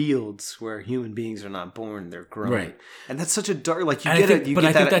fields where human beings are not born, they're grown. Right. And that's such a dark, like I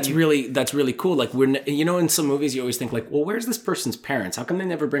think that's really cool. Like in some movies you always think like, well, where's this person's parents? How come they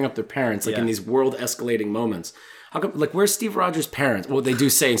never bring up their parents? Like in these world escalating moments. How come, like, where's Steve Rogers' parents? Well, they do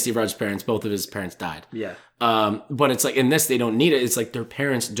say in Steve Rogers' parents, both of his parents died. Yeah. But it's like in this, they don't need it. It's like their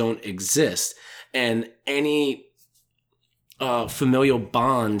parents don't exist. And any familial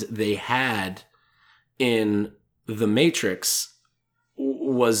bond they had in the Matrix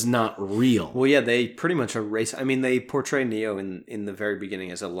was not real. Well, yeah, they pretty much erase. I mean, they portray Neo in the very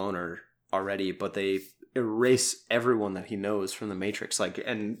beginning as a loner already, but they erase everyone that he knows from the Matrix. Like,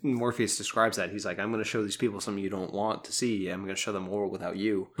 and Morpheus describes that. He's like, I'm going to show these people something you don't want to see. I'm going to show them a world without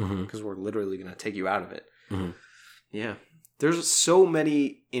you, because we're literally going to take you out of it. Mm-hmm. Yeah. There's so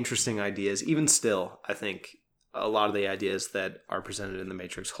many interesting ideas. Even still, I think a lot of the ideas that are presented in the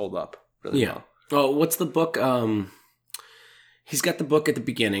Matrix hold up really well. Oh, what's the book? He's got the book at the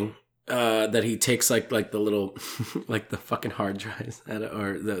beginning that he takes like the little like the fucking hard drives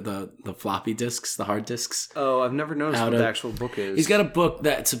or the floppy disks, the hard disks. Oh, I've never noticed what the actual book is. He's got a book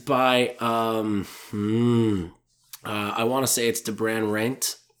that's by I want to say it's DeBran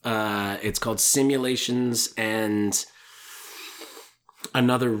Rankt. It's called Simulations and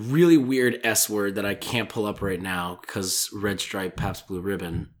another really weird S word that I can't pull up right now because Red Stripe, Pabst Blue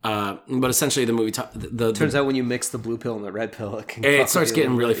Ribbon. But essentially, the movie turns out when you mix the blue pill and the red pill, it starts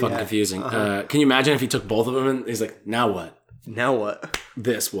getting really fucking confusing. Can you imagine if he took both of them and he's like, now what? Now what?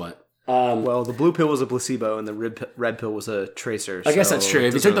 This what? Well, the blue pill was a placebo and the red pill was a tracer. I guess that's true.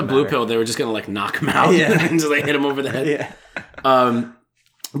 If he took the blue pill, they were just gonna like knock him out and just like hit him over the head. Yeah.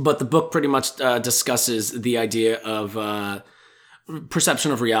 But the book pretty much discusses the idea of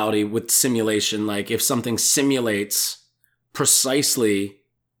perception of reality with simulation. Like if something simulates precisely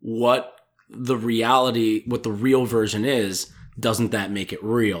what the real version is, doesn't that make it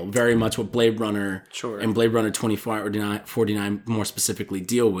real? Very much what Blade Runner and Blade Runner 2049 more specifically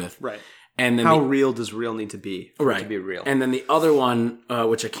deal with. Right. And then how real does real need to be for it to be real? And then the other one,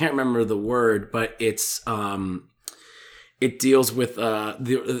 which I can't remember the word, but it's it deals with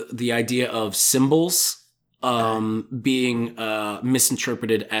the idea of symbols being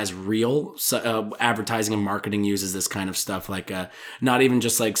misinterpreted as real. So, advertising and marketing uses this kind of stuff, like not even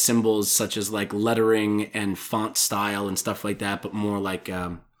just like symbols such as like lettering and font style and stuff like that, but more like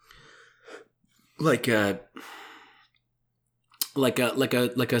a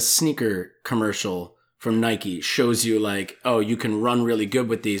sneaker commercial from Nike shows you like, oh, you can run really good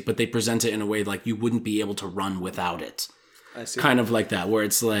with these, but they present it in a way like you wouldn't be able to run without it. I see. Kind of like that, where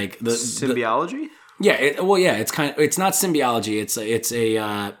it's like the symbiology. It's not symbiology. It's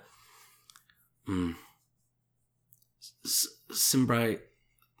a Symbri.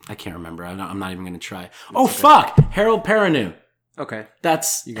 I can't remember. I'm not even going to try. Oh, fuck! Harold Perrineau. Okay.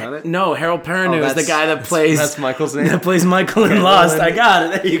 You got it? No, Harold Perrineau is the guy that plays... That's Michael's name? That plays Michael in Lost. I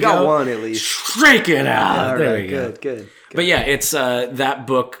got it. There you got one at least. Strike it out. There we go. Good. But yeah, it's that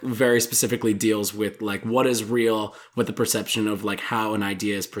book very specifically deals with like what is real, with the perception of like how an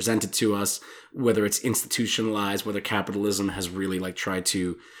idea is presented to us, whether it's institutionalized, whether capitalism has really like tried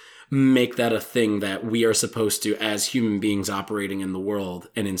to make that a thing that we are supposed to, as human beings operating in the world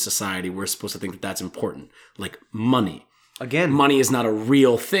and in society, we're supposed to think that that's important. Like money. Again, money is not a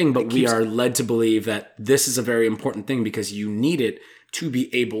real thing, but we are led to believe that this is a very important thing because you need it to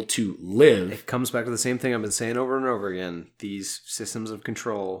be able to live. It comes back to the same thing I've been saying over and over again. These systems of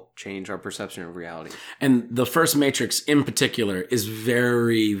control change our perception of reality. And the first Matrix in particular is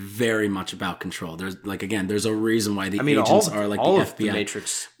very, very much about control. There's a reason why the agents are like all the of FBI. The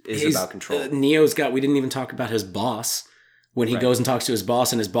Matrix is about control. Neo's got, we didn't even talk about his boss. When he goes and talks to his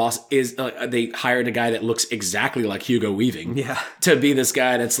boss, and his boss is, they hired a guy that looks exactly like Hugo Weaving. Yeah. To be this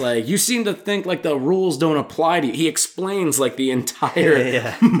guy that's like, you seem to think like the rules don't apply to you. He explains like the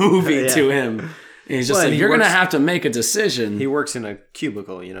entire movie to him. And he's just like, you're going to have to make a decision. He works in a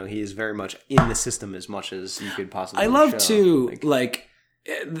cubicle, you know, he is very much in the system as much as you could possibly I love to, like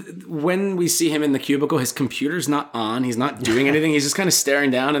when we see him in the cubicle, his computer's not on. He's not doing anything. He's just kind of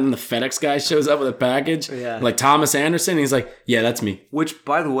staring down, and then the FedEx guy shows up with a package. Yeah. Like Thomas Anderson. He's like, yeah, that's me. Which,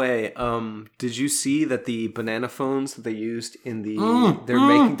 by the way, did you see that the banana phones that they used in the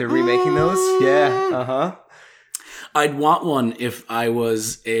they're remaking those? Yeah. Uh-huh. I'd want one if I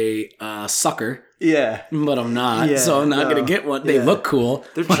was a sucker. Yeah. But I'm not, so I'm not going to get one. They look cool,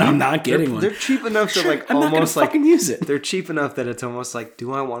 but I'm not getting one. They're cheap enough to like I'm almost not fucking use it. They're cheap enough that it's almost like,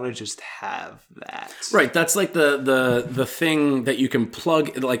 do I want to just have that? Right, that's like the thing that you can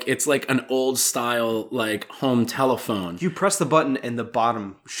plug, like it's like an old style like home telephone. You press the button and the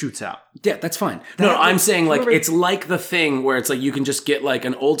bottom shoots out. Yeah, that's fine. No, I'm saying like it's like the thing where it's like you can just get like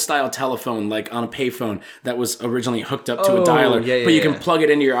an old style telephone like on a payphone that was originally hooked up to a dialer, but you can plug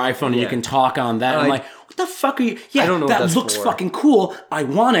it into your iPhone and you can talk on that. I'm like, what the fuck are you? Yeah, I don't know that looks fucking cool. I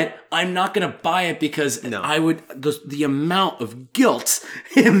want it. I'm not gonna buy it because I would the amount of guilt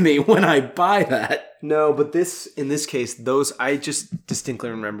in me when I buy that. No, but in this case, those I just distinctly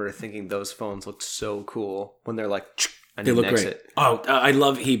remember thinking those phones look so cool when they're like, they look great. Oh, I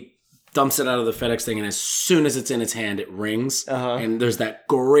love he dumps it out of the FedEx thing, and as soon as it's in his hand, it rings, and there's that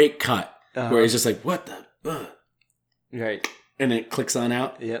great cut where he's just like, what the? Right, and it clicks on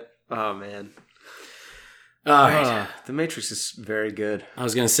out. Yep. Oh man. All right. The Matrix is very good. I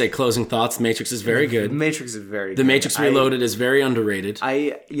was going to say closing thoughts. The Matrix is very good. The Matrix is very good. The Matrix Reloaded is very underrated.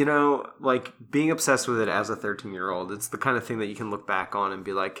 Like being obsessed with it as a 13-year-old, it's the kind of thing that you can look back on and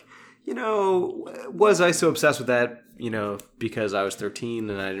be like, was I so obsessed with that? because I was 13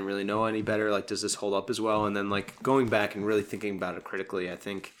 and I didn't really know any better, like, does this hold up as well? And then, like, going back and really thinking about it critically, I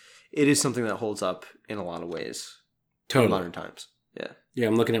think it is something that holds up in a lot of ways. Totally. In modern times. Yeah. Yeah,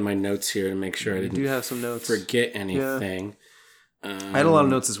 I'm looking at my notes here to make sure I didn't do have some notes. forget anything. I had a lot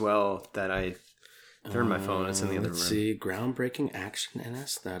of notes as well that they're in my phone. It's in the other room. Let's see. Groundbreaking action and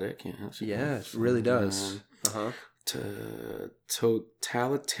aesthetic. Yeah, it really does.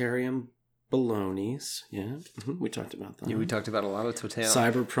 Totalitarian balonies. Yeah, we talked about that. Yeah, we talked about a lot of total.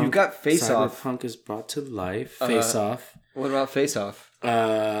 Cyberpunk. You've got Face Off. Cyberpunk is brought to life. Face Off. What about Face Off?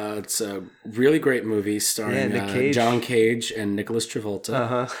 It's a really great movie starring Nick Cage. John Cage and Nicholas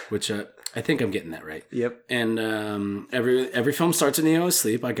Travolta, which I think I'm getting that right. Yep. And every film starts in Neo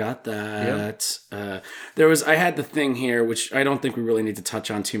asleep. I got that. Yep. I had the thing here, which I don't think we really need to touch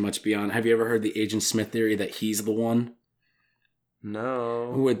on too much beyond. Have you ever heard the Agent Smith theory that he's the one?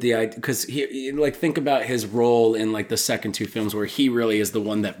 No. With the idea, because he like think about his role in like the second two films where he really is the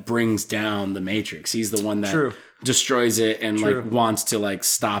one that brings down the Matrix. He's the one that destroys it and like wants to like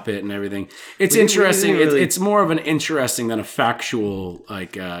stop it and everything. It's interesting. It's more of an interesting than a factual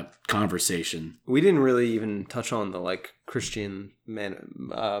like conversation. We didn't really even touch on the like Christian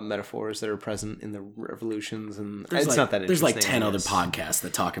metaphors that are present in the revolutions, and it's not that interesting. There's like 10 other podcasts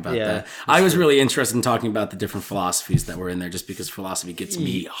that talk about that. I was really interested in talking about the different philosophies that were in there, just because philosophy gets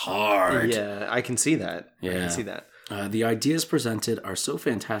me hard. Yeah, I can see that. Yeah. I can see that. The ideas presented are so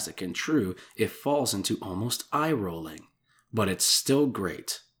fantastic and true, it falls into almost eye-rolling, but it's still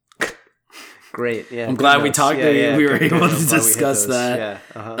great. Great, yeah. I'm glad we talked. We were able to discuss that.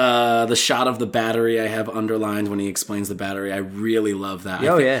 Yeah. The shot of the battery I have underlined when he explains the battery. I really love that.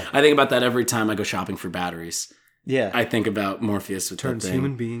 Yeah. I think about that every time I go shopping for batteries. Yeah. I think about Morpheus with turns that thing.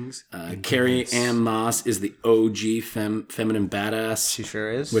 human beings. Carrie Ann Moss is the OG feminine badass. She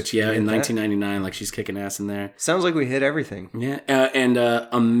sure is. Which, in 1999, like she's kicking ass in there. Sounds like we hit everything. Yeah. And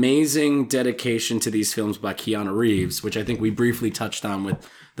amazing dedication to these films by Keanu Reeves, which I think we briefly touched on with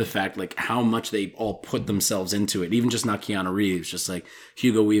the fact like how much they all put themselves into it. Even just not Keanu Reeves, just like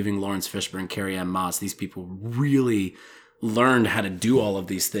Hugo Weaving, Lawrence Fishburne, Carrie Ann Moss. These people really learned how to do all of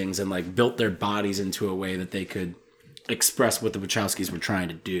these things and like built their bodies into a way that they could express what the Wachowskis were trying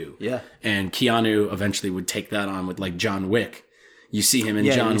to do. Yeah. And Keanu eventually would take that on with like John Wick. You see him in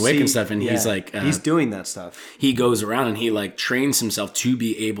John Wick and stuff, and he's like... he's doing that stuff. He goes around and he like trains himself to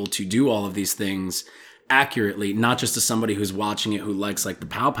be able to do all of these things accurately, not just to somebody who's watching it who likes like the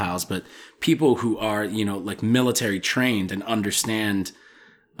pow pows, but people who are, like military trained and understand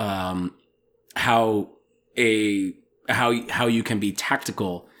how you can be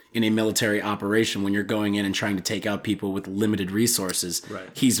tactical in a military operation when you're going in and trying to take out people with limited resources. Right.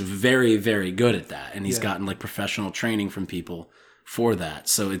 He's very, very good at that. And he's gotten like professional training from people for that.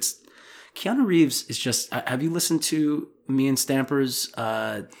 So Keanu Reeves is just, have you listened to me and Stamper's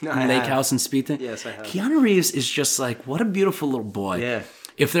Lake House and Speed thing? Yes, I have. Keanu Reeves is just like, what a beautiful little boy. Yeah.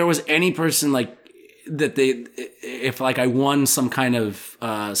 If there was any person like that if like I won some kind of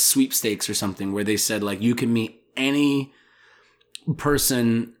sweepstakes or something where they said like you can meet any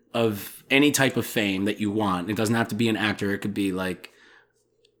person of any type of fame that you want. It doesn't have to be an actor. It could be like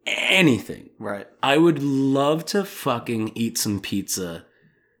anything. Right. I would love to fucking eat some pizza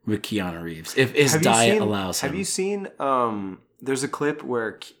with Keanu Reeves if his diet allows him. Have you seen, there's a clip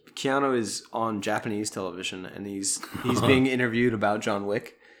where Keanu is on Japanese television and he's being interviewed about John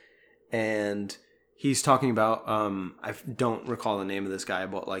Wick, and he's talking about, I don't recall the name of this guy,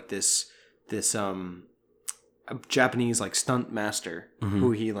 but like this Japanese like stunt master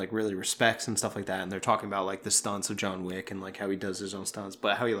who he like really respects and stuff like that, and they're talking about like the stunts of John Wick and like how he does his own stunts,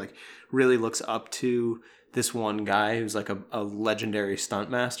 but how he like really looks up to this one guy who's like a legendary stunt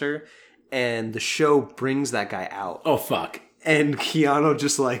master, and the show brings that guy out. Oh fuck. And Keanu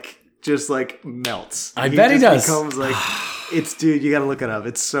just like melts. I bet he does. Becomes like dude, you gotta look it up.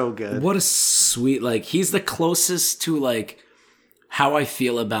 It's so good. What a sweet, like he's the closest to like how I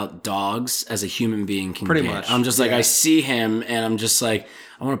feel about dogs as a human being can Pretty get. much. I'm just like, I see him and I'm just like,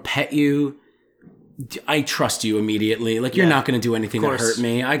 I want to pet you. I trust you immediately. Like, you're not going to do anything to hurt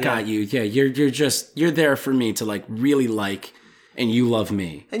me. I got you. Yeah, you're there for me to like really like, and you love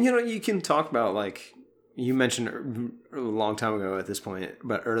me. And you can talk about like, you mentioned a long time ago at this point,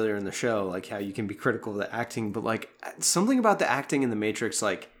 but earlier in the show, like how you can be critical of the acting, but like something about the acting in The Matrix,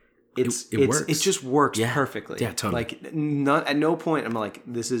 like, it works. It just works perfectly. Yeah, totally. Like not at no point I'm like,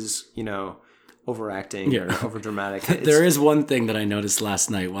 this is overacting or overdramatic. There is one thing that I noticed last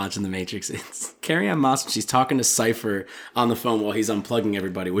night watching The Matrix. It's Carrie Ann Moss. She's talking to Cypher on the phone while he's unplugging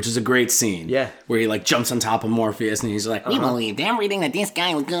everybody, which is a great scene. Yeah, where he like jumps on top of Morpheus and he's like, "We believed everything that this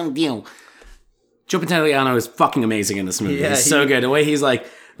guy was gonna do." Joe Pantoliano is fucking amazing in this movie. Yeah, He's so good. The way he's like,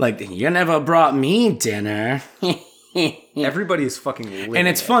 you never brought me dinner. Everybody is fucking living And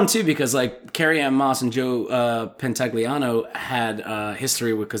it's it. fun too because like Carrie Ann Moss and Joe Pantoliano had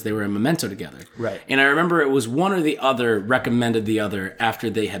history because they were in Memento together. Right. And I remember it was one or the other recommended the other after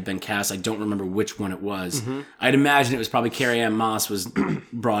they had been cast. I don't remember which one it was. I'd imagine it was probably Carrie Ann Moss was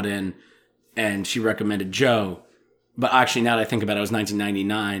brought in and she recommended Joe. But actually, now that I think about it, it was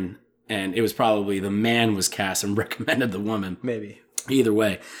 1999 and it was probably the man was cast and recommended the woman. Maybe. Either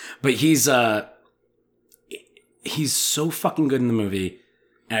way. But he's so fucking good in the movie.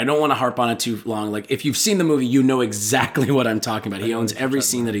 And I don't want to harp on it too long. Like, if you've seen the movie, you know exactly what I'm talking about. He owns every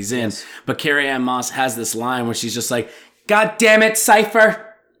scene that he's in. Yes. But Carrie Ann Moss has this line where she's just like, God damn it,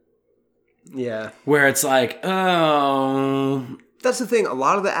 Cypher. Yeah. Where it's like, oh. That's the thing. A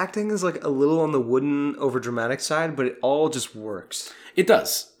lot of the acting is like a little on the wooden, overdramatic side, but it all just works. It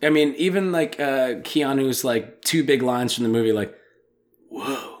does. I mean, even like Keanu's like 2 big lines from the movie, like,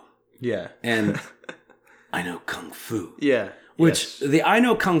 whoa. Yeah. And I know Kung Fu. Yeah. Which Yes. the I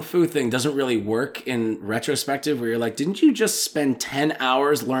know Kung Fu thing doesn't really work in retrospective where you're like, didn't you just spend 10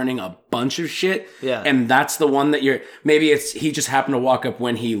 hours learning a bunch of shit? Yeah. And that's the one that you're, maybe it's, he just happened to walk up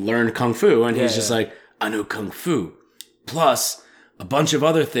when he learned Kung Fu and he's just like, I know Kung Fu. Plus a bunch of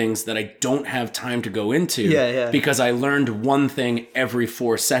other things that I don't have time to go into. Because I learned one thing every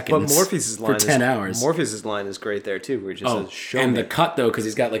 4 seconds. But Morpheus' line for 10 hours. Morpheus' line is great there too, where he just says, show and me. the cut though, because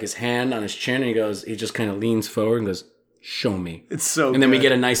he's got like his hand on his chin and he just kind of leans forward and goes, show me. It's so And then we good.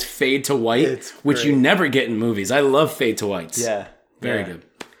 get a nice fade to white, It's which you great. never get in movies. I love fade to whites. Yeah. Very Yeah. good.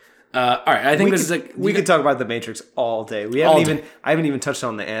 All right, I think this is like we could talk about the Matrix all day. We All haven't day. I haven't even touched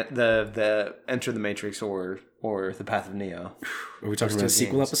on the Enter the Matrix or the Path of Neo. Are we talking about a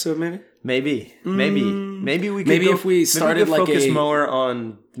sequel games. episode? Maybe. Maybe we could Maybe go, if we started maybe we could like focus a- more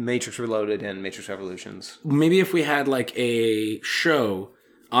on Matrix Reloaded and Matrix Revolutions. Maybe if we had like a show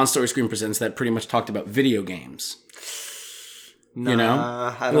on Story Screen Presents that pretty much talked about video games. You know,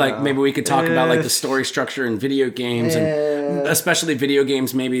 I don't like know. maybe we could talk about like the story structure in video games, and especially video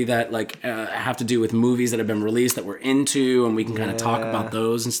games maybe that like have to do with movies that have been released that we're into, and we can kind of talk about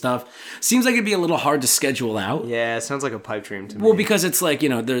those and stuff. Seems like it'd be a little hard to schedule out. Yeah, it sounds like a pipe dream to me. Well, because it's like, you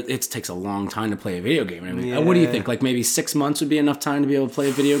know, it takes a long time to play a video game. I mean, what do you think? Like maybe 6 months would be enough time to be able to play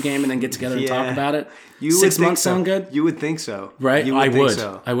a video game and then get together and talk Yeah. about it? You 6 would think months so. sound good? You would think so, Right? You I think would.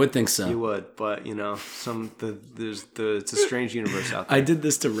 So. I would think so. You would, but you know, it's a strange universe out there. I did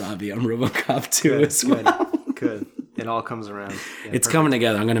this to Robbie on RoboCop 2 as well. Good. It all comes around. Yeah, It's coming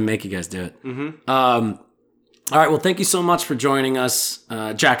together. I'm going to make you guys do it. Mm-hmm. All right. Well, thank you so much for joining us.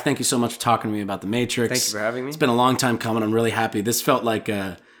 Jack, thank you so much for talking to me about The Matrix. Thank you for having me. It's been a long time coming. I'm really happy. This felt like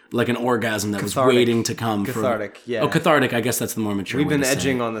an orgasm that Cathartic. was waiting to come. Cathartic, yeah. Oh, cathartic. I guess that's the more mature We've way been to say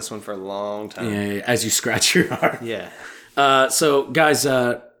edging it. on this one for a long time. Yeah, as you scratch your heart. Yeah. So, guys,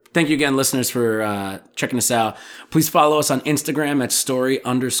 thank you again, listeners, for checking us out. Please follow us on Instagram at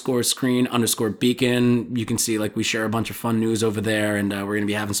story_screen_beacon. You can see, like, we share a bunch of fun news over there, and we're going to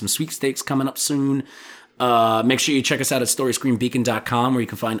be having some sweepstakes coming up soon. Make sure you check us out at storyscreenbeacon.com, where you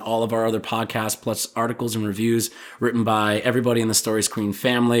can find all of our other podcasts, plus articles and reviews written by everybody in the Story Screen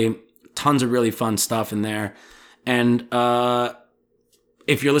family. Tons of really fun stuff in there. And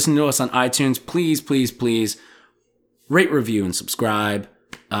if you're listening to us on iTunes, please, please, please rate, review, and subscribe.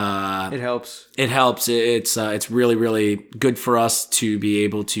 It helps. It helps. It's really, really good for us to be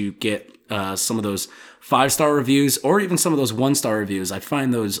able to get some of those 5-star reviews or even some of those 1-star reviews. I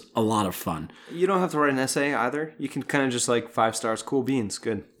find those a lot of fun. You don't have to write an essay either. You can kind of just like 5 stars, cool beans.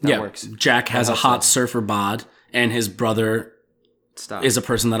 Good. That works. Jack has a hot surfer bod, and his brother Stop. is a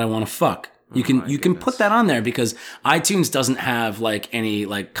person that I want to fuck. You can put that on there because iTunes doesn't have like any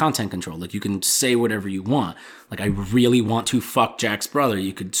like content control. Like you can say whatever you want. Like I really want to fuck Jack's brother.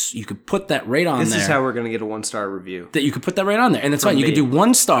 You could put that right on there. This is how we're going to get a 1-star review. That you could put that right on there. And that's fine. You could do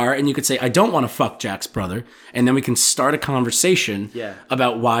 1 star and you could say, I don't want to fuck Jack's brother. And then we can start a conversation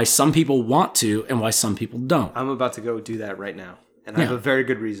about why some people want to and why some people don't. I'm about to go do that right now. And I have a very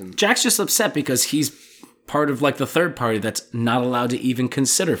good reason. Jack's just upset because he's part of like the third party that's not allowed to even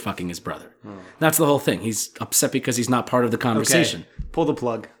consider fucking his brother. That's the whole thing. He's upset because he's not part of the conversation. Okay. Pull the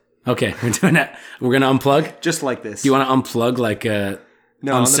plug. Okay, we're doing that. We're going to unplug? Just like this. Do you want to unplug like no,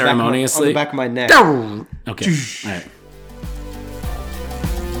 unceremoniously? On the back of my neck. Okay, all right.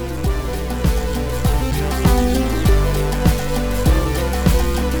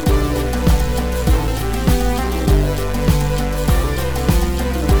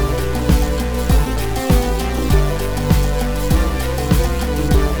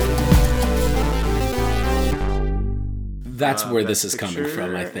 That's where this Best is coming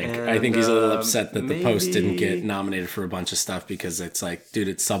from, I Picture, think. and, I think he's a little upset that The Post didn't maybe- get nominated for a bunch of stuff because it's like, dude,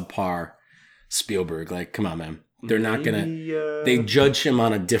 it's subpar Spielberg. Like, come on, man. They're not gonna. Maybe, They judge him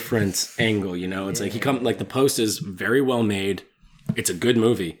on a different angle, you know. It's like like The Post is very well made. It's a good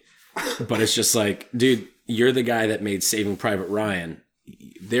movie, but it's just like, dude, you're the guy that made Saving Private Ryan.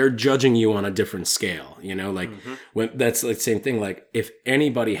 They're judging you on a different scale, you know. Like when that's like the same thing. Like if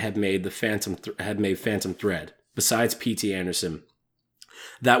anybody had made Phantom Thread besides P.T. Anderson,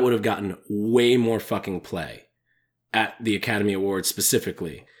 that would have gotten way more fucking play at the Academy Awards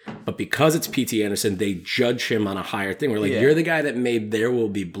specifically. But because it's P.T. Anderson, they judge him on a higher thing. We're like, you're the guy that made There Will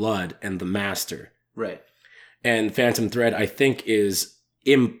Be Blood and The Master. Right. And Phantom Thread, I think, is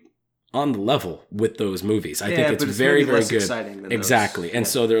on the level with those movies. I think it's very, very good. Exciting than Exactly. those. And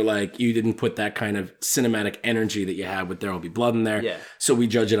so they're like, you didn't put that kind of cinematic energy that you had with There Will Be Blood in there. Yeah. So we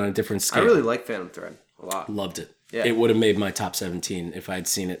judge it on a different I scale. really like Phantom Thread a lot. Loved it. Yeah. It would have made my top 17 if I had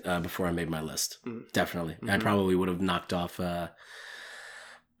seen it before I made my list. Definitely. I probably would have knocked off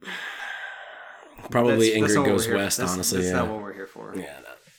probably That's Ingrid not what Goes we're here- West, that's- honestly. That's yeah. not what we're here for. Yeah, no.